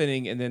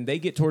happening, and then they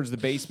get towards the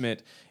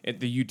basement at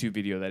the YouTube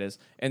video, that is,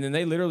 and then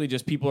they literally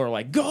just, people are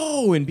like,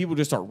 go, and people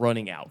just start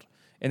running out.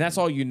 And that's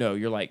all you know.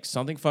 You're like,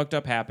 something fucked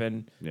up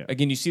happened. Yeah.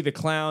 Again, you see the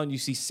clown, you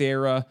see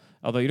Sarah,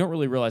 although you don't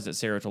really realize it's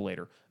Sarah till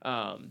later.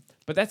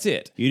 But that's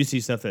it. You just see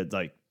stuff that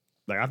like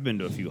I've been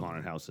to a few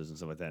haunted houses and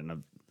stuff like that,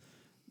 and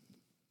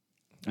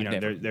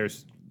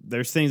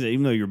there's things that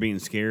even though you're being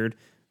scared,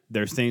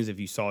 there's things if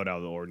you saw it out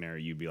of the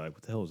ordinary, you'd be like,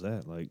 what the hell is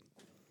that? Like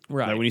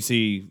when you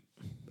see,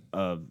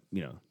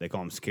 they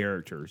call them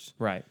characters,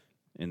 Right.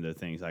 in the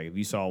things. Like if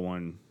you saw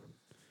one,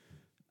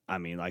 I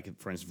mean, like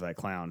for instance, that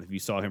clown, if you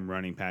saw him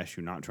running past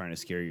you, not trying to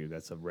scare you,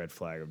 that's a red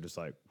flag of just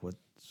like, what's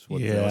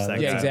that guy?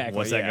 exactly,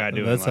 What's that guy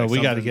doing? That's how Like, we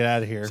got to something- get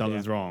out of here.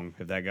 Something's wrong.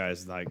 If that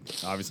guy's like,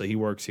 obviously he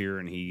works here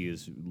and he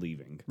is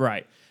leaving.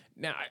 Right.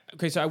 Now,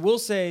 okay, so I will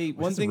say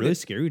one That's thing really that,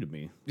 scary to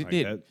me. It Like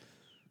did. that-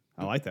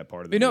 I like that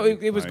part of the No,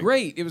 movie. it was Like,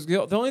 great. It was the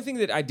only thing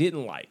that I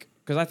didn't like,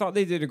 because I thought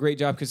they did a great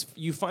job, because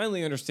you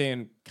finally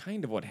understand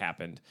kind of what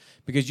happened,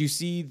 because you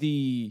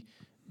see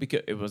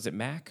was it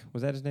Mac?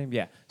 Was that his name?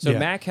 Yeah. So Yeah.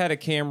 Mac had a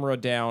camera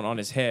down on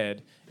his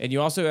head, and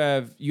you also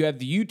have the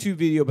YouTube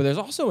video, but there's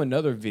also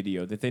another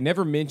video that they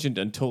never mentioned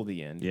until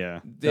the end.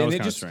 Yeah, that And was it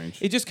kinda just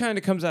strange. It just kind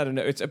of comes out of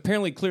no. It's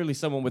apparently clearly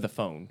someone with a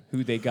phone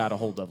who they got a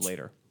hold of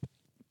later.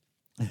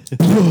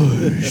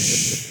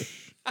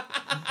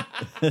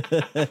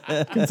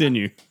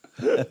 Continue.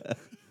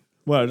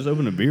 Well, I just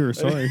opened a beer.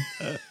 Sorry.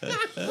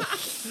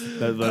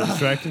 that was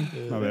distracting.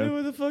 My I know bad.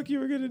 what the fuck you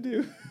were gonna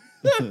do.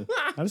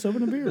 I just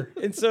opened a beer.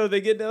 And so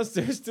they get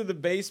downstairs to the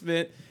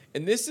basement,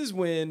 and this is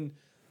when,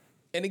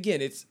 and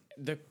again, it's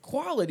the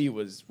quality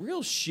was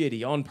real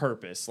shitty on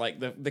purpose. Like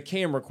the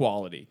camera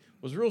quality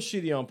was real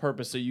shitty on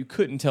purpose, so you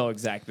couldn't tell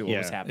exactly what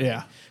was happening.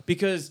 Yeah.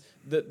 Because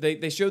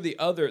they show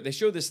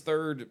this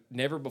third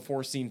never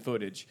before seen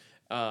footage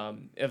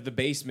of the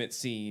basement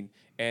scene,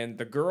 and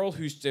there's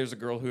a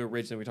girl who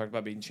originally we talked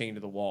about being chained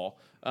to the wall,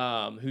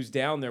 who's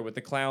down there with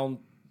the clown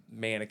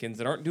mannequins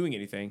that aren't doing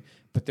anything,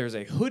 but there's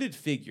a hooded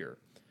figure.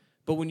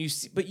 But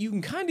you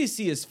can kind of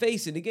see his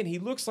face, and again, he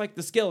looks like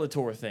the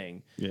Skeletor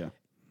thing. Yeah.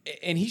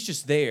 And he's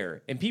just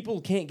there, and people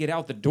can't get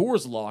out. The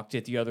door's locked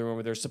at the other room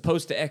where they're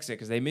supposed to exit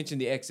because they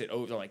mentioned the exit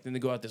over. Like then they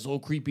go out this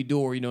old creepy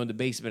door, in the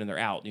basement, and they're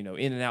out. In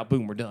and out,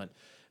 boom, we're done.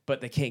 But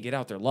they can't get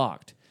out; they're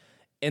locked.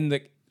 And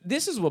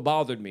this is what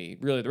bothered me.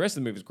 Really, the rest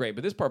of the movie was great,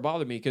 but this part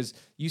bothered me because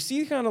you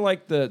see kind of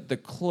like the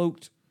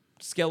cloaked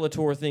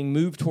Skeletor thing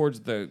move towards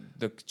the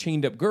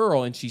chained up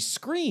girl, and she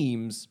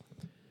screams,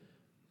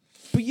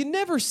 but you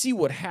never see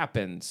what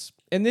happens.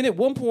 And then at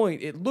one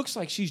point, it looks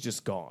like she's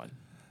just gone.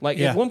 Like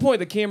at one point,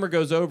 the camera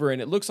goes over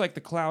and it looks like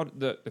the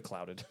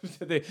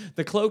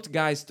cloaked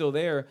guy's still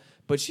there,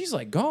 but she's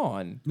like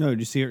gone. No, did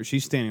you see her?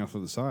 She's standing off to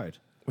the side.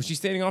 Was she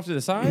standing off to the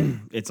side?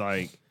 It's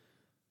like,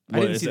 I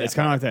didn't see that it's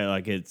kind of like that.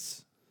 Like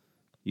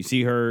you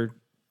see her,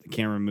 the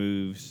camera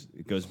moves,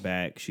 it goes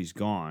back, she's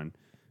gone.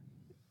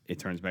 It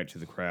turns back to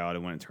the crowd,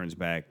 and when it turns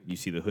back, you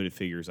see the hooded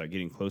figures like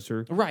getting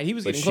closer. Right, he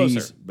was getting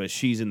closer. But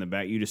she's in the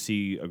back. You just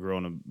see a girl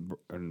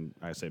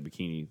I say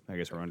bikini, I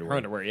guess her underwear. Her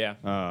underwear,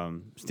 yeah.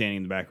 Standing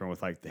in the background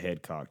with like the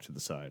head cocked to the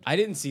side. I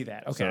didn't see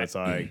that. Okay, So it's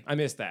like I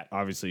missed that.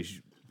 obviously,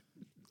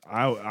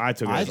 I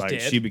took it as like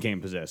dead. she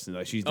became possessed.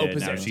 Like she's dead now.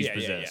 possessed. She's Yeah,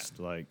 yeah, yeah. possessed.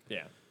 Like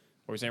Yeah,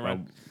 what were you saying,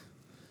 Ryan?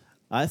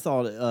 I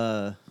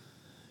thought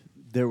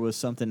there was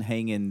something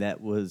hanging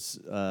that was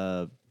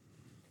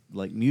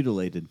like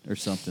mutilated or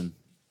something.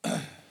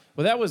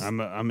 Well, that was. I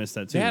missed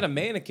that too. They had a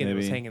mannequin that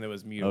was Maybe. hanging that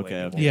was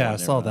mutilated. Okay. Yeah, I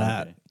Never saw mind.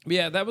 that. Okay.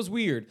 Yeah, that was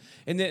weird.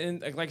 And then,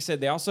 like I said,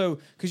 they also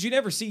because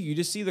you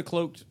just see the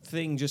cloaked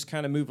thing just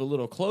kind of move a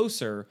little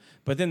closer,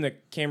 but then the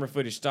camera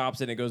footage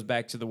stops and it goes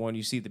back to the one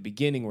you see at the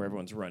beginning where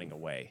everyone's running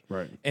away.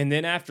 Right. And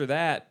then after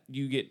that,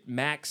 you get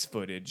Max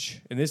footage,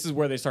 and this is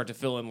where they start to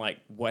fill in like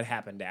what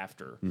happened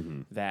after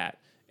that.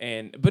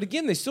 But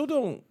again, they still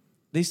don't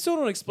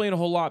explain a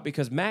whole lot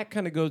because Mac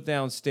kind of goes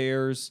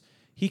downstairs.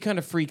 He kind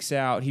of freaks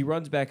out. He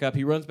runs back up.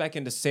 He runs back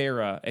into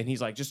Sarah, and he's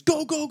like, just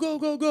go, go, go,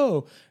 go,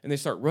 go. And they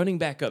start running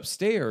back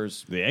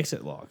upstairs. The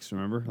exit locks,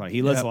 remember? Like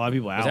he lets a lot of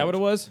people out. Is that what it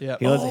was? Yeah.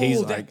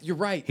 He's like, you're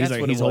right. He's That's like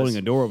what he's it was. holding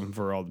a door open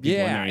for all the people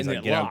in Yeah, there. He's and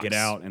like, then it get locks.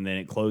 out, and then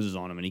it closes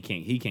on him, and he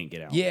can't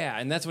get out. Yeah,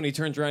 and that's when he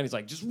turns around. He's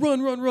like, "Just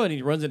run, run, run!" And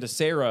he runs into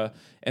Sarah,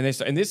 and they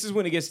start, and this is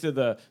when it gets to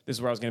this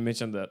is where I was going to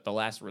mention the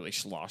last really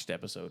sloshed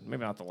episode.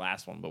 Maybe not the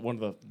last one, but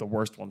one of the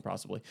worst one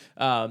possibly.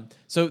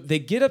 So they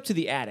get up to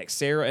the attic.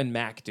 Sarah and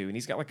Mac do, and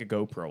he's got like a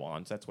GoPro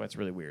on, so that's why it's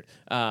really weird.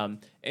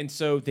 And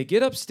so they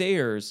get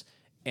upstairs,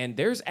 and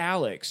there's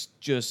Alex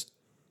just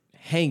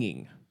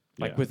hanging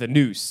like with a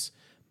noose.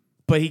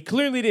 But he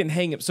clearly didn't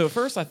hang him. So at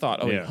first I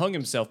thought, he hung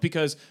himself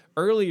because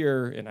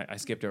earlier, and I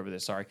skipped over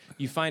this, sorry,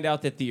 you find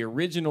out that the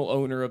original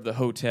owner of the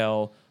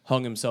hotel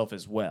hung himself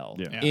as well.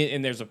 Yeah.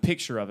 And there's a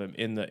picture of him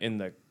in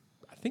the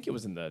I think it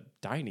was in the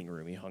dining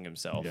room he hung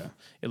himself. Yeah.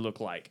 It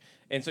looked like.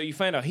 And so you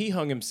find out he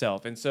hung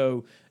himself. And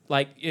so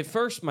like at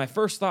first, my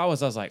first thought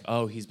was I was like,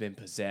 oh, he's been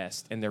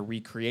possessed and they're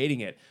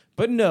recreating it.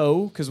 But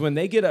no, because when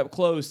they get up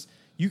close,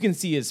 you can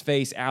see his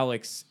face.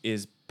 Alex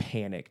is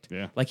panicked.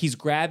 Yeah. Like he's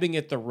grabbing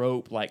at the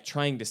rope, like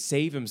trying to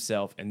save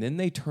himself, and then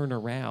they turn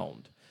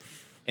around.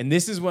 And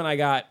this is when I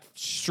got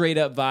straight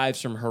up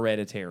vibes from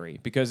Hereditary,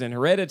 because in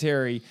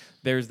Hereditary,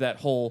 there's that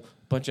whole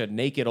bunch of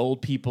naked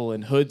old people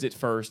in hoods at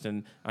first,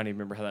 and I don't even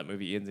remember how that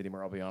movie ends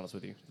anymore, I'll be honest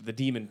with you. The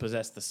demon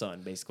possessed the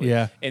son, basically.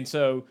 Yeah. And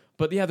so,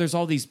 but yeah, there's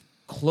all these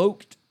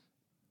cloaked,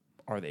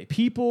 are they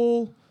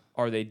people?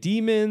 Are they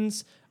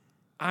demons?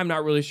 I'm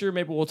not really sure.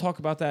 Maybe we'll talk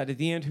about that at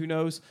the end, who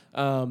knows?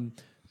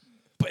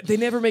 But they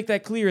never make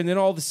that clear, and then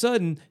all of a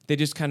sudden, they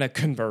just kind of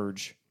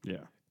converge. Yeah.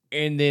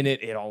 And then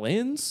it all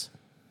ends.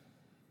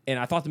 And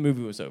I thought the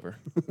movie was over.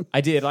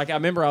 I did. Like, I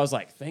remember I was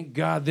like, thank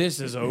God this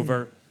is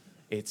over.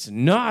 It's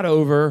not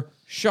over.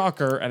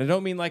 Shocker. And I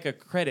don't mean like a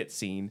credit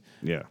scene.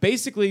 Yeah.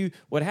 Basically,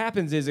 what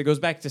happens is it goes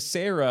back to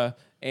Sarah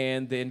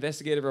and the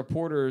investigative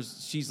reporters.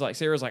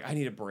 Sarah's like, I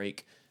need a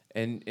break.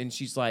 And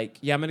she's like,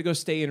 yeah, I'm going to go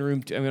stay in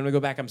room. I'm going to go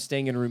back. I'm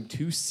staying in room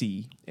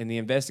 2C. And the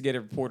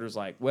investigative reporter's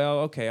like, well,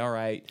 okay, all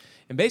right.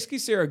 And basically,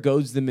 Sarah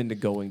goads them into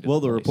going to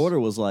Well, the the place. reporter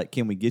was like,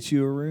 "Can we get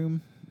you a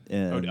room?"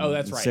 And Oh,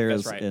 that's right,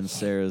 Sarah's, that's right. And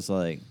Sarah's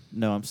like,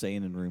 "No, I'm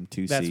staying in room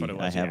 2C. That's what it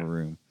was, I have yeah. a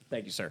room."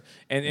 Thank you, sir.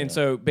 And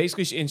so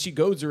basically, she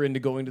goads her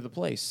into going to the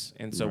place.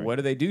 And so what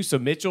do? So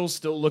Mitchell's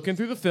still looking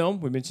through the film.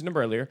 We mentioned him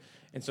earlier.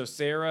 And so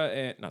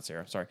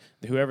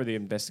whoever the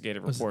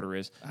investigative reporter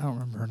is. I don't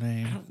remember her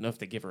name. I don't know if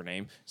they give her a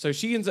name. So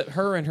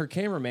her and her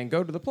cameraman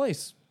go to the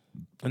place.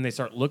 And they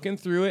start looking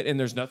through it, and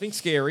there's nothing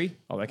scary.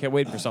 Oh, I kept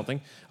waiting for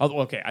something.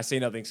 Okay, I say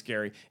nothing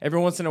scary. Every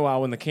once in a while,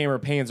 when the camera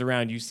pans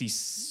around, you see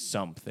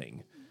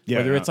something. Yeah,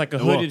 whether it's like a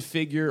well, hooded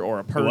figure or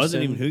a person. It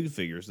wasn't even hooded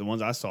figures. The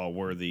ones I saw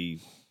were the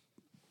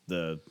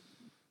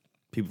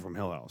people from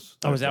Hell House.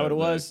 Oh, is that what it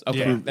was? Okay,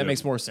 Yeah. that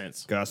makes more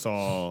sense. I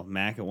saw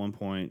Mac at one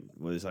point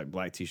with his like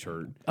black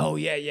T-shirt. Oh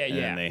yeah. And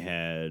then they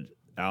had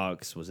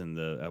Alex was in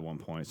at one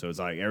point. So it's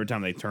like every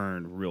time they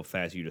turned real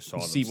fast, you just saw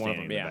them see one of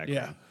standing them, in the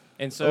background.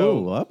 And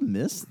so Oh, I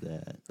missed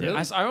that.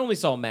 I only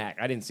saw Mac.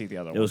 I didn't see the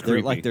other It one. was They're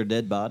creepy. like they're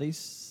dead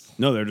bodies.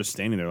 No, they're just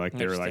standing there like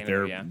They're they're like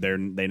standing there,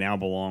 they now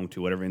belong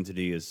to whatever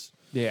entity is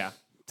Yeah.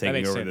 That taking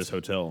makes over sense. this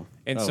hotel.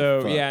 And Oh,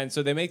 so fuck. and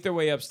so they make their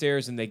way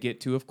upstairs and they get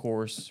to, of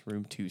course,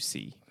 room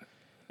 2C.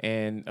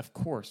 And of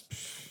course,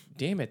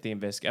 damn it, the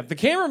investigator. The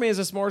cameraman is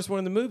the smartest one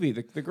in the movie.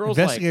 The girl's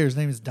like, Investigator's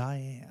name is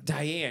Diane.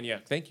 Diane, yeah,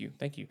 thank you.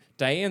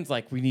 Diane's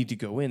like, we need to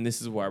go in.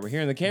 This is why we're here.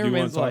 And the Do you want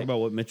cameraman's to talk like, about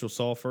what Mitchell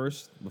saw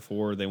first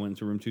before they went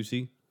into room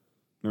 2C?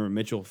 Remember,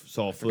 Mitchell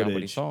saw forgot what he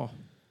footage. saw.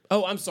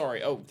 Oh, I'm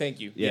sorry. Oh, thank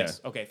you. Yeah. Yes.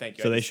 Okay, thank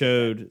you. So I they just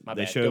skipped that. showed My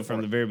they bad. Go showed for from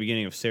it. the very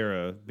beginning of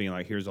Sarah being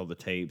like, "Here's all the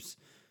tapes."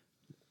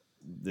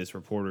 This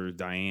reporter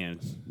Diane,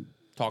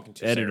 talking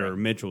to editor Sarah.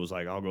 Mitchell was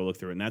like, "I'll go look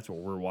through it," and that's what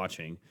we're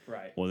watching.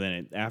 Right. Well,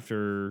 then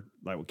after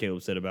like what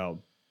Caleb said about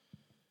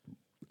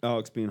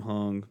Alex being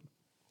hung,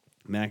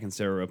 Mac and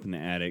Sarah are up in the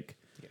attic.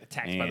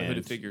 Attacked by the hooded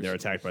and figures. They're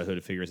attacked by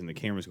hooded figures, and the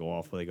cameras go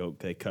off. Well,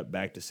 they cut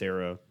back to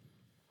Sarah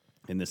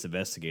in this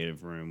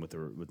investigative room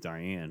with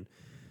Diane.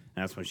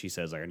 And that's when she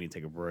says, like, I need to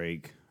take a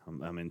break.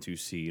 I'm in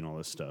 2C and all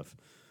this stuff.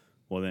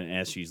 Well, then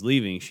as she's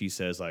leaving, she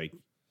says, like,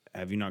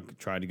 have you not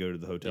tried to go to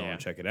the hotel and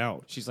check it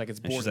out? She's like, it's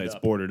And boarded she's like, up.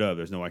 it's boarded up.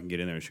 There's no way I can get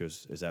in there. And she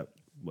goes, is that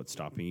what's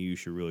stopping you? You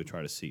should really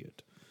try to see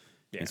it.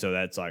 Yeah. And so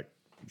that's like,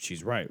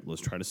 she's right.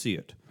 Let's try to see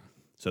it.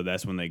 So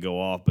that's when they go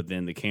off. But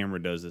then the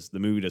camera does this. The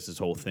movie does this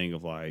whole thing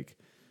of like,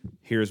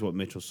 here's what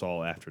Mitchell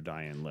saw after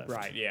Diane left.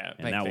 Right, yeah.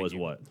 And that was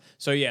what?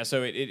 So yeah,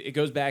 so it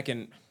goes back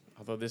and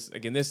although this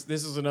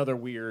is another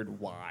weird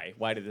why.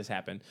 Why did this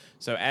happen?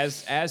 So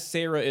as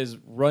Sarah is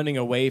running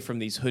away from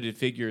these hooded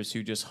figures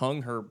who just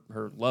hung her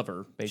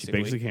lover, She basically.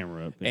 picks the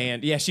camera up. Yeah.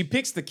 And she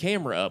picks the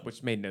camera up,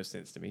 which made no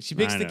sense to me. She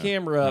picks I the know,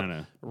 camera I up,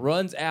 know.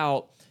 runs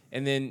out,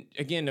 and then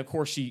again, of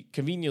course, she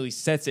conveniently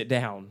sets it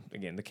down.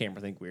 Again, the camera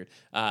thing weird.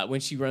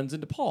 When she runs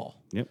into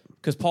Paul. Yep.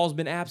 Because Paul's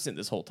been absent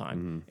this whole time.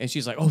 Mm-hmm. And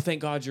she's like, oh,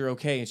 thank God you're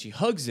okay. And she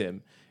hugs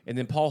him. And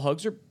then Paul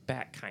hugs her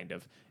back, kind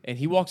of. And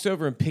he walks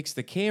over and picks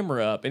the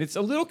camera up. And it's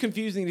a little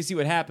confusing to see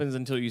what happens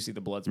until you see the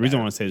blood The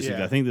reason I splatter. want to say this is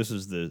Yeah. I think this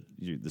is the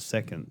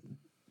second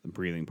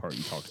breathing part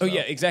you talked Oh, about.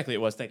 yeah, exactly.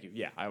 It was. Thank you.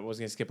 Yeah, I was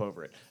going to skip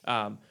over it.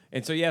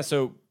 And so, yeah,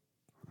 so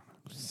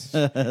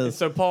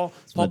Paul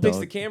my picks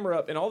the dog. camera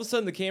up, and all of a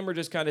sudden the camera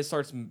just kind of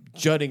starts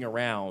jutting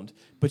around,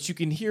 but you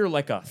can hear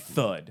like a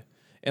thud.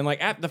 And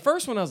like at the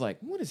first one, I was like,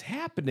 "What is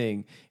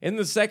happening?" And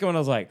the second one, I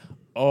was like,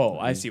 "Oh,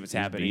 I see what's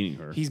happening." beating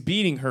her. He's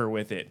beating her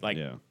with it, like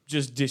Yeah.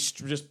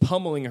 just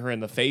pummeling her in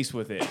the face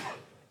with it.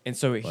 And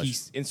so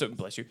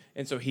bless you.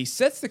 And so he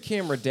sets the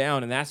camera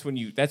down, and that's when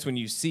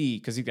you see,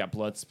 because he's got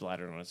blood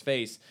splattered on his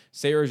face.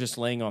 Sarah's just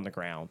laying on the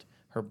ground.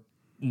 Her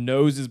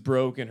nose is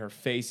broken. Her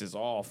face is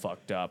all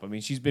fucked up. I mean,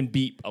 she's been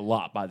beat a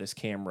lot by this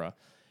camera.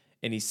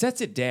 And he sets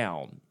it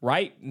down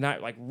right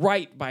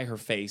by her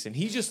face, and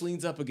he just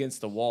leans up against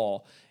the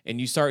wall, and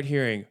you start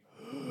hearing,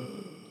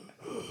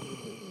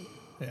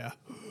 Yeah.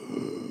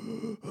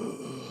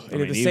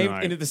 and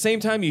at the same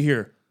time you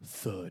hear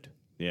thud,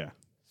 Yeah.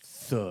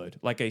 thud,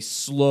 like a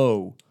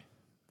slow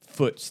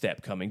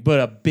footstep coming,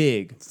 but a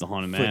big It's the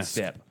haunted mask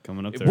footstep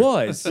coming up It there.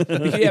 was,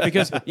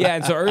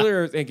 and so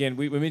earlier again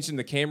we mentioned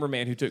the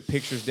cameraman who took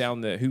pictures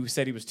who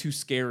said he was too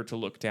scared to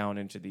look down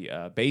into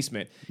the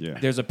basement. Yeah.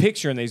 There's a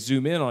picture and they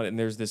zoom in on it, and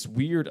there's this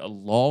weird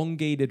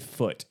elongated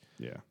foot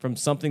Yeah. from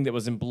something that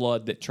was in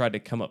blood that tried to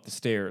come up the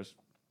stairs.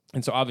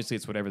 And so obviously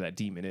it's whatever that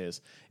demon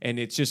is, and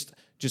it's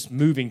just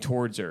moving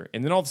towards her,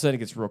 and then all of a sudden it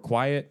gets real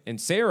quiet, and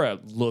Sarah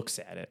looks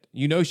at it.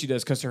 You know she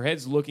does, because her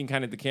head's looking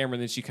kind of at the camera,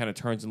 and then she kind of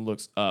turns and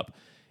looks up.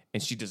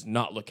 And she does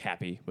not look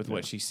happy with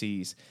what she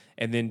sees.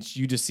 And then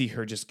you just see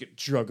her just get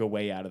drug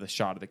away out of the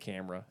shot of the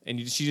camera. And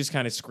she just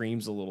kind of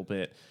screams a little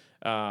bit.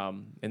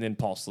 And then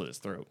Paul slit his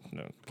throat.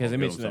 Because I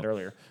mentioned that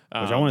earlier.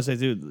 Which I want to say,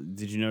 too,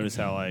 did you notice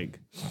how, like,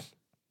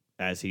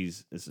 I guess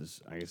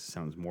it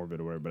sounds morbid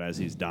or whatever, but as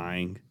he's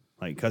dying,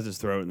 like, cuts his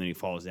throat and then he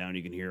falls down,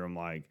 you can hear him,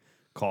 like,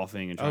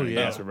 coughing and trying to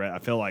gasp for breath. I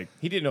feel like,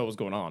 He didn't know what was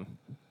going on.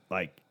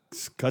 like,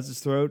 cuts his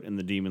throat and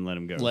the demon let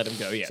him go. Let him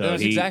go, yeah. So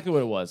That's exactly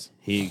what it was.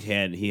 He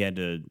had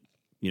to,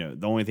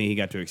 the only thing he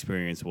got to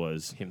experience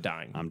was Him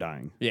dying. I'm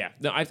dying. Yeah.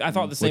 No, I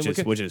thought the same.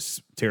 Which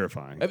is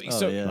terrifying. I mean,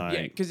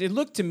 yeah. because it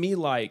looked to me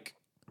like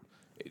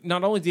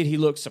not only did he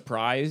look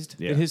surprised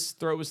Yeah. that his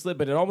throat was slit,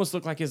 but it almost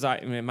looked like his eye.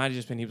 I mean, it might have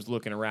just been he was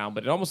looking around,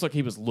 but it almost looked like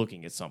he was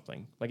looking at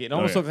something. Like it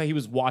almost yeah. looked like he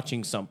was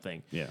watching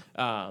something. Yeah.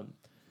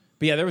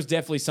 But yeah, there was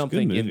definitely something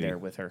in movie. there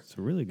with her. It's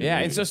a really good Yeah,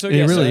 movie. and so It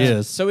yeah, really so,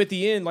 is. So at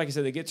the end, like I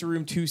said, they get to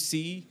room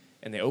 2C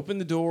and they open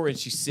the door and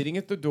she's sitting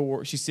at the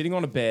door. She's sitting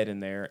on a bed in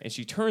there and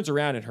she turns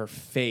around and her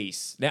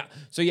face. Now,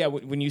 so yeah,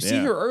 when you see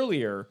Yeah. her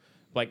earlier,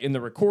 like in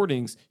the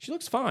recordings, she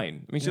looks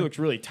fine. I mean, she looks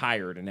really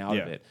tired and out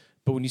of Yeah. it.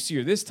 But when you see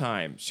her this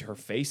time, her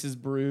face is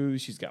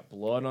bruised. She's got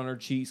blood on her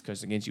cheeks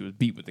because again, she was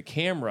beat with the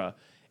camera.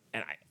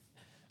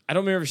 And I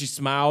don't remember if she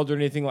smiled or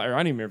anything like. Or I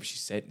don't even remember if she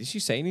said. Did she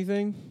say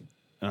anything?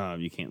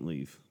 You can't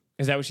leave.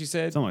 Is that what she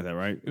said? Something like that,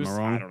 right? Am I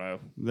wrong? I don't know.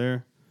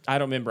 There. I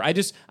don't remember. I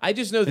just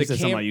know the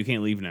Something like you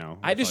can't leave now.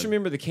 I just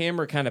remember the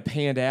camera kind of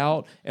panned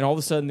out, and all of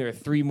a sudden there are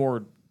 3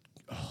 more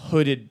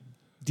hooded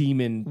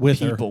demon With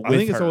her. people. I with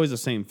think it's her. always the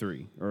same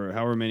 3 or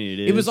however many it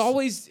is. It was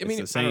always. I mean,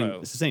 it's the same. I don't know.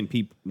 It's the same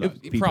people.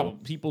 Probably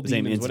people, the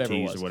same demons, whatever it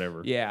entities was. or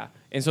whatever. Yeah,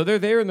 and so they're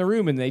there in the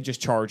room, and they just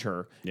charge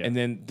her, Yeah. and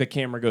then the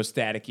camera goes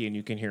staticky, and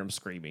you can hear them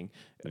screaming,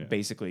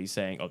 basically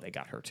saying, "Oh, they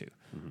got her too,"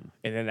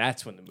 and then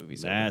that's when the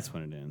movie's over. That's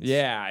when it ends.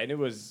 Yeah, and it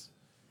was.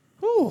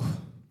 Whew.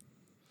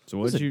 So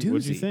was what'd a you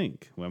doozy.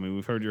 think? Well, I mean,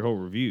 we've heard your whole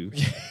review.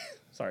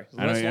 Sorry,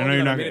 I know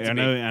you're not.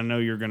 I know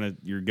you're gonna.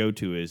 Your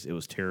go-to is it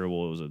was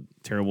terrible. It was a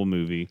terrible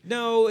movie.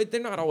 No,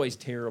 they're not always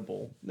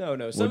terrible. No. Some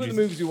What'd of the you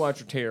movies we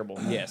watch are terrible.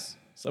 Yes,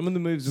 some of the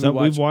movies we We've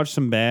watch. watched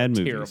some bad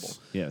movies. terrible.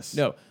 Yes.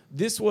 No,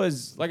 this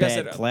was like I Bad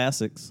said,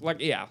 classics like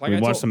We I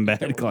watched told- some bad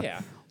there were- cla-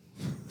 Yeah,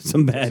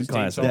 some bad Texas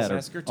classics. Chainsaw that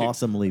Massacre are too.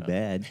 awesomely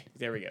bad.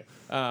 There we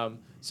go.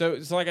 So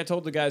like I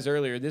told the guys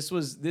earlier, this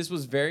was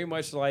very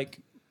much like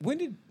when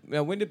did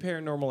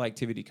Paranormal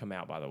Activity come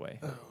out? By the way,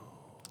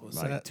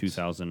 Like that?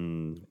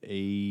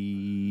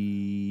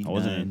 8, I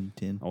wasn't 9,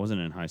 10. I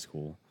wasn't in high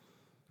school.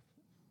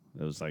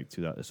 It was like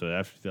 2000. So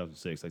after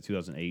 2006, like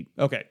 2008.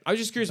 okay. I was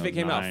just curious if it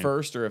came out 2009.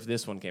 first or if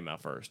this one came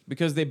out first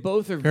because they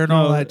both are Paranormal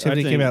No,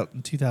 Activity I came think- out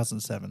in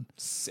 2007.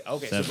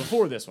 Okay, Seven. so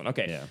before this one.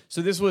 Okay. Yeah.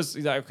 So this was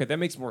okay, that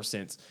makes more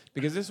sense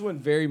because this one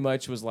very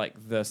much was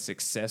like the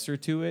successor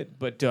to it,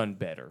 but done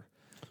better.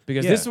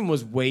 Because Yeah. this one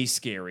was way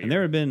scarier. And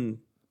there had been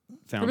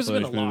found There's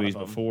been footage a lot of movies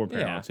them. before Paranormal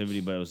Yeah.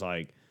 Activity, but it was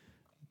like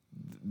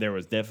there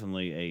was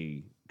definitely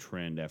a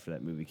trend after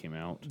that movie came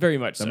out. Very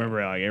much so. I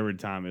remember like every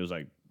time it was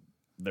like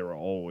they were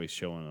always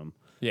showing them.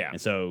 Yeah. And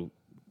so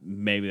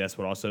maybe that's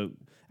what also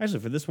actually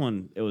for this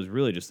one it was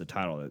really just the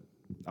title that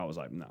I was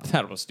like no.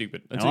 That was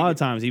stupid. And a lot of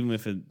times, even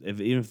if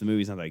the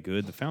movie's not that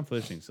good, the found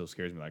footage thing still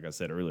scares me. Like I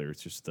said earlier,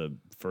 it's just the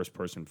first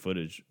person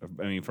footage.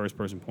 I mean, first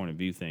person point of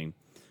view thing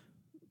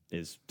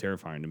is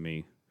terrifying to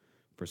me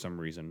for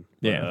some reason.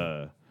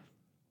 Yeah.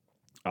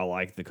 I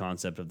like the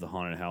concept of the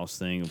haunted house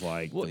thing, of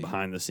like Well, the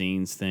behind the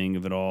scenes thing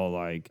of it all.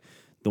 Like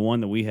the one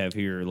that we have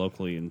here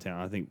locally in town.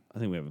 I think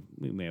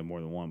we may have more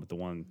than one, but the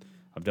one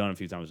I've done a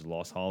few times is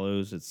Lost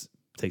Hollows. It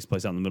takes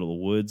place out in the middle of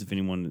the woods. If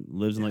anyone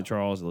lives in Lake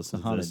Charles, listen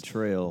to Haunted this.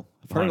 Trail.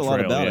 I've heard Haunted a lot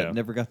Trail, about yeah. it.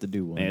 Never got to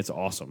do one. And it's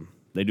awesome.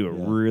 They do a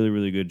Yeah. really,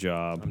 really good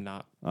job. I'm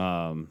not.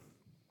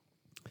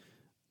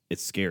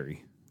 It's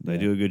scary. They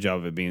do a good job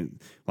of it being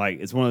like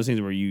it's one of those things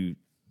where you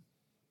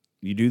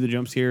do the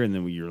jump scare and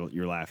then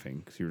you're laughing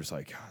because you're just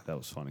like God, that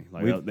was funny.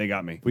 Like they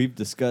got me. We've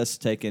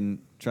discussed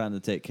trying to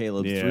take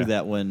Caleb Yeah. through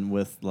that one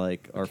with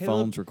like our Caleb-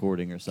 phones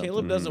recording or something.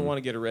 Caleb doesn't want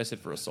to get arrested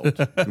for assault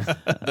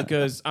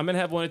because I'm gonna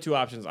have one of two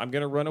options. I'm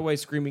gonna run away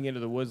screaming into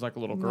the woods like a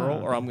little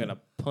girl, or I'm gonna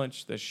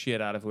punch the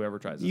shit out of whoever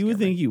tries to. You would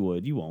scare me. think you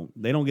would. You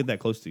won't. They don't get that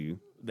close to you.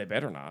 They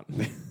better not.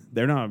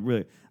 They're not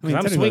really. I mean,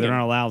 I'm technically, they're swinging.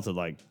 not allowed to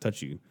like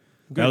touch you.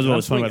 Good, That was what I'm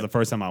was funny about swinging. the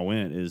first time I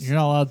went. Is You're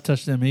not allowed to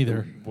touch them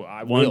either. Well,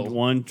 I will.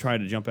 one tried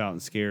to jump out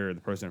and scare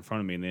the person in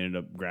front of me, and they ended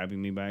up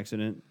grabbing me by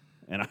accident.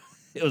 And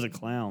it was a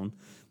clown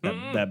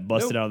that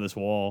busted Nope. out of this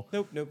wall.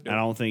 Nope. And I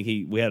don't think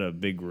we had a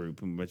big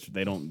group, in which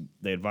they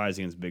advise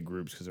against big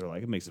groups because they're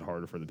like, it makes it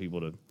harder for the people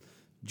to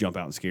jump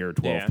out and scare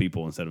 12 Yeah.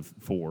 people instead of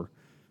 4.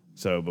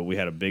 So, but we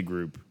had a big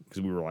group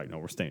because we were like, no,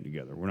 we're staying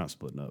together. We're not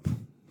splitting up.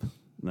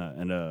 No,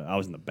 and I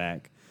was in the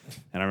back,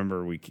 and I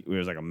remember it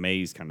was like a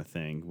maze kind of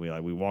thing.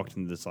 We walked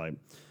into this like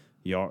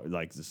yard,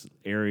 like this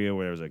area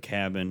where there was a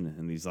cabin,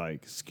 and these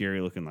like scary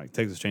looking like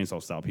Texas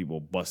Chainsaw style people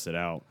busted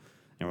out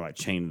and were like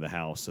chained to the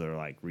house, so they're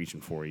like reaching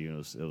for you. And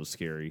it was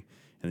scary.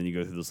 And then you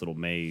go through this little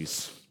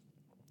maze,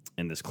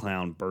 and this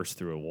clown bursts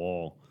through a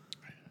wall,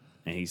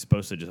 and he's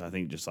supposed to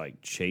just like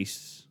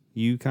chase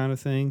you kind of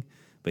thing,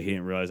 but he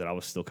didn't realize that I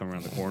was still coming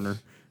around the corner.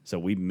 So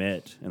we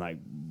met, and like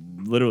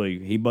literally,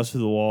 he busted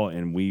through the wall,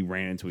 and we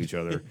ran into each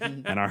other.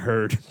 And I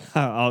heard,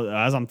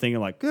 as I'm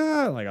thinking, like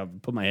I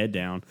put my head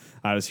down,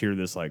 I just hear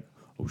this like,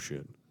 "Oh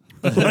shit!"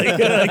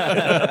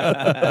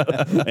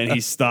 And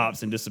he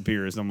stops and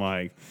disappears. I'm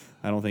like,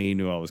 I don't think he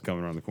knew I was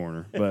coming around the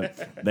corner.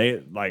 But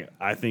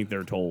I think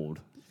they're told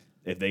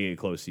if they get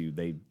close to you,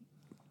 they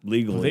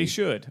legally Well, they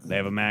should. They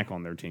have a Mac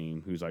on their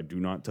team who's like, do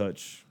not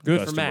touch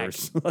Good for Mac.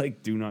 customers.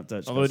 Like, do not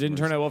touch. Although it didn't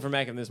customers. turn out well for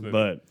Mac in this movie.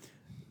 But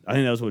I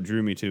think that was what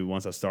drew me to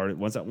once I started.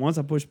 Once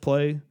I pushed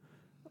play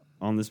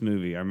on this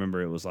movie, I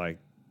remember it was like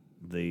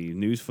the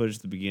news footage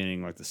at the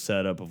beginning, like the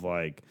setup of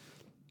like.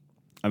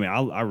 I mean,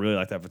 I really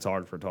like that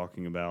photographer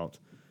talking about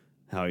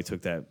how he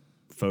took that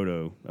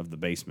photo of the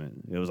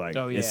basement. It was like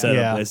Oh, yeah.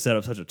 it set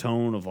up such a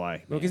tone of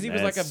like because he man,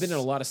 was like, that's- I've been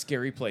in a lot of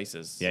scary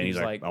places. Yeah, and he's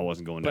like, I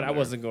wasn't going down but I there.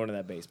 wasn't going to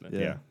that basement.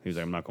 Yeah. He was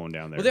like, I'm not going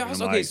down there. Well, they And I'm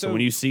also- like, okay, so so-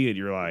 when you see it,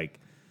 you're like,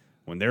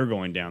 when they're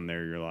going down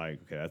there, you're like,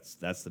 okay,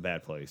 that's the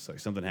bad place. Like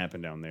something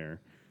happened down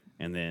there.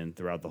 And then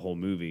throughout the whole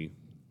movie,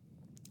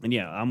 and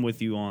yeah, I'm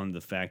with you on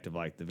the fact of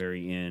like the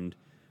very end,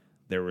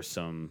 there was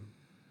some.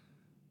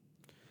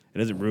 it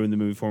doesn't ruin the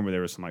movie for me.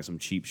 There was some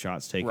cheap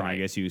shots taken. I Right.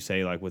 guess you could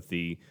say like with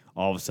the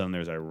all of a sudden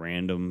there's a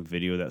random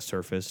video that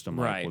surfaced. I'm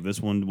Right. like, well,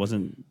 this one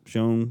wasn't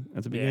shown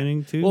at the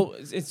beginning too. Well,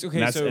 it's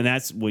okay. And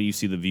that's where you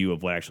see the view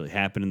of what actually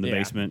happened in the Yeah.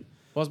 basement.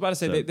 Well, I was about to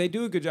say So- they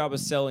do a good job of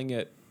selling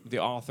it, the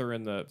author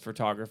and the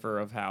photographer,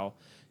 of how,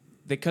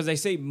 because they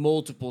say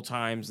multiple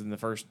times in the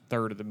first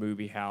third of the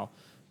movie how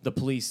the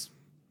police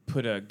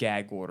put a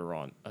gag order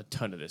on a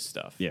ton of this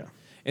stuff. Yeah.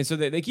 And so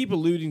they keep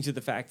alluding to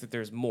the fact that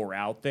there's more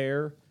out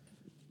there.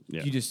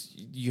 Yeah.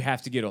 You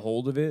have to get a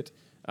hold of it.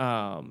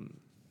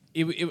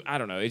 I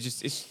don't know.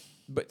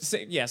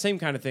 Same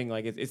kind of thing.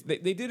 Like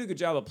they did a good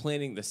job of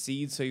planting the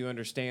seeds so you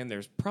understand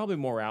there's probably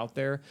more out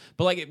there.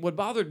 But like what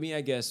bothered me,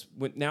 I guess,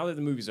 now that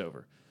the movie's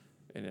over,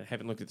 and I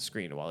haven't looked at the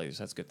screen in a while either,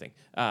 so that's a good thing.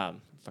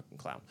 Fucking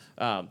clown.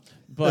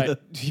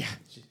 But yeah,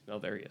 oh,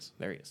 there he is.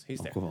 He's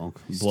there.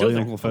 Bloody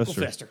Uncle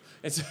Fester.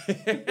 And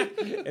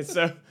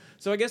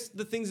so I guess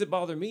the things that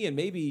bother me, and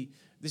maybe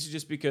this is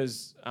just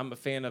because I'm a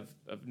fan of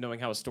knowing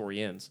how a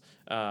story ends.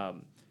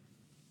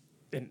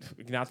 And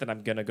not that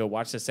I'm gonna go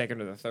watch the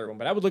second or the third one,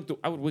 but I would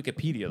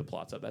Wikipedia the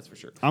plots up. That's for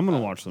sure. I'm gonna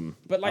watch them.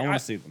 But like I want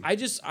to see them.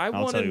 I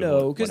want tell to you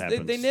know what because they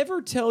happens.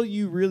 never tell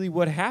you really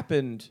what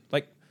happened.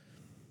 Like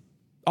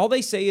all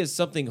they say is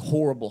something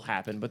horrible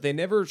happened, but they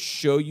never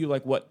show you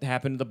like what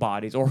happened to the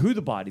bodies or who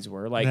the bodies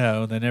were. Like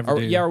No, they never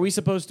do. Yeah, are we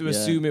supposed to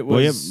assume it Well,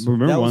 yeah, was?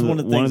 remember That was one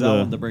of the things I the-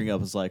 wanted to bring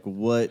up. Is like,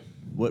 what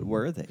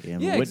were they? I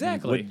mean, Yeah, what,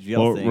 exactly. What did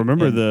y'all Well, think?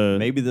 remember And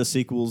maybe the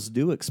sequels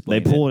do They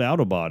explain. pulled out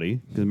a body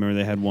because remember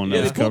they had one that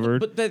Yeah, was they pulled- covered.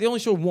 but they only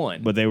showed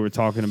one. But they were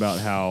talking about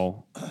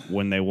how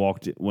when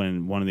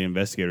one of the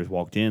investigators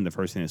walked in, the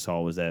first thing they saw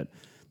was that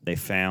they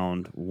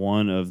found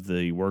one of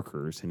the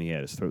workers and he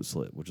had his throat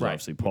slit, which is Right,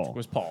 obviously Paul. which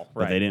was Paul,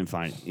 But right. they didn't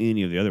find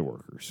any of the other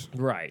workers.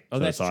 Right. Oh,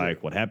 So that's it's true.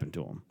 like, what happened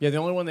to him? Yeah, the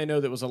only one they know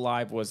that was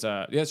alive was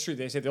yeah, that's true.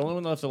 They said the only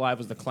one left alive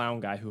was the clown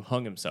guy who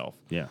hung himself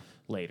Yeah.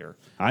 later.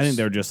 I think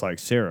they're just like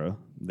Sarah.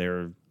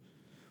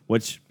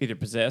 Which Either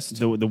possessed.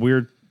 the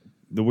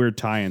weird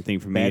tie-in thing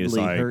for me is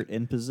badly like hurt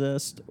and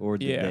possessed, or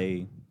did Yeah.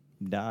 they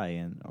die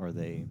and are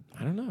they?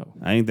 I don't know.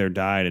 I think they're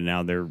died and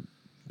now they're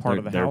Part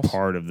of the they're house?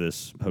 part of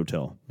this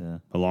hotel. Yeah.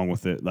 Along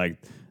with it, like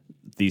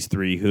these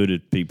three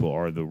hooded people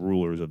are the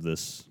rulers of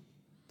this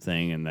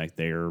thing, and like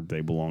they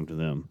belong to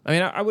them. I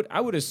mean, I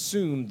would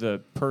assume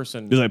the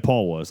person. Just like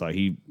Paul was, like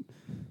he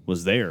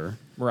was there,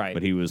 Right.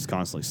 But he was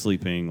constantly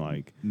sleeping.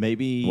 Like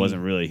Maybe it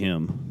wasn't really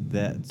him.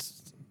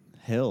 that's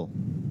hell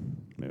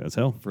Maybe that's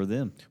hell. for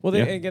them. Well,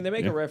 Yeah. again, they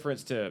make Yeah. a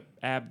reference to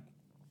Abaddon.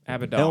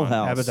 Hell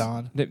House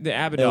Abaddon. The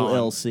Abaddon.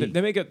 LLC.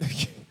 They make a.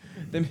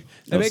 They make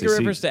a LCC.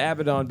 reference to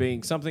Abaddon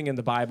being something in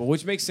the Bible,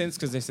 which makes sense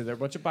because they said there are a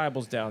bunch of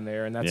Bibles down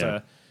there, and that's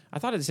Yeah. I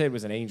thought it said it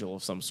was an angel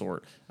of some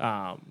sort,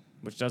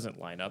 which doesn't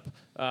line up.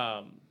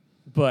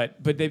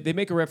 But they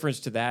make a reference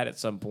to that at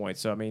some point.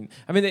 So I mean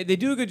they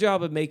do a good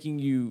job of making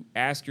you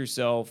ask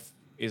yourself,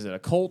 is it a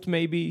cult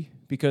maybe?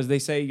 Because they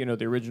say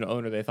the original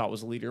owner they thought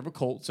was the leader of a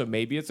cult, so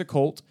maybe it's a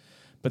cult.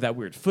 But that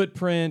weird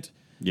footprint,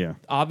 Yeah.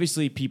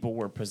 obviously people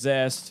were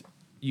possessed.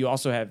 You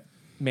also have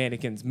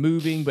mannequins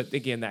moving, but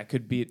again, that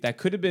could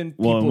have been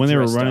people Well, when they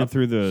were dressed running up.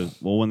 through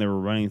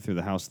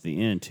the house at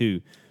the end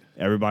too,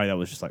 everybody that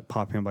was just like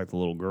popping up like the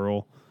little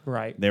girl.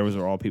 Right. There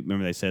were all people.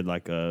 Remember they said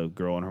like a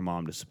girl and her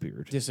mom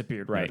disappeared.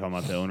 Disappeared, They were right. talking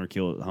about the owner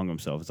hung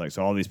himself. It's like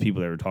so all these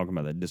people they were talking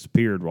about that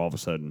disappeared were all of a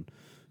sudden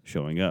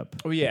showing up.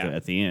 Oh, yeah.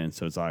 At the end.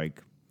 So it's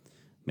like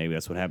maybe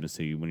that's what happens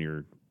to you when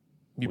you're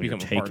become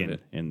a part of taken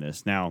it. in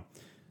this. Now,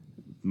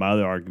 my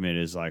other argument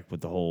is like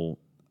with the whole.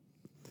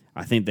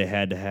 I think they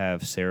had to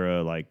have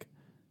Sarah like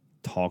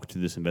talk to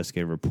this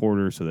investigative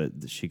reporter so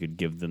that she could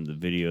give them the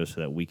video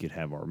so that we could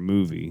have our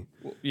movie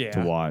Yeah.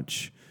 to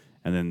watch,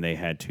 and then they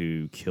had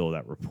to kill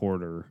that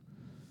reporter.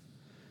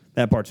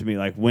 That part to me,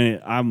 like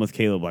I'm with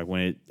Caleb. Like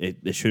when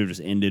it should have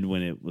just ended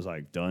when it was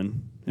like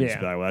done. And just Yeah.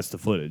 be like, well, that's the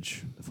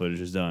footage. The footage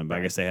is done. But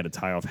I guess they had to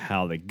tie off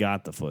how they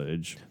got the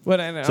footage. But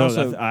and So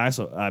also,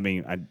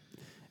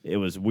 it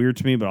was weird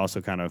to me, but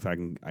also kind of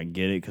I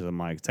get it because I'm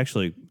like it's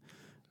actually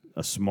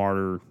a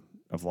smarter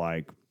of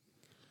like,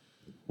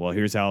 well,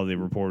 here's how the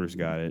reporters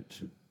got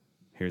it.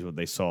 Here's what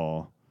they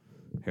saw.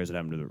 Here's what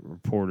happened to the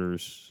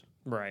reporters.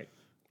 right.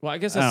 Well, I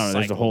guess I that's don't know. a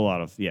There's a cycle. whole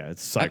lot of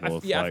it's a cycle.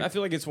 of I like,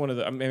 feel like it's one of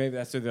the. I mean, maybe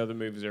that's what the other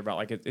movies are about.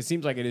 Like it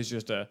seems like it is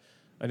just a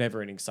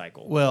never-ending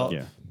cycle. Well,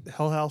 Yeah.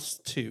 Hell House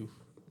 2,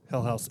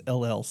 Hell House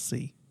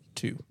LLC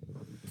 2.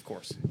 of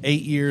course.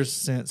 8 years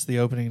since the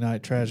opening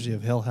night tragedy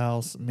of Hell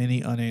House,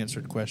 many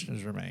unanswered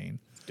questions remain.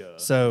 Duh.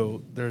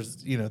 So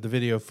there's, the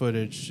video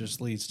footage just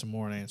leads to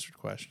more unanswered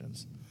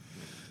questions.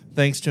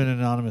 Thanks to an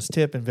anonymous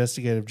tip,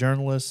 investigative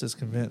journalist is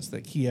convinced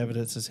that key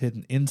evidence is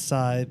hidden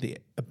inside the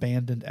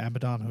abandoned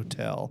Abaddon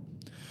Hotel.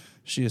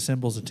 She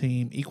assembles a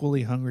team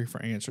equally hungry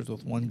for answers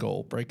with one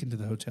goal: break into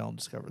the hotel and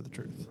discover the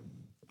truth.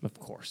 Of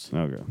course.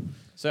 okay.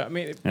 So I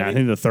mean, And I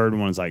think the third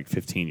one's like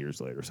 15 years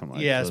later or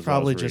something. Yeah, like it's that. That's what I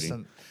was probably just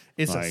reading.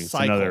 it's Like, a it's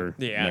cycle. another-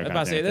 yeah. kind I'm of about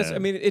to say thing like this. that. I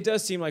mean, it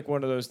does seem like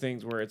one of those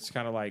things where it's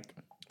kind of like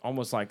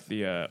almost like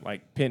the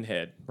like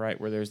Pinhead,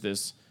 right? Where there's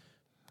this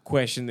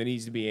question that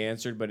needs to be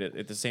answered, but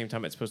at the same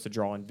time, it's supposed to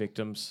draw in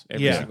victims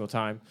every Yeah. single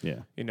time. Yeah.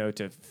 You know,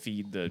 to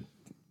feed the.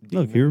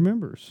 Look, he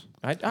remembers.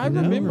 I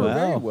remember Wow.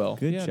 very well.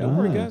 Good yeah, job. don't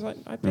worry, guys. I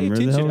pay Remember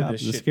the attention hell- to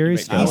this the shit. scary you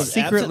make stuff. me I watch. was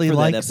secretly absent for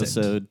that likes it.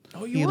 episode.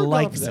 Oh, He you were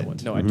likes gone for that it. one.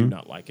 No, I do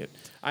not like it.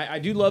 I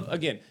do love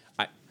again.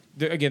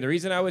 The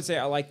reason I would say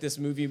I like this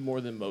movie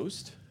more than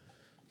most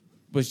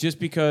was just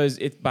because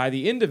it by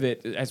the end of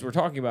it, as we're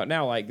talking about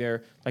now,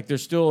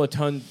 there's still a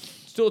ton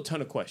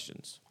of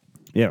questions.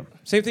 Yeah.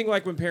 Same thing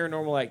like when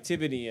Paranormal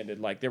Activity ended.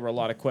 Like there were a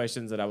lot of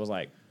questions that I was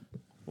like,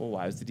 well,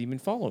 why was the demon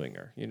following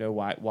her? You know,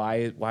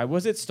 why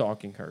was it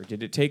stalking her?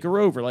 Did it take her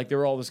over? Like there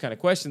were all those kind of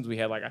questions we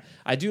had. Like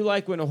I do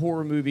like when a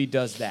horror movie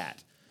does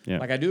that. Yeah.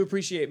 Like I do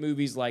appreciate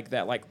movies like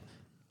that. Like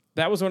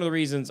that was one of the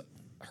reasons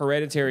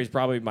Hereditary is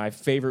probably my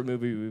favorite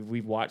movie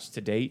we've watched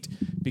to date,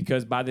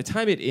 because by the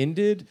time it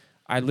ended,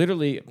 I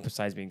literally,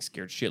 besides being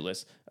scared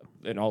shitless,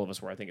 and all of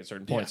us were, I think, at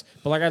certain points,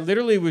 but like I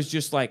literally was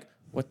just like,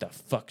 what the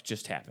fuck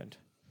just happened?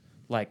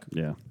 Like,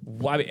 Yeah.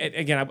 why,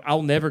 again,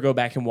 I'll never go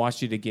back and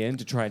watch it again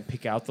to try and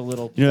pick out the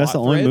little. You know, that's the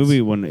plot only threads.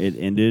 movie when it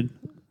ended,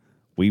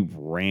 we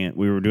ran.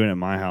 We were doing it at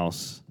my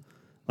house.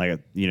 Like,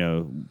 you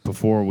know,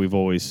 before we've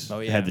always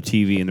had the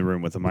TV in the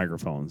room with the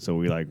microphone. So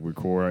we like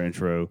record our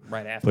intro,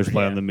 Right after, push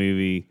play yeah. on the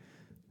movie.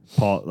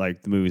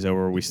 Like the movie's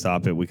over, we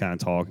stop it, we kind of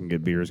talk and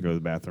get beers, go to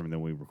the bathroom, and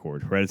then we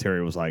record.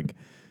 Hereditary was like,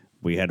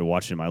 we had to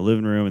watch it in my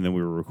living room, and then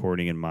we were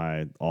recording in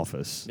my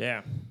office.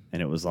 Yeah.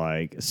 And it was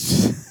like,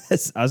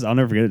 I'll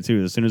never forget it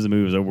too. As soon as the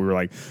movie was over, we were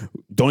like,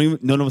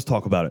 none of us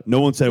talk about it.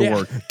 No one said a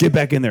word. Get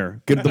back in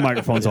there. Get the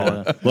microphones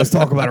on. Let's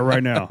talk about it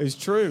right now. It's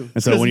true.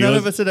 And so Because when none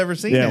of us had ever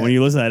seen it. when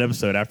you listen to that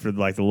episode after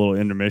like the little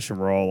intermission,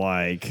 we're all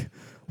like,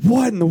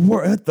 what in the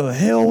world? What the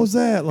hell was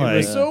that? Like, It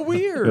was so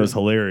weird. it was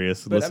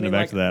hilarious But, I listening mean, back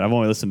like- to that. I've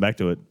only listened back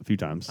to it a few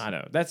times. I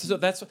know. That's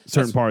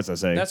Certain parts I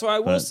say. That's why I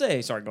will but-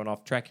 say. Sorry, going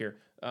off track here.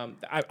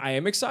 I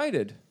am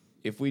excited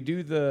if we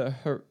do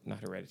not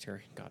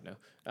Hereditary. God no.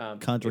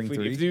 Conjuring if we,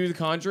 3? If we do the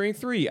Conjuring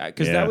 3,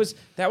 because Yeah.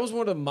 that was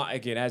one of my,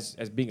 again, as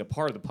being a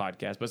part of the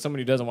podcast, but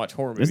somebody who doesn't watch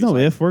horror movies. There's no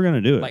if we're gonna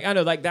do it. Like I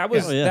know, like that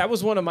was Yeah. that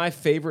was one of my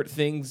favorite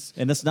things,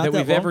 And it's not that that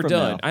we've long ever from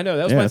done. now. I know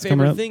that was Yeah, my it's coming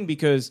favorite up. thing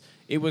because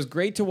it was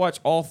great to watch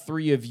all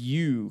three of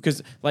you.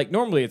 Because like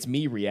normally it's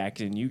me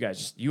reacting, and you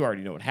guys you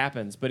already know what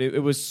happens, but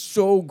it was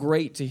so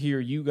great to hear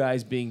you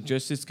guys being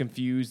just as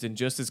confused and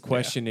just as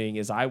questioning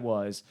as I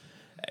was.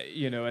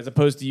 You know, as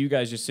opposed to you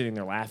guys just sitting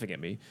there laughing at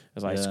me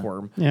as I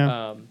squirm.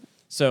 Yeah.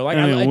 So like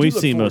I mean, I do we've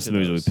look seen forward most of to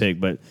the movies those. we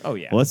picked, but Oh,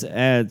 yeah. let's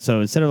add.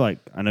 So instead of like,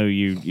 I know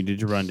you did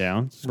your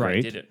rundown. It's Right,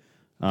 great. did it.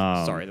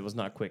 Sorry, that was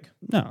not quick.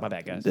 No, My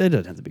bad, guys. It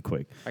doesn't have to be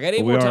quick. I got 8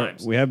 But more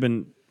times. We have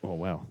been. Oh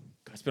wow.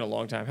 It's been a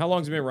long time. How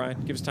long's it been,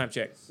 Ryan? Give us a time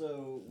check.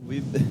 So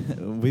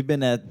we've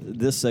been at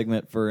this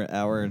segment for an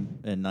hour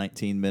and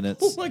 19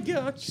 minutes. Oh my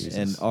gosh.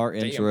 And our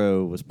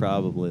intro was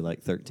probably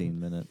like 13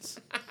 minutes.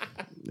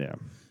 Yeah.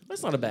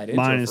 That's not a bad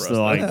intro Minus for us.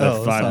 the like though. the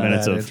that's 5 not a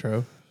minutes bad of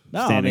intro.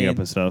 No, standing I mean, up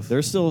and stuff.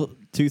 There's still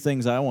two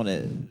things I want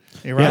to.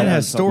 Hey, Ryan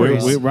has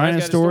stories. Ryan Ryan's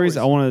has got stories. stories.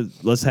 I want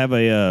to let's have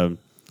a.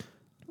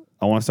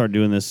 I want to start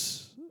doing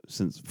this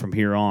since from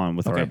here on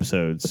with our Okay.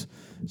 episodes.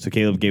 So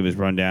Caleb gave his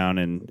rundown,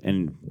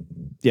 and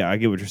yeah, I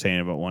get what you're saying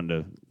about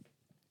wanting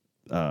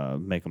to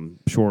make them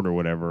short or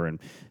whatever, and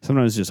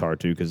sometimes it's just hard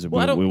to because we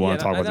want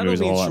to talk about the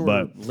movies a whole lot.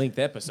 But length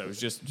episodes,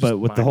 just but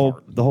with my the whole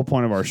part. the whole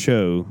point of our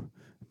show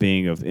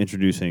being of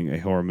introducing a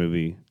horror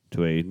movie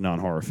to a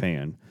non-horror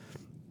fan,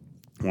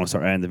 I want to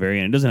start adding the very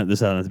end. This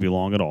doesn't have to be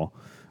long at all.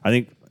 I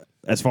think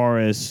as far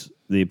as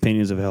the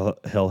opinions of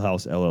Hell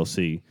House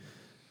LLC,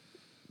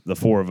 the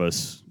four of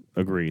us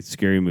agree. It's a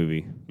scary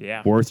movie.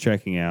 Yeah. Worth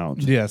checking out.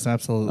 Yes,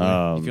 absolutely.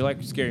 If you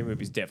like scary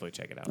movies, definitely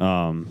check it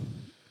out.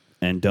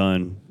 And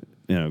done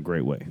in a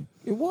great way.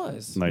 It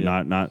was. Like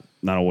not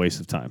a waste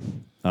of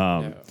time.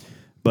 Yeah.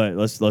 But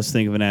let's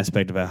think of an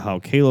aspect of how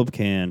Caleb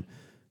can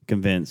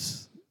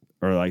convince,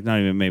 or like not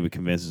even maybe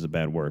convince is a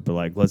bad word, but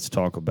like let's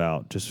talk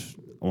about just.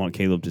 I want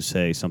Caleb to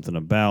say something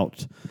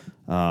about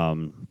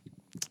the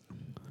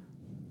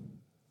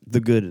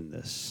good in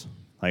this.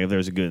 Like if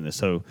there's a good in this.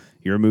 So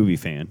you're a movie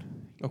fan.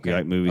 Okay. You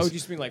like movies. Oh, you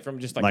just mean like from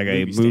just like like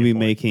a movie standpoint.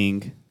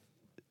 making,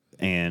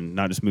 and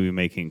not just movie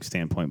making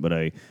standpoint, but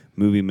a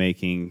movie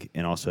making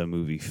and also a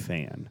movie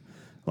fan.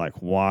 Like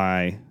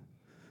why,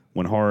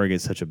 when horror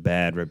gets such a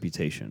bad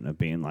reputation of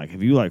being like,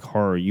 if you like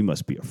horror, you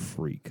must be a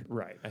freak.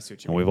 Right. I see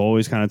what you And mean. we've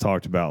always kind of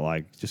talked about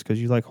like, just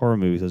because you like horror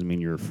movies doesn't mean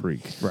you're a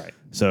freak. Right.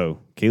 So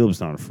Caleb's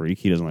not a freak.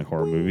 He doesn't like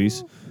horror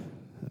movies.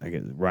 I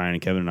guess Ryan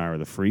and Kevin and I are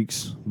the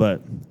freaks.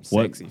 But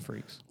Sexy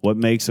freaks. what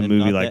makes a And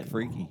movie not like that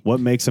freaky. what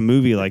makes a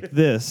movie like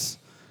this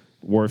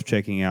worth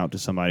checking out to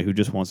somebody who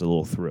just wants a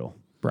little thrill?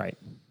 Right.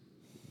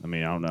 I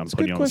mean, I don't know. I'm It's a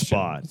putting good you on the question.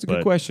 spot. It's a but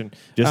good question.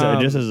 Just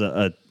as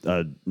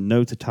a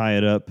note to tie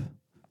it up,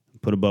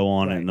 put a bow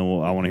on it, Right. and then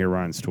I want to hear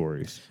Ryan's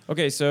stories.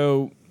 Okay,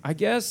 so I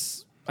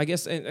guess,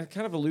 and I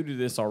kind of alluded to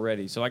this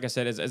already. So, like I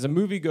said, as a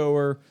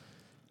moviegoer,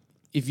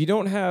 if you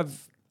don't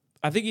have,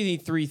 I think you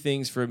need three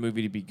things for a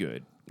movie to be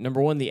good.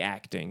 number one, the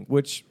acting,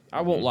 which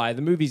I won't lie,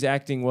 the movie's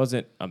acting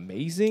wasn't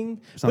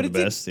amazing. It's not but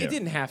the best, it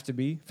didn't have to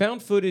be.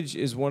 Found footage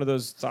is one of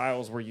those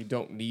styles where you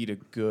don't need a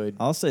good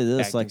I'll say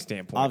this, acting like,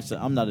 standpoint. obviously,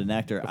 I'm not an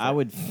actor. I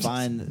would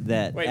find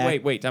that.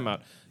 Wait, time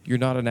out. You're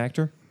not an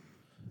actor?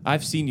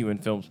 I've seen you in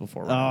films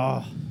before,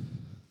 right? Oh,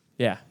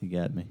 Yeah, you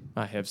got me.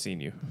 I have seen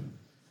you.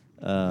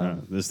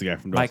 This is the guy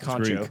from Mike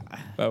Dawson's Honcho. Creek.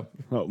 Oh,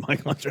 Oh,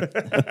 Mike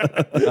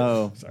Honcho.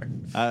 Oh, sorry.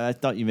 I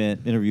thought you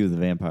meant Interview with the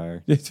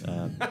Vampire.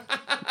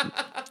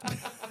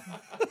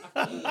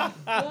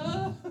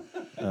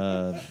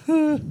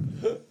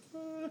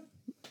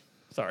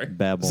 Sorry.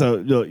 Babble. So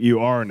look, you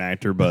are an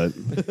actor, but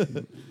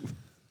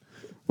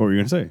what were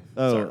you going to say?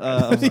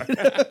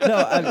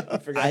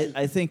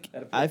 I think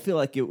I feel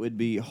like it would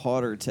be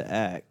harder to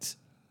act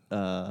in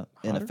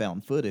a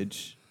found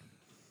footage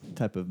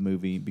type of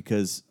movie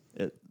because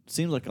it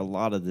seems like a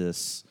lot of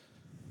this,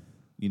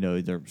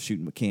 they're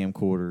shooting with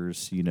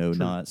camcorders,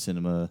 not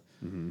cinema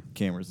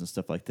cameras and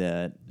stuff like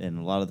that, and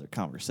a lot of their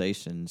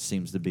conversation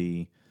seems to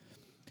be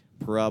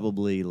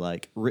probably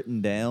like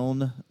written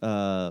down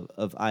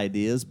of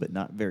ideas, but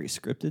not very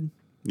scripted.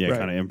 Yeah, Right.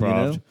 kind of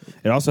improv.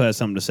 It also has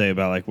something to say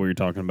about like what you're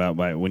talking about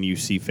by when you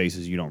see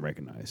faces you don't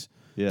recognize.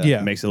 Yeah. Yeah.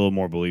 It makes it a little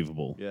more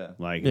believable. Yeah.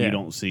 Like Yeah. you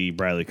don't see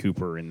Bradley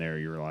Cooper in there.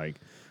 You're like,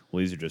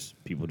 well, these are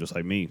just people just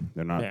like me.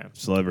 They're not Yeah.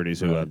 celebrities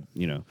who Right.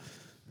 are,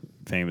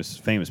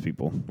 famous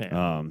people.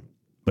 Yeah.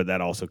 But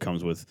that also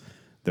comes with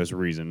there's a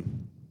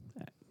reason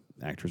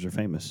actors are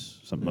famous.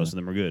 Most of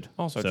them are good.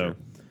 Also true.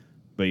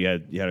 But you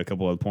had a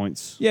couple other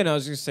points. Yeah, no, I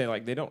was just saying,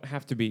 like, they don't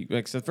have to be,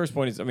 like, so the first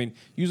point is, I mean,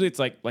 usually it's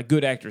like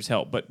good actors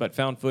help, but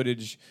found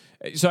footage.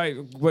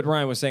 So what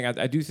Ryan was saying,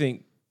 I do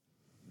think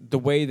the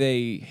way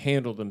they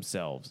handle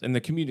themselves and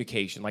the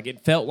communication, like, it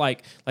felt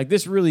like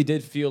this really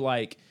did feel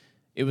like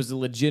it was a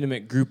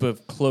legitimate group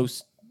of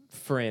close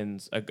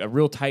friends, a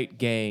real tight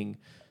gang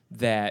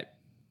that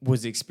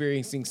was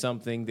experiencing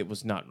something that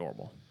was not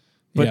normal.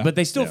 But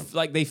they still,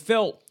 like, they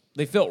felt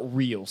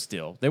real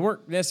still. They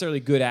weren't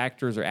necessarily good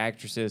actors or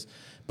actresses,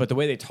 but the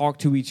way they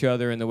talked to each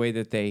other and the way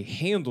that they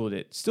handled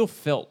it still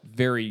felt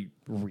very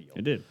real.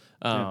 It did.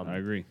 Yeah, I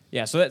agree.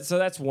 Yeah, so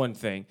that's one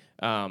thing.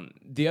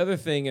 The other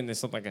thing, and this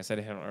something like I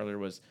said earlier,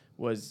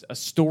 was a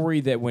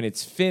story that when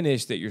it's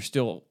finished, that you're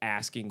still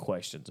asking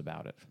questions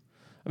about it.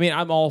 I mean,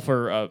 I'm all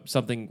for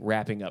something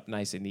wrapping up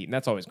nice and neat, and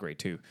that's always great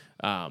too.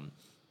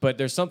 But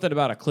there's something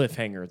about a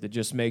cliffhanger that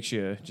just make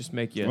you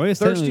Well, yes,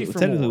 thirsty for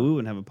technically more. we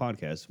wouldn't have a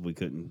podcast if we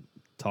couldn't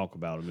talk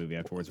about a movie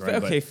afterwards, right?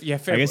 Okay, But yeah,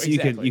 fair. I guess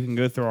exactly. you can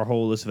go through our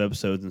whole list of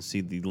episodes and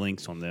see the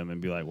links on them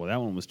and be like, well, that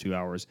one was 2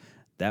 hours.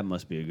 That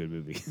must be a good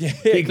movie. Yeah,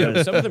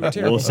 Because some of them are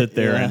terrible. We'll sit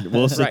there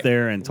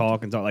Right. and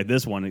talk like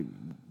this one. It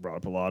brought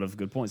up a lot of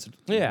good points.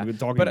 Yeah, good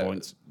talking but,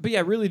 points. But yeah,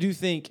 I really do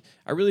think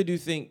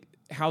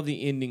how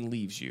the ending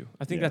leaves you.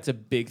 I think that's a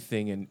big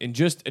thing in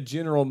just a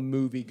general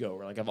movie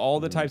goer. Like of all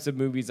the types of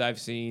movies I've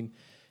seen,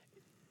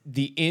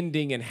 the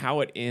ending and how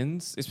it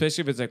ends,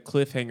 especially if it's a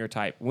cliffhanger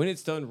type, when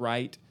it's done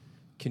right,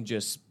 can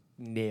just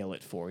nail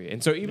it for you.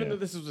 And so even though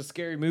this was a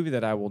scary movie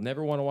that I will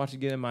never want to watch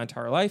again in my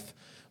entire life,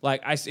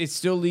 like it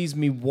still leaves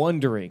me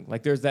wondering.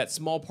 Like there's that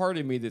small part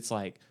of me that's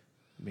like,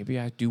 maybe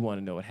I do want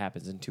to know what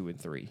happens in 2 and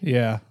 3.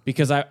 Yeah.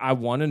 Because I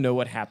want to know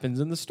what happens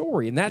in the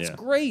story. And that's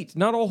great.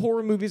 Not all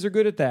horror movies are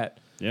good at that.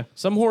 Yeah.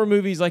 Some horror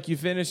movies, like you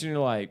finish and you're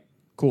like,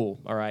 cool,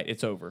 all right,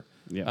 it's over.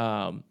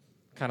 Yeah.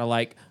 Kind of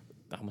like,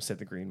 I almost said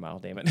The Green Mile,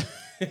 damn it.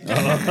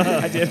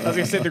 I did. I was going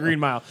to say The Green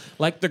Mile.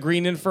 Like The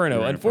Green Inferno.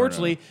 Green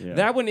Unfortunately, Inferno, yeah.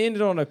 that one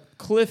ended on a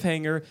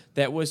cliffhanger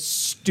that was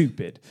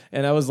stupid.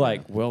 And I was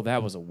like, well,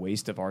 that was a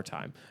waste of our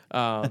time.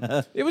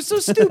 It was so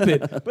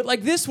stupid. But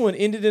like this one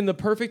ended in the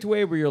perfect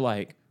way where you're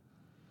like,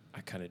 I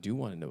kind of do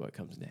want to know what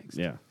comes next.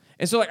 Yeah.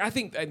 And so, like, I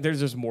think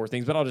there's more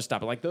things, but I'll just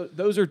stop it. Like,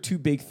 those are two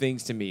big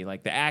things to me.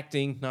 Like the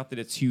acting, not that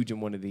it's huge in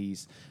one of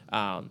these,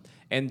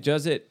 and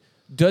does it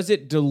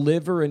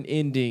deliver an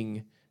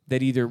ending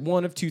that either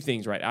one of two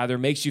things, right? Either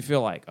makes you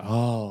feel like,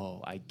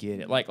 oh, I get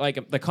it.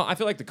 I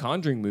feel like the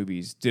Conjuring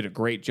movies did a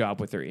great job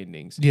with their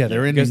endings. Yeah,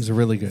 their endings Because are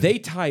really good. They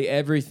tie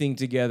everything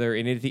together,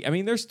 and I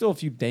mean, there's still a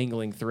few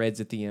dangling threads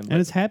at the end, And but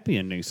it's happy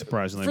endings,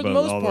 surprisingly. for the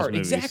both most all part, those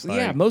movies. exactly. Like,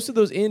 Yeah, most of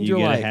those ends you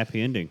you're get like, a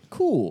happy ending.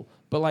 cool,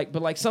 but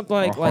like something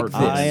like this.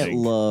 heartfelt I ending.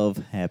 love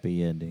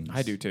happy endings.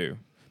 I do too.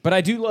 But I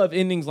do love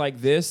endings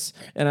like this,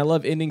 and I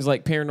love endings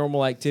like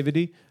Paranormal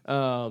Activity.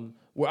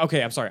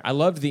 Okay, I'm sorry. I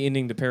loved the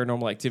ending to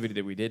Paranormal Activity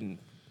that we didn't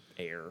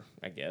air,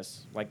 I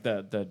guess. Like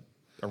the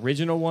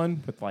original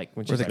one with like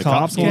when she's the like,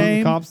 cops Cops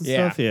came? cops and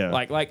stuff.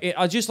 Yeah.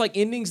 I just like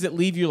endings that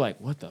leave you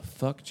like, what the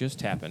fuck just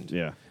happened?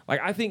 Yeah.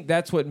 Like I think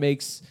that's what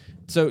makes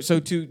so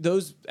to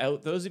those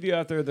of you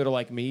out there that are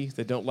like me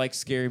that don't like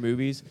scary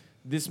movies.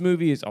 This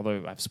movie is,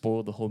 although I've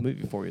spoiled the whole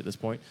movie for you at this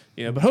point,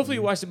 but hopefully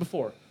you watched it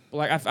before. But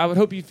like I would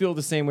hope you feel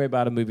the same way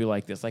about a movie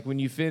like this. Like when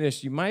you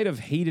finish, you might have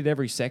hated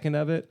every second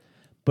of it,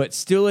 but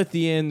still at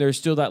the end, there's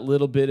still that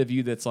little bit of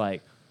you that's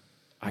like,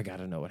 I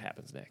gotta know what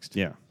happens next.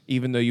 Yeah.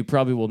 Even though you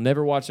probably will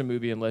never watch a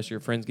movie unless your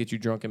friends get you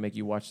drunk and make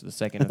you watch the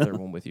second and third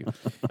one with you.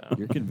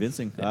 You're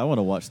convincing. I want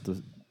to watch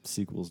the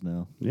sequels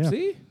now. Yeah.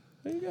 See?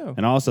 There you go.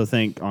 And I also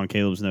think, on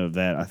Caleb's note of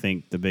that, I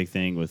think the big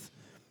thing with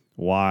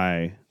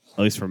why, at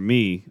least for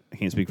me, I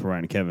can't speak for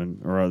Ryan and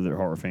Kevin or other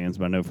horror fans,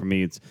 but I know for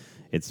me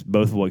it's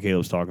both what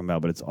Caleb's talking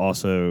about, but it's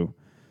also,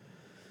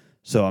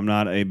 so I'm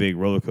not a big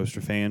roller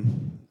coaster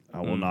fan.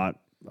 I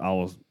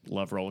will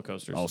Love roller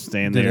coasters. I'll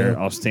stand there.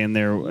 I'll stand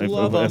there.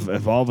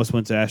 If all of us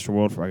went to Astro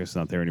World, I guess it's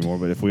not there anymore,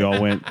 but if we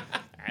all went,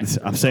 I'm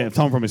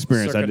talking from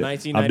experience. Circa I've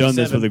done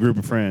this 1997. with a group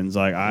of friends.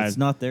 Like It's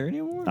not there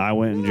anymore? I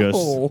went and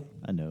just,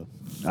 I know.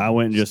 I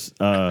went and just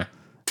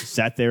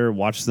sat there,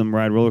 watched them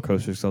ride roller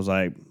coasters. So I was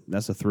like,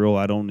 that's a thrill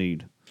I don't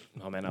need.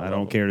 Oh man, I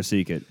don't care to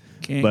seek it.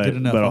 Can't but get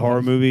enough but a of horror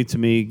them. movie to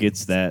me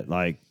gets that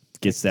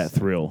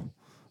thrill.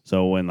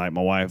 So when like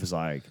my wife is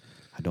like,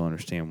 I don't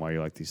understand why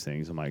you like these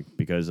things. I'm like,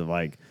 because of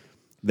like,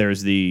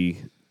 there's the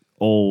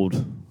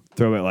old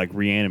throwback like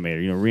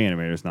Reanimator. You know,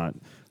 Reanimator's not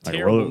like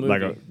Terrible a roller,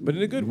 like movie, a but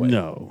in a good way.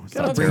 No, it's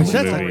not a That's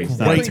terrible a movie. It's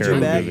not a great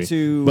terrible back movie.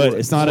 to But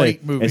it's not a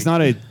great movie. it's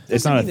not a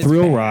it's not a mean it's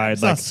thrill bad. ride.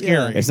 It's like not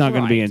scary. it's not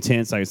going to be Right.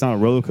 intense. Like it's not a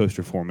roller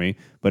coaster for me.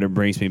 But it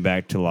brings me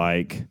back to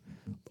like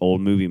old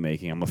movie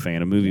making. I'm a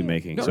fan of movie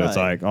making. So it's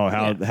Right. like,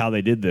 oh, how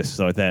they did this.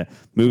 So like that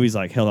movies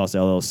like Hell House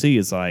LLC.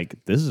 It's like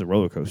this is a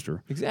roller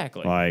coaster.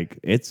 Exactly. Like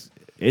it's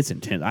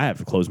intense. I have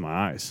to close my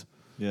eyes.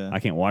 Yeah. I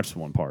can't watch the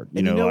one part.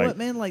 And you know like what,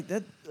 man? Like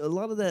that, a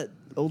lot of that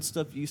old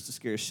stuff used to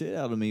scare shit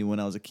out of me when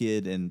I was a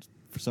kid, and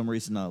for some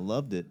reason I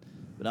loved it.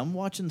 But I'm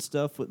watching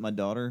stuff with my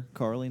daughter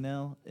Carly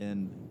now,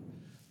 and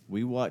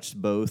we watched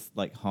both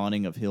like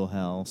Haunting of Hill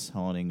House,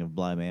 Haunting of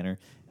Bly Manor.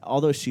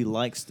 Although she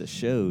likes the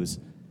shows,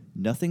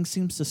 nothing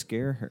seems to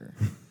scare her,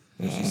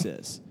 as she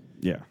says.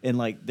 yeah. And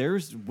like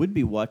would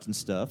be watching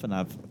stuff, and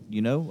I've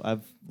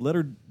let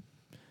her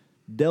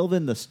delve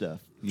into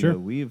stuff. Sure. You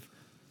know,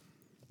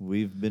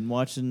 we've been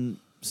watching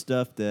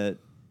stuff that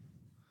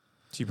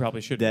She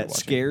probably should. be watching.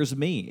 scares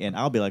me, and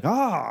I'll be like,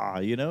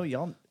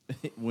 y'all.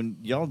 When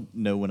y'all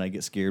know when I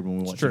get scared when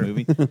we watch a true.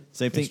 movie,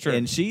 same thing. true.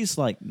 And she's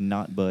like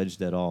not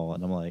budged at all,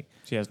 and I'm like,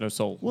 She has no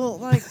soul. well,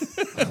 like,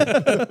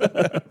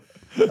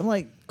 I'm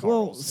like,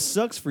 well,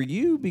 sucks for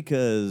you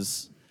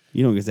because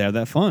You don't get to have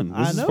that fun. This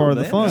I is know part of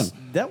the man, fun.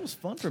 that was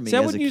fun for me. See, I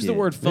as wouldn't a use the kid.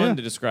 word fun Yeah.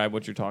 to describe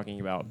what you're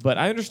talking about, but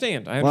I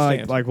understand.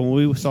 Like when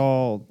we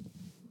saw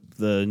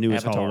the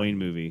newest Avatar. Halloween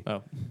movie,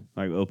 Oh,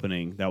 like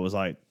opening, that was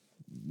like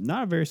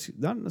not a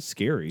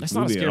scary That's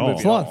not a movie scary at all. movie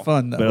It's a lot of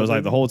fun, though. But it was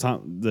like the whole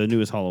time, the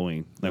newest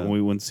Halloween, like Yeah. when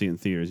we went to see it in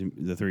theaters,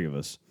 the three of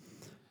us,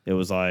 it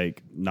was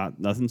like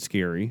nothing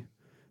scary.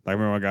 Like I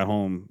remember when I got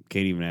home,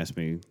 Kate even asked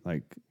me,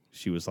 like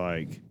she was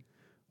like,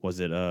 "Was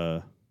it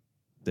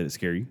did it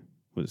scare you?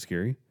 Was it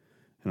scary?"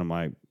 And I'm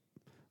like,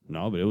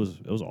 "No, but it was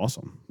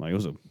awesome. Like it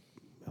was a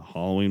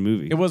Halloween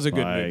movie. It was a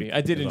good Like, movie.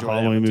 I did it was enjoy a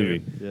that Halloween one, movie.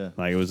 too. Yeah.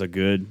 Like it was a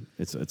good.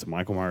 It's a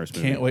Michael Myers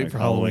movie. Can't wait like for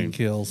Halloween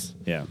Kills.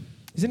 Yeah,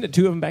 isn't it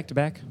two of them back to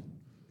back?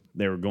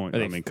 they were going. Are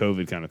they I mean,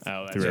 COVID kind of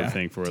Oh, that's threw right.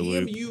 everything for a Damn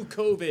loop. you,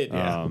 COVID!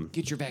 Yeah.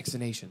 Get your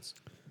vaccinations.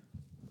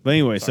 But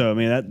anyway, so I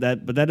mean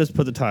but that does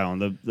put the tie on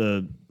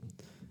the.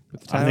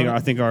 tie on it? I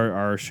think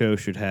our show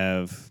should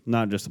have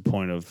not just a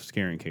point of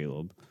scaring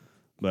Caleb,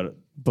 but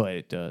But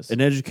it does.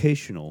 an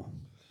educational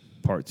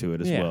part to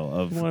it as well. I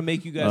Of want to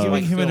make you guys Giving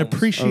like him an films.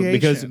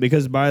 appreciation.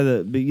 because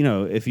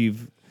if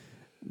you've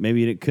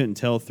maybe you couldn't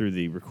tell through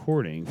the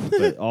recording,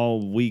 but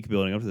all week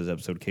building up to this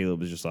episode, Caleb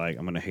was just like,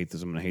 I'm gonna hate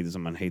this, I'm gonna hate this,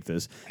 I'm gonna hate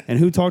this. And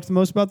who talked the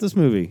most about this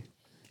movie?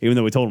 Even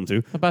though we told him to.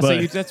 I'm about to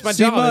say that's my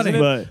See job, money.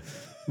 isn't it?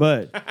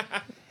 But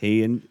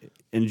he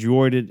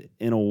enjoyed it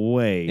in a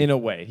way. In a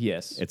way,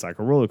 yes. It's like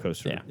a roller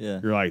coaster. Yeah. Yeah.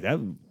 You're like, that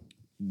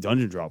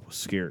dungeon drop was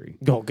scary.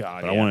 Oh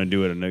God! But I want to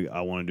do it.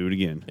 I want to do it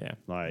again. Yeah.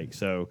 Like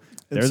so.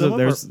 And There's some of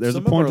a some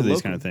of point our to these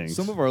local- kind of things.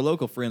 Some of our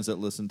local friends that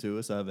listen to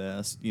us, I've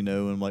asked, and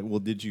I'm like, well,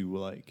 did you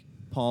like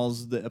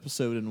pause the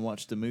episode and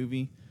watch the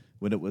movie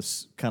when it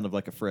was kind of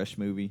like a fresh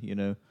movie,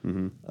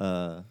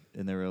 Mm-hmm.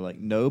 And they were like,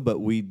 no, but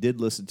we did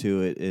listen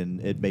to it, and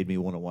it made me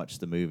want to watch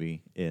the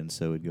movie, and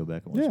so we'd go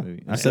back and watch the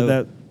movie. I said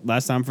that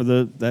last time for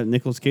that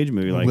Nicolas Cage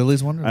movie. Like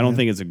Willy's Wonderland. I don't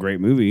think it's a great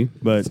movie,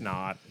 but It's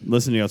not.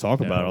 listening to y'all talk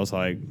about it, No. I was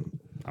like,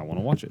 I want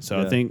to watch it. So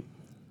I Yeah. think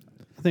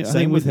I Same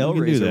think with we can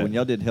do Hellraiser. that. When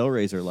y'all did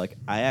Hellraiser, like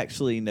I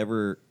actually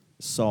never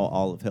saw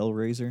all of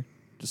Hellraiser,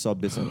 just saw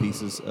bits and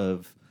pieces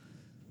of,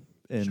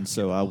 and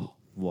so I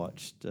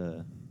watched.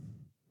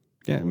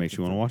 Yeah, it makes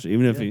you want to watch it,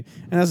 even if you.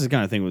 And that's the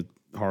kind of thing with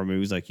horror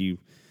movies. Like even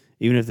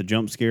if the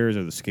jump scares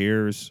or the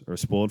scares are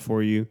spoiled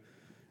for you,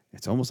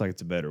 it's almost like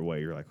it's a better way.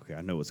 You're like, okay,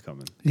 I know what's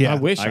coming. Yeah. I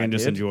wish I, I can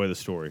just did. enjoy the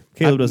story.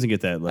 Caleb doesn't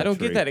get that. I don't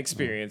luxury. get that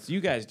experience.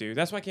 You guys do.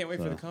 That's why I can't wait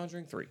for So. The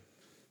Conjuring 3,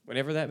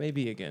 whenever that may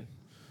be again.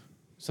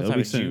 It'll Sometime be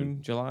in soon. June,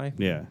 July,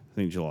 Yeah, I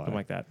think July. something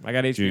like that. I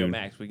got HBO June.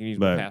 Max. We can use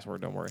But- my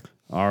password. Don't worry.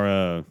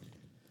 Our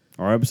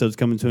episode's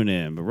coming to an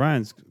end, but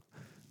Ryan's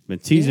been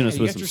teasing Yeah, us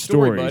you with got some your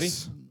story,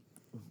 stories.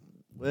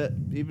 Well,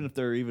 even if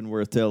they're even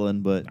worth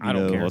telling, but I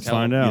don't care. Let's Tell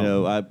find them.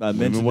 out. I We've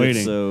mentioned been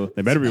waiting. it, so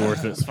They better be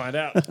worth Let's it. find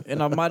out.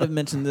 and I might have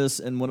mentioned this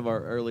in one of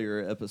our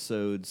earlier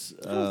episodes.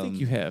 I don't think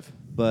you have.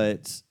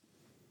 But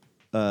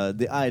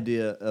the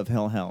idea of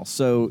Hell House.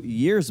 So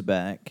years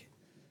back,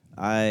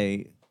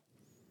 I,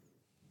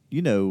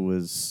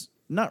 was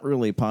not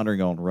really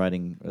pondering on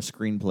writing a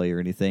screenplay or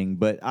anything,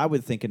 but I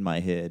would think in my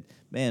head,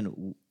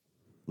 man,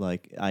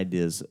 like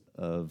ideas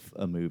of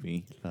a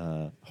movie,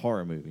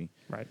 horror movie.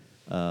 Right.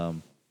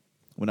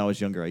 When I was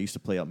younger, I used to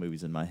play out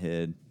movies in my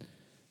head.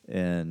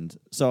 And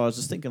so I was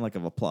just thinking like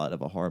of a plot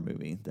of a horror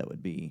movie that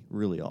would be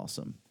really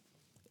awesome.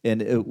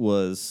 And it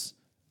was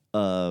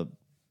a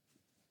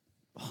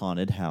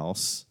haunted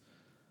house,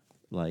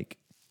 like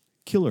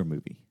killer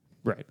movie.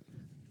 Right.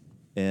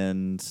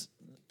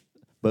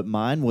 But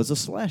mine was a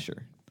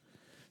slasher.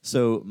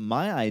 So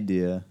my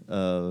idea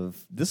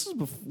of this is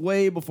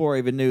way before I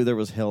even knew there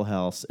was Hell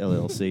House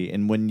LLC.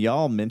 And when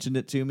y'all mentioned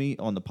it to me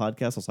on the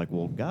podcast, I was like,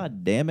 well,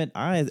 God damn it.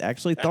 I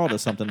actually thought of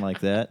something like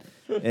that.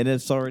 And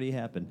it's already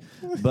happened.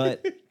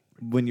 But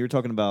when you're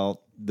talking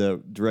about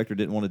the director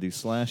didn't want to do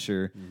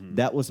slasher,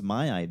 that was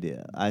my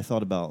idea. I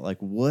thought about, like,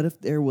 what if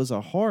there was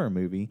a horror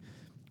movie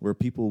where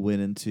people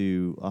went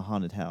into a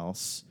haunted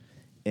house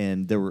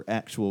and there were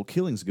actual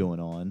killings going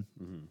on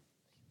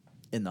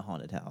in the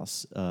haunted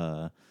house.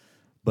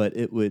 But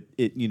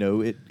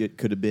it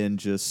could have been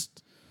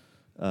just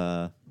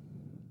a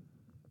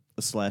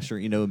slasher,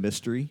 a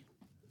mystery,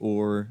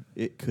 or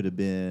it could have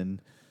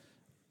been,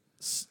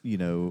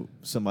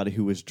 somebody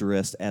who was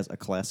dressed as a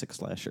classic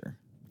slasher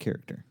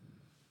character.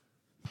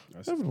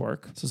 That would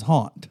work. This is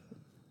Haunt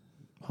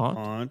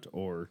Haunt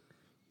or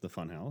the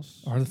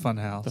Funhouse. or the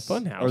Funhouse. The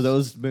Funhouse. Are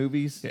those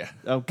movies? Yeah.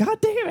 Oh, God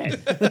damn it.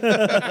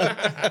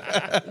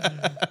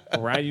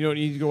 All right, you don't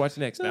need to go watch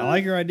next I now.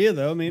 like your idea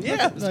though. I mean,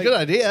 Yeah, it's a good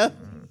idea.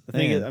 The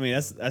thing is, Man. I mean,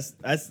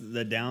 that's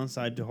the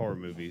downside to horror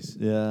movies.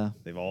 Yeah.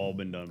 They've all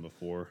been done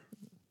before.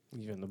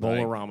 Even the Like,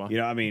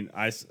 Bolorama. I mean,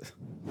 I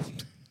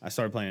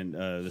started playing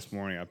this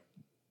morning. I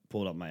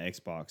pulled up my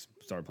Xbox,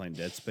 started playing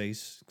Dead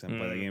Space because I haven't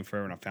played that game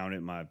forever, and I found it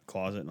in my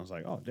closet, and I was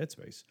like, oh, Dead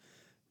Space.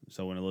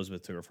 So when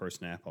Elizabeth took her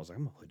first nap, I was like,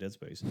 I'm gonna play Dead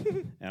Space,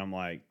 and I'm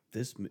like,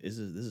 this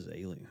is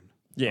Alien. I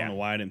Yeah. don't know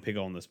why I didn't pick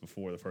on this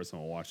before the first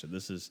time I watched it.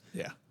 This is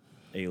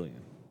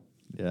Alien.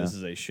 Yeah. This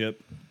is a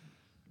ship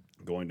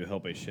going to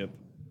help a ship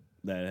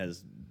that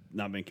has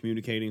not been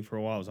communicating for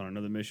a while. It was on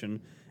another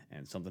mission,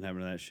 and something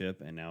happened to that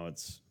ship, and now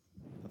it's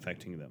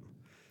affecting them.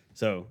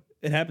 So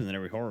it happens in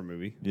every horror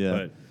movie. Yeah.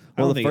 But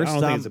Well, I the don't first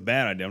think time- it's a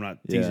bad idea. I'm not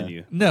teasing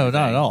you. No,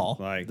 not at all.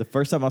 Like, The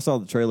first time I saw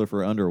the trailer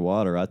for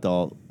Underwater, I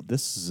thought,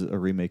 this is a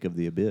remake of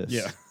The Abyss.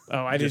 yeah.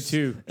 Oh, I did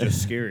too.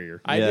 Just scarier.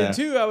 I Yeah. did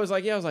too. I was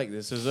like,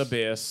 this is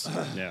Abyss.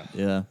 Yeah.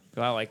 Yeah.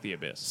 I like the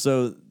Abyss.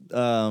 So,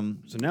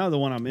 So now the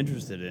one I'm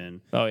interested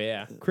in, Oh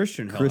yeah.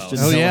 Christian Hell Christian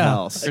House. Oh, Hell yeah.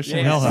 House. Christian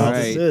Yes. Hell All House.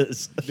 right. This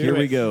is. Here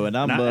we go. And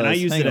I'm And I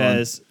buzzed. used Hang it on.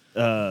 as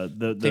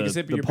Take a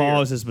sip of the your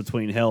pause is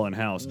between hell and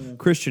house.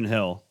 Christian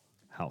Hell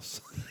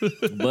House.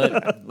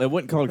 But they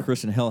wouldn't call it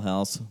Christian Hell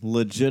House.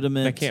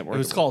 Legitimate. That can't It work.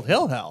 was called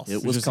Hell House.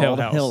 It was just called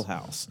Hell House. Hell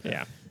House.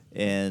 Yeah.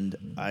 And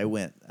I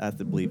went, I have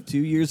to believe, 2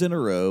 years in a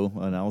row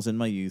when I was in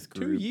my youth 2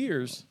 group.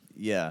 years.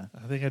 Yeah.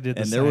 I think I did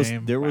the And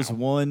same. there was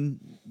one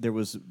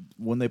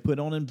they put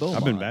on in Beaumont.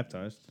 I've been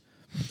baptized.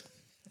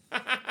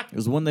 It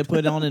was one they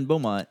put on in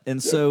Beaumont.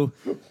 And so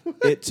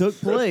it took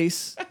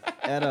place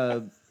at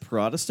a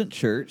Protestant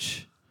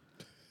church.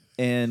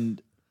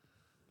 And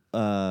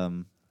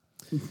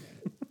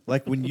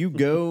like when you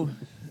go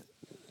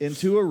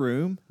into a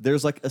room,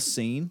 there's like a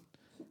scene.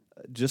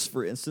 Just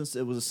for instance,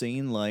 it was a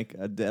scene like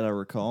that I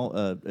recall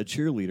a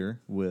cheerleader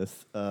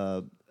with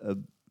a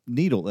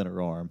needle in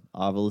her arm.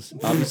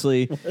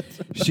 Obviously,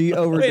 she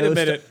overdosed. Wait a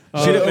minute.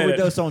 She Wait a minute.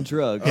 overdosed on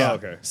drugs. Oh,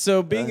 okay.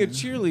 So being a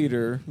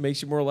cheerleader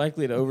makes you more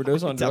likely to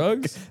overdose on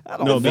drugs? I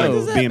don't No, know.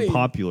 does that being mean?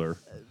 popular.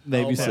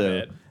 Maybe Oh, my so.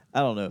 bad. I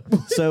don't know.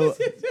 So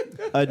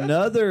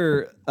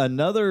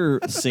another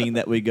scene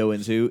that we go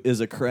into is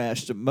a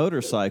crashed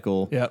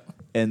motorcycle. Yep.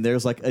 And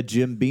there's like a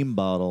Jim Beam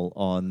bottle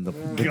on the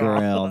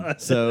ground.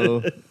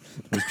 So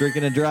was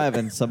drinking and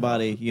driving.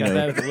 Somebody, Got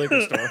that at the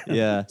liquor store.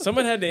 yeah.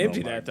 Someone had to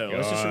empty my that though.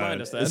 Let's just God.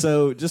 remind us that.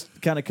 So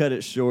just kind of cut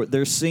it short.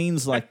 There's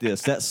scenes like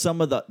this. That's some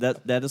of the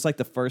that is like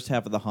the first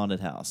half of the haunted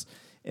house,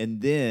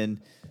 and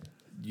then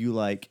you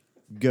like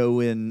go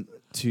in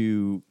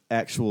to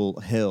actual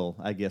hell,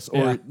 I guess,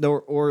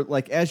 or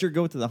like as you're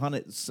going to the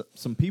haunted,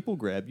 some people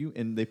grab you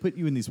and they put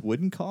you in these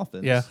wooden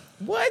coffins. Yeah.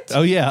 What?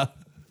 Oh, yeah.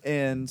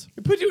 and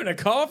You put you in a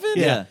coffin?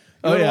 Yeah. You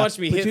Oh, want to yeah. watch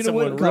me put you hit in a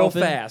someone wooden real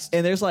coffin, fast?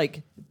 and there's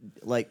like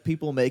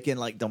people making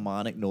like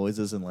demonic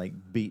noises and like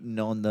beating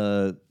on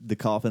the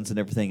coffins and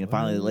everything, and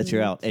finally they let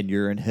you out and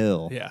you're in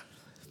hell. Yeah.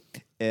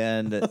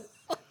 And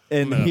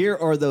here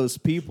are those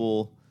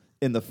people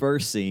in the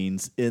first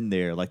scenes in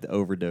there, like the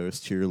overdose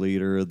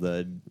cheerleader,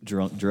 the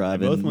drunk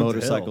driving both went to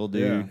motorcycle hell.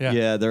 dude. Yeah.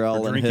 Yeah, they're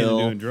all in Drinking and hell.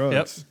 doing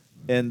drugs.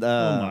 And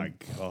Oh my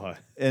god.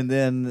 and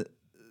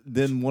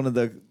then one of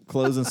the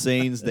closing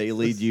scenes, they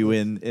lead you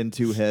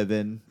into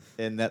heaven,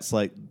 and that's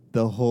like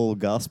the whole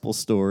gospel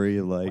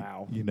story. Like,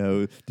 Wow.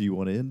 do you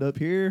want to end up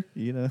here?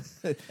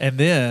 And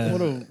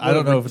then, I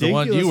don't know if the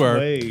one you were,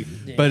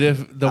 but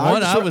if the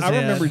one I was in.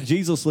 remember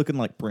Jesus looking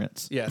like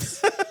Prince.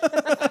 Yes.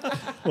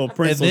 Well,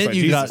 Prince And then looks like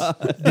you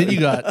Jesus.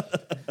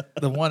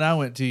 got the one I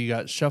went to. You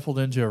got shuffled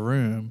into a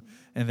room,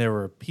 and there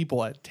were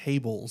people at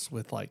tables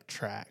with like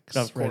tracks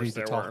Of course ready to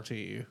there talk were. to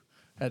you.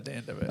 at the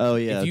end of it. Oh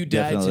yeah. if you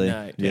died definitely.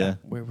 tonight, Yeah.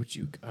 where would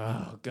you?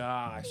 Oh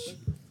gosh,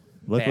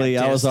 Luckily,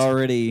 I was Baptist.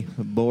 already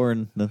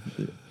born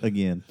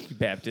again. You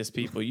Baptist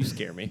people, you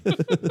scare me.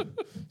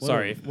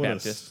 Sorry,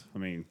 Baptist. I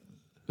mean,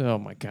 Oh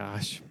my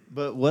gosh.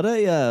 But what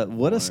a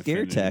wanna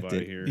scare offend anybody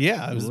tactic. here.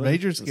 Yeah, it was a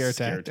major It's a scare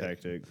scare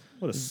tactic. tactic.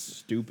 What a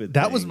stupid.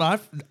 That thing. was my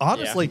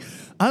honestly,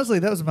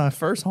 that was my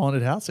first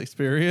haunted house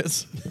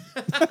experience.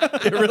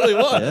 It really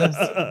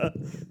was.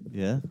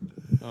 Yeah.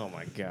 Oh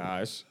my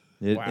gosh.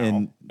 Wow.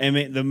 Wow.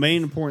 And the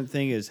main important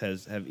thing is,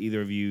 have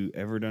either of you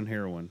ever done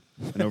heroin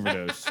and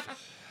overdosed?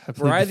 I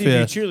For plead the either of you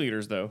fifth.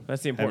 cheerleaders, though,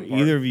 that's the Have important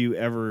part. either of you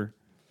ever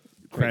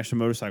crashed a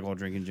motorcycle while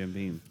drinking Jim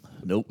Beam?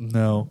 Nope.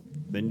 No.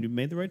 Then you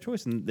made the right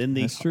choice, and then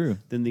the That's true.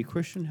 Then the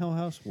Christian Hell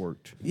House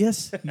worked.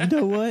 Yes. You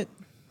know what?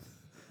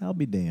 I'll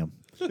be damned.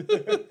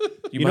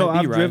 You know,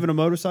 I've driven a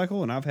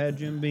motorcycle and I've had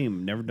Jim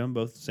Beam. Never done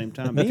both at the same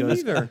time Me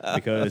because neither.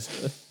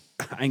 because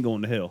I ain't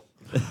going to hell.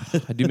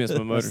 I do miss my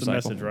That's motorcycle. the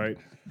message, right?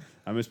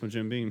 I miss my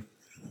Jim Beam.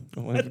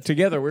 Well,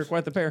 together, we're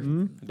quite the pair. I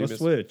do Let's miss-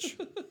 switch.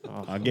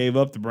 I gave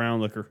up the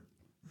brown liquor.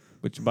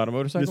 But you bought a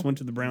motorcycle? Just went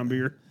to the brown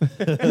beer.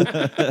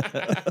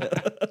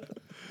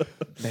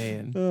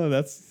 Man, Oh,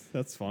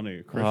 that's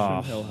funny. Christian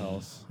Oh. Hell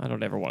House. I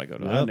don't ever want to go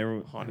to I that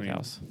never haunted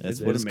house. That's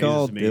It what it's amazes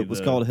called. me It was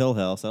the- called Hell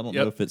House. I don't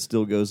know Yep. if it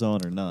still goes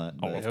on or not.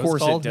 Oh, but- of It was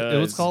course called, it does. It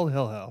was called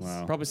Hell House.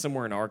 Wow. Probably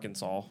somewhere in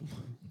Arkansas,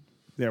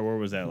 Yeah, where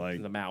was that? Like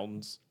in the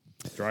mountains.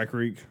 Dry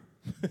Creek?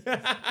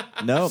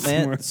 No,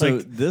 Somewhere man. So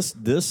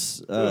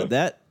like-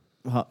 that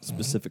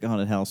specific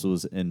haunted house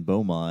was in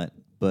Beaumont,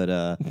 but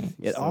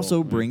it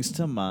also brings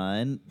to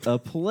mind a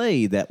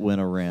play that went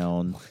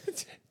around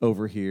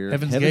over here.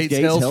 Heaven's Gates,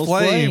 Hell's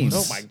Flames.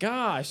 Oh my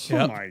gosh!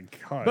 Oh my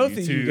god! Both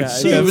of you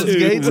guys. So Heaven's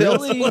Gates,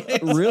 Hell's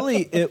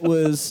really, it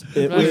was.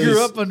 It I was I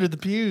grew up under the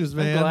pews,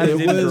 glad man. I it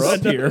didn't grow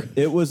was up here.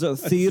 It was a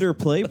theater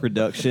play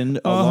production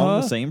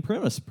along the same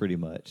premise, pretty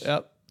much.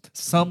 Yep.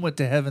 Some went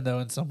to heaven though,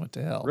 and some went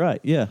to hell. Right?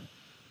 Yeah.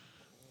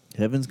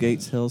 Heaven's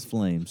Gates, Hell's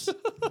Flames.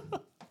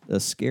 A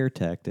scare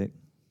tactic.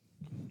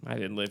 I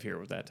didn't live here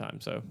with that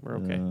time, so we're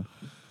okay.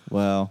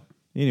 Well,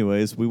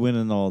 anyways, we went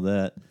in all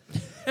that.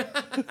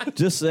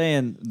 Just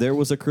saying, there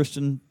was a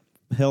Christian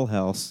Hell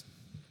House.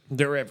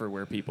 They're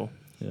everywhere, people.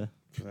 Yeah.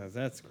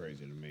 That's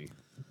crazy to me.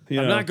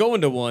 I'm not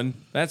going to one.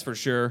 That's for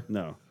sure.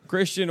 No.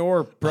 Christian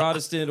or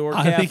Protestant or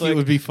I Catholic. think it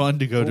would be fun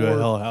to go to a or-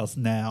 Hell House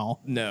now.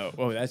 No.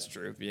 Oh, that's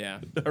true. Yeah.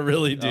 I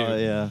really do. Oh,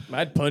 yeah.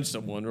 I'd punch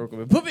someone real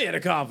quick. Put me in a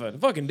coffin. I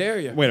fucking dare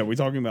you. Wait, are we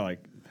talking about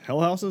like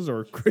hell houses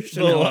or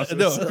Christian hell houses?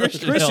 No,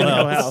 Christian Christian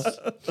Hell Hell House. House.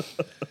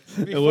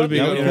 It would be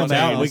Y'all good would come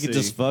out and we to could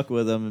see. just fuck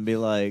with them and be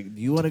like,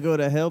 "Do you want to go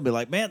to hell?" Be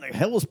like, "Man, the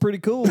hell was pretty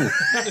cool."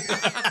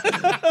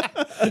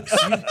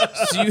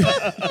 So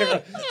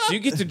you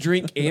get to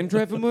drink and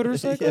drive a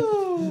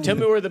motorcycle? Tell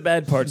me where the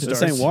bad part starts.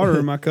 This ain't water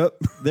in my cup.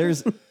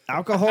 There's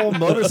alcohol,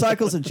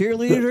 motorcycles, and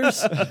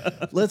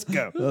cheerleaders. Let's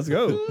go. Let's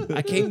go.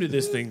 I came to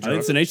this thing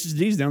I think drunk. some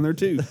HD's down there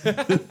too.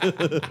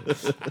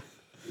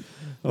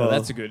 Well,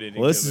 that's a good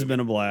ending. Well, this to has it. been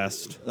a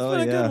blast. Oh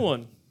Been a yeah. good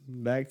one.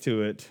 Back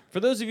to it.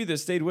 For those of you that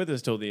stayed with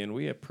us till the end,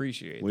 we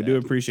appreciate We that. do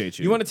appreciate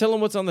you. You want to tell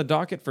them what's on the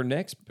docket for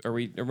next?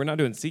 We're not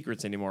doing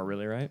secrets anymore,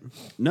 really, right?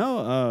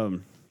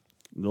 No,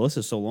 the list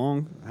is so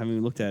long. I haven't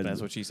even looked at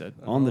That's what she said.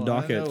 on the Oh, I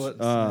docket. know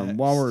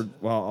what's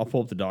While I'll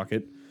pull up the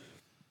docket.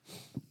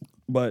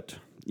 But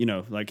you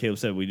know, like Caleb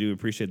said, we do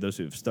appreciate those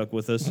who have stuck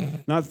with us,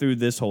 not through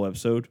this whole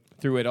episode,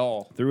 Through it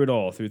all, through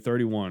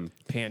 31.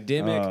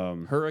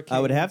 pandemic, hurricane. I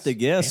would have to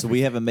guess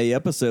we have a May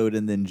episode,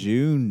 and then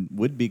June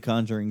would be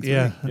Conjuring 3.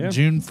 Yeah. Yeah.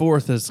 June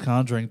 4th is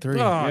Conjuring 3. Oh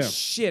Yeah.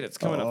 shit! It's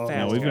coming up Now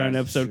fast. we've got an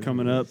guys. episode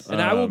coming up,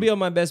 And I will be on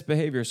my best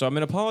behavior, so I'm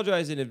going to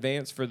apologize in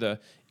advance for the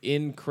for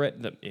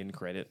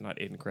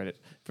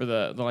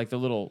the like the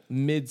little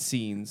mid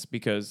scenes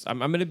because I'm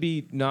going to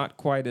be not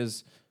quite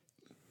as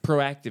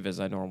proactive as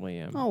I normally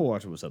am. I'll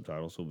watch it with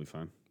subtitles. We'll be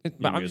fine. But You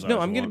can I'm be as going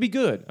loud as to you be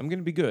good. I'm going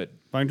to be good.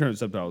 If I can turn the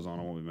subtitles on,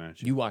 I won't be mad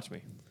at you. You watch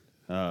me.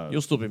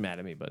 You'll still be mad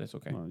at me, but it's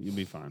okay. You'll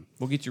be fine.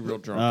 We'll get you real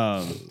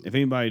drunk. If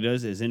anybody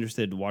is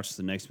interested to watch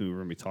the next movie we're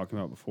going to be talking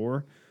about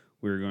before,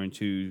 we're going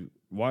to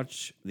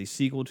watch the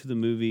sequel to the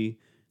movie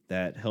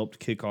that helped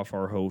kick off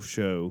our whole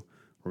show.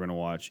 We're going to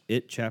watch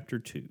It Chapter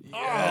 2.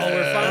 Oh,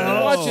 we're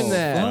finally watching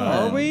that.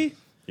 Are we?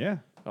 Yeah.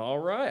 All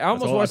right. I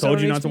almost told- I watched told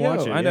that you on not to HBO.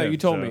 watch it, I know, yeah, you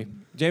told so- me.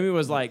 Jamie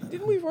was like,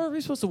 were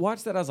we supposed to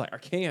watch that? I was like, I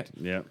can't.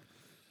 Yeah.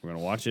 We're going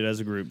to watch it as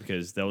a group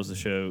because that was the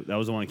show. That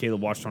was the one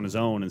Caleb watched on his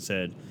own and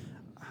said,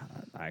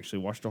 I actually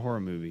watched a horror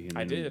movie. And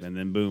I then, did. And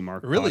then boom, our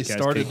It really podcast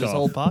started kicked this off.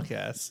 whole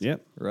podcast.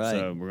 Yep. Right.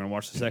 So we're going to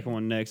watch the second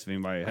one next. If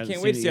anybody hasn't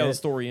Can't wait to seen see it how the yet.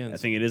 story ends. I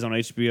think it is on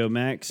HBO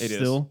Max It is.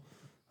 still.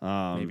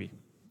 Maybe.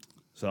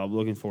 So I'm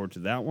looking forward to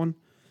that one.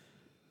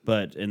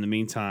 But in the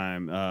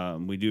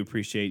meantime, we do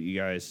appreciate you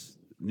guys,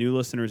 new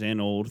listeners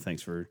and old.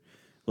 Thanks for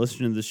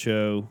listening to the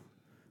show.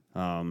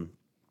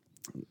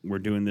 We're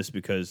doing this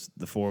because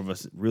the four of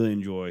us really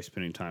enjoy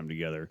spending time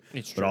together.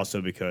 It's but true.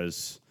 also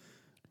because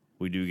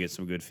we do get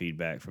some good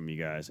feedback from you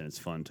guys, and it's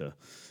fun to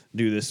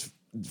do this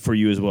for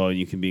you as well. And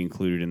you can be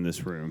included in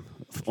this room.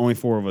 Only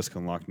four of us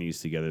can lock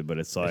knees together, but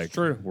it's like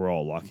true. we're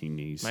all locking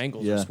knees. My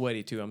ankles Yeah. are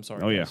sweaty, too. I'm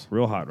sorry. Oh, yeah. guys.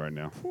 Real hot right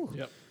now.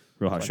 Yep.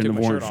 Real hot. I Shouldn't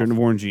took my shirt have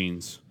worn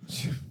jeans.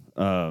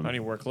 I don't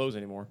even wear clothes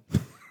anymore.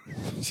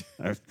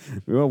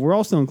 We're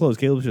all still in clothes.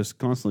 Caleb's just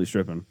constantly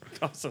stripping.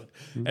 Also,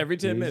 every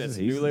 10 minutes,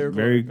 He's new layer of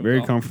very, clothing comes very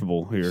off.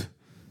 comfortable here.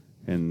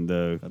 And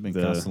I've been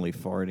constantly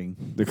farting.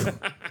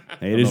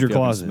 Hey, it know is if your y'all can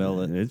closet.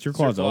 smell it. It's your It's your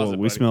closet. closet,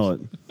 We buddy. smell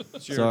it.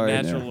 It's your Sorry,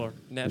 natural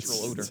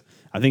odor.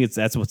 I think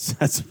that's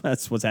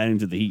what's adding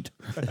to the heat.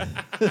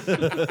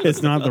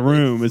 It's not the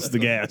room; it's the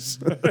gas.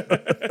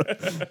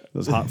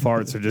 Those hot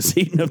farts are just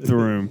heating up the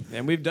room.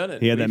 And we've done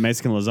it. He had that We've-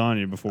 Mexican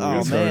lasagna before we Oh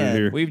got started man,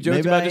 here. We've joked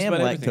maybe about I just am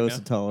about everything lactose now.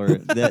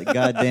 intolerant. That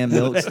goddamn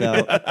milk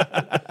stout.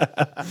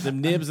 The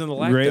nibs and the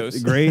Great,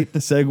 lactose. great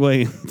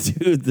segue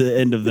to the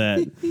end of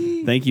that.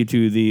 Thank you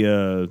to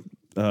the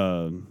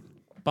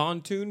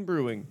Pontoon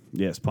Brewing.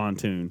 yes,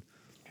 Pontoon.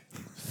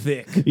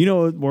 Thick. You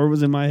know what word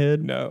was in my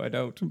head? No, I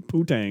don't.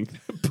 Pootang.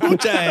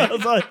 Pootang. I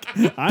was like,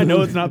 I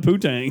know it's not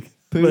Pootang.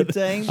 but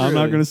Pootang I'm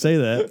not Brewing. going to say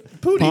that.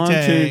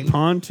 Pootie-tang.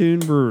 Pontoon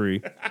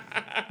Brewery.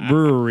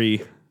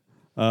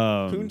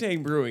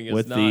 Poontang Brewing is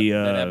with not the,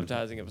 that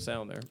appetizing of a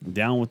sound there.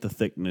 Down with the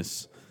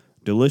thickness.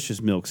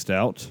 Delicious milk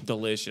stout.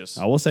 Delicious.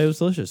 I will say it was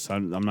delicious.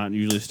 I'm not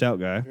usually a stout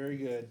guy. Very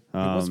good. It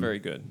was very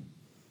good.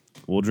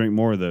 We'll drink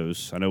more of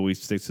those. I know we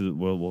stick to.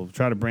 We'll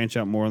try to branch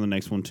out more on the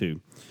next one too.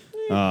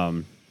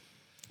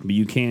 But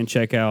you can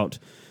check out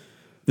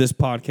this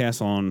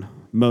podcast on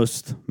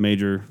most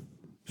major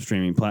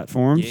streaming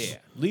platforms. Yeah.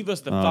 Leave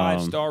us the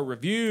 5-star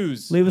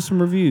reviews. Leave us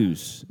some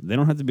reviews. They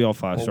don't have to be all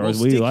 5 Or stars.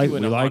 we'll stick we like. you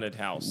in We a like. haunted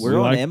house. We're We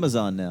on like-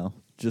 Amazon now,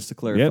 just to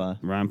clarify. Yep.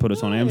 Ryan put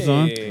us on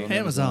Amazon. Hey.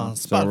 Amazon,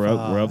 So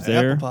Spotify, we're up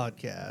there. Apple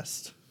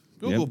Podcast,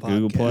 Google Yep, Podcast.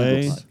 Google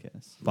Play.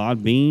 Podcast.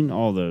 Podbean,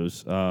 all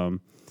those.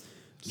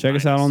 Check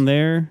us out on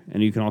there,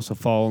 and you can also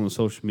follow on the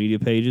social media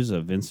pages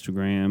of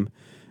Instagram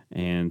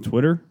and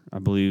Twitter. I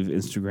believe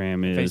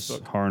Instagram is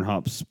Facebook. Har and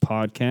Hops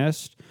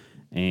Podcast,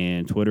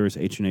 and Twitter is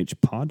H&H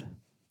Pod,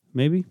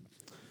 maybe.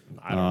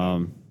 I don't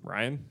know.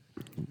 Ryan?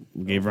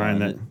 We gave Ryan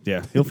that. find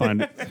Yeah, he'll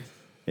find it.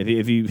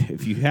 If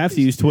you have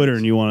to use Twitter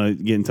and you want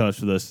to get in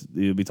touch with us,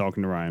 you'll be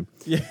talking to Ryan.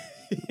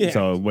 Yeah.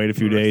 So wait a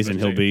few The rest days, of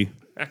and the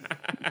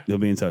he'll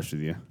be in touch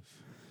with you.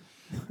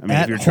 I mean,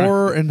 At if you're trying,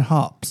 Horror and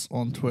Hops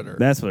on Twitter.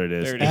 that's what it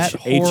is. There it is. At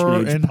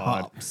Horror H&H and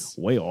Pod. Hops.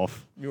 Way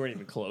off. You weren't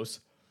even close.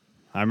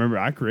 I remember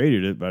I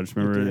created it, but I just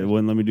remember it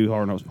wouldn't let me do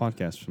Hard and Hops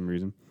Podcast for some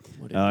reason.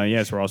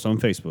 Yes, we're also on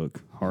Facebook,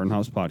 Hard and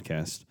Hops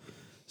Podcast.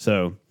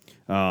 So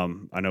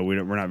I know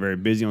we're not very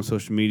busy on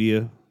social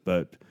media,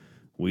 but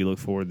we look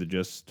forward to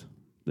just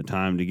the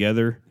time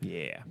together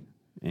Yeah.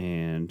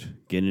 and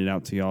getting it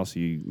out to y'all so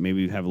you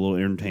maybe have a little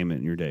entertainment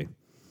in your day.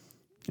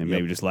 And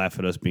maybe just laugh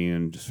at us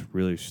being just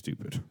really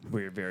stupid.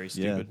 We're very Yeah.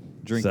 stupid.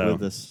 Drink So-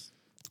 with us.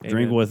 Drink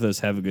Amen. with us,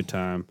 have a good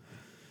time.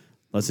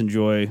 Let's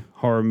enjoy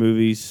horror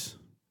movies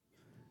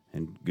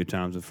and good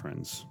times with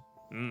friends.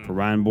 For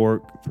Ryan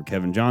Bork, for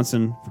Kevin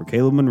Johnson, for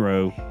Caleb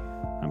Monroe,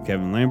 I'm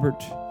Kevin Lambert.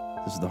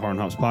 This is the Hard and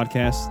Hops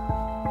Podcast.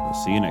 We'll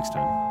see you next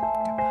time.